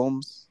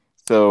 films.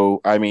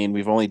 So, I mean,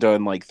 we've only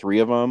done like 3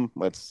 of them.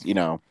 Let's,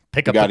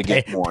 pick up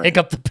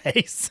the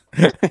pace.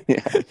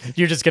 Yeah.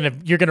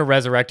 You're gonna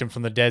resurrect him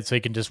from the dead so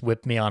he can just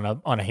whip me on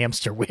a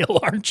hamster wheel,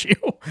 aren't you?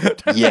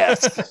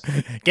 Yes.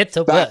 Get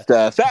to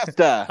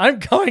faster. I'm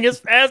going as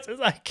fast as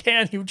I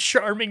can, you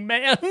charming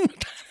man.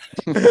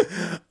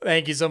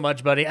 Thank you so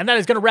much, buddy. And that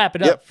is going to wrap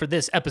it up for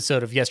this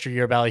episode of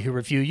Yesteryear Ballyhoo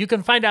Review. You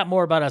can find out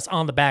more about us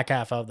on the back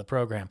half of the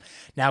program.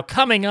 Now,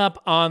 coming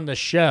up on the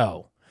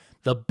show,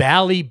 the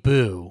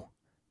Ballyboo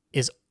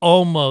is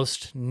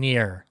almost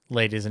near,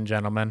 ladies and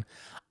gentlemen.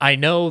 I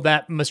know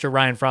that Mr.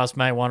 Ryan Frost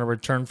might want to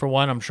return for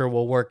one. I'm sure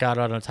we'll work out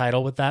on a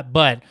title with that.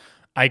 But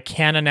I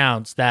can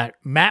announce that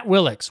Matt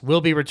Willix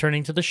will be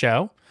returning to the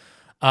show.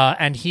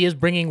 And he is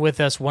bringing with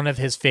us one of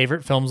his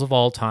favorite films of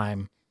all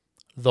time,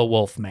 The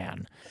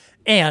Wolfman.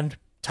 And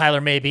Tyler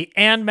Mabey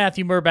and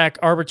Matthew Murback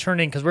are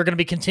returning because we're going to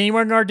be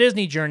continuing our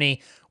Disney journey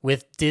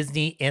with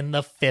Disney in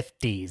the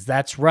 50s.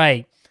 That's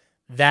right.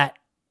 That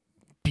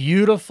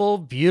beautiful,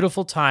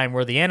 beautiful time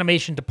where the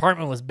animation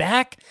department was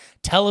back,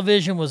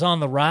 television was on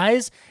the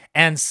rise,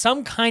 and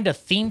some kind of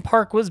theme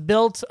park was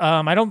built.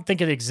 I don't think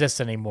it exists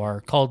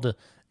anymore, called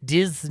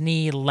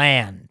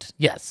Disneyland.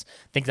 Yes,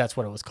 I think that's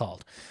what it was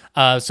called.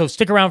 So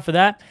stick around for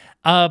that.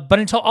 But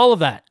until all of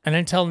that, and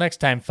until next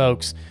time,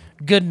 folks,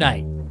 good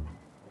night.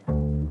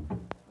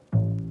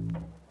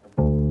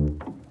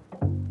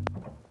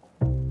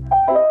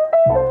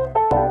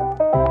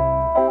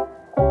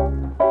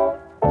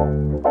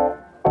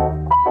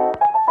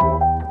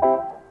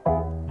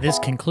 This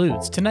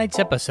concludes tonight's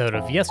episode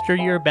of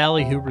Yesteryear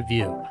Ballyhoo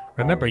Review.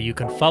 Remember, you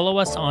can follow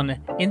us on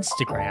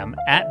Instagram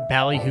at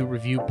Ballyhoo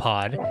Review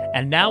Pod,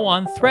 and now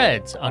on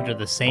Threads under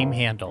the same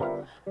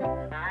handle.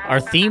 Our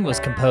theme was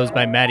composed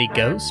by Maddie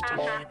Ghost,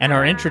 and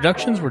our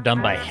introductions were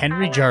done by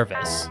Henry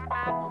Jarvis.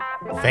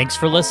 Thanks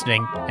for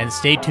listening, and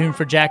stay tuned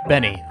for Jack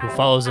Benny, who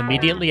follows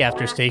immediately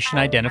after station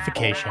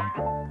identification.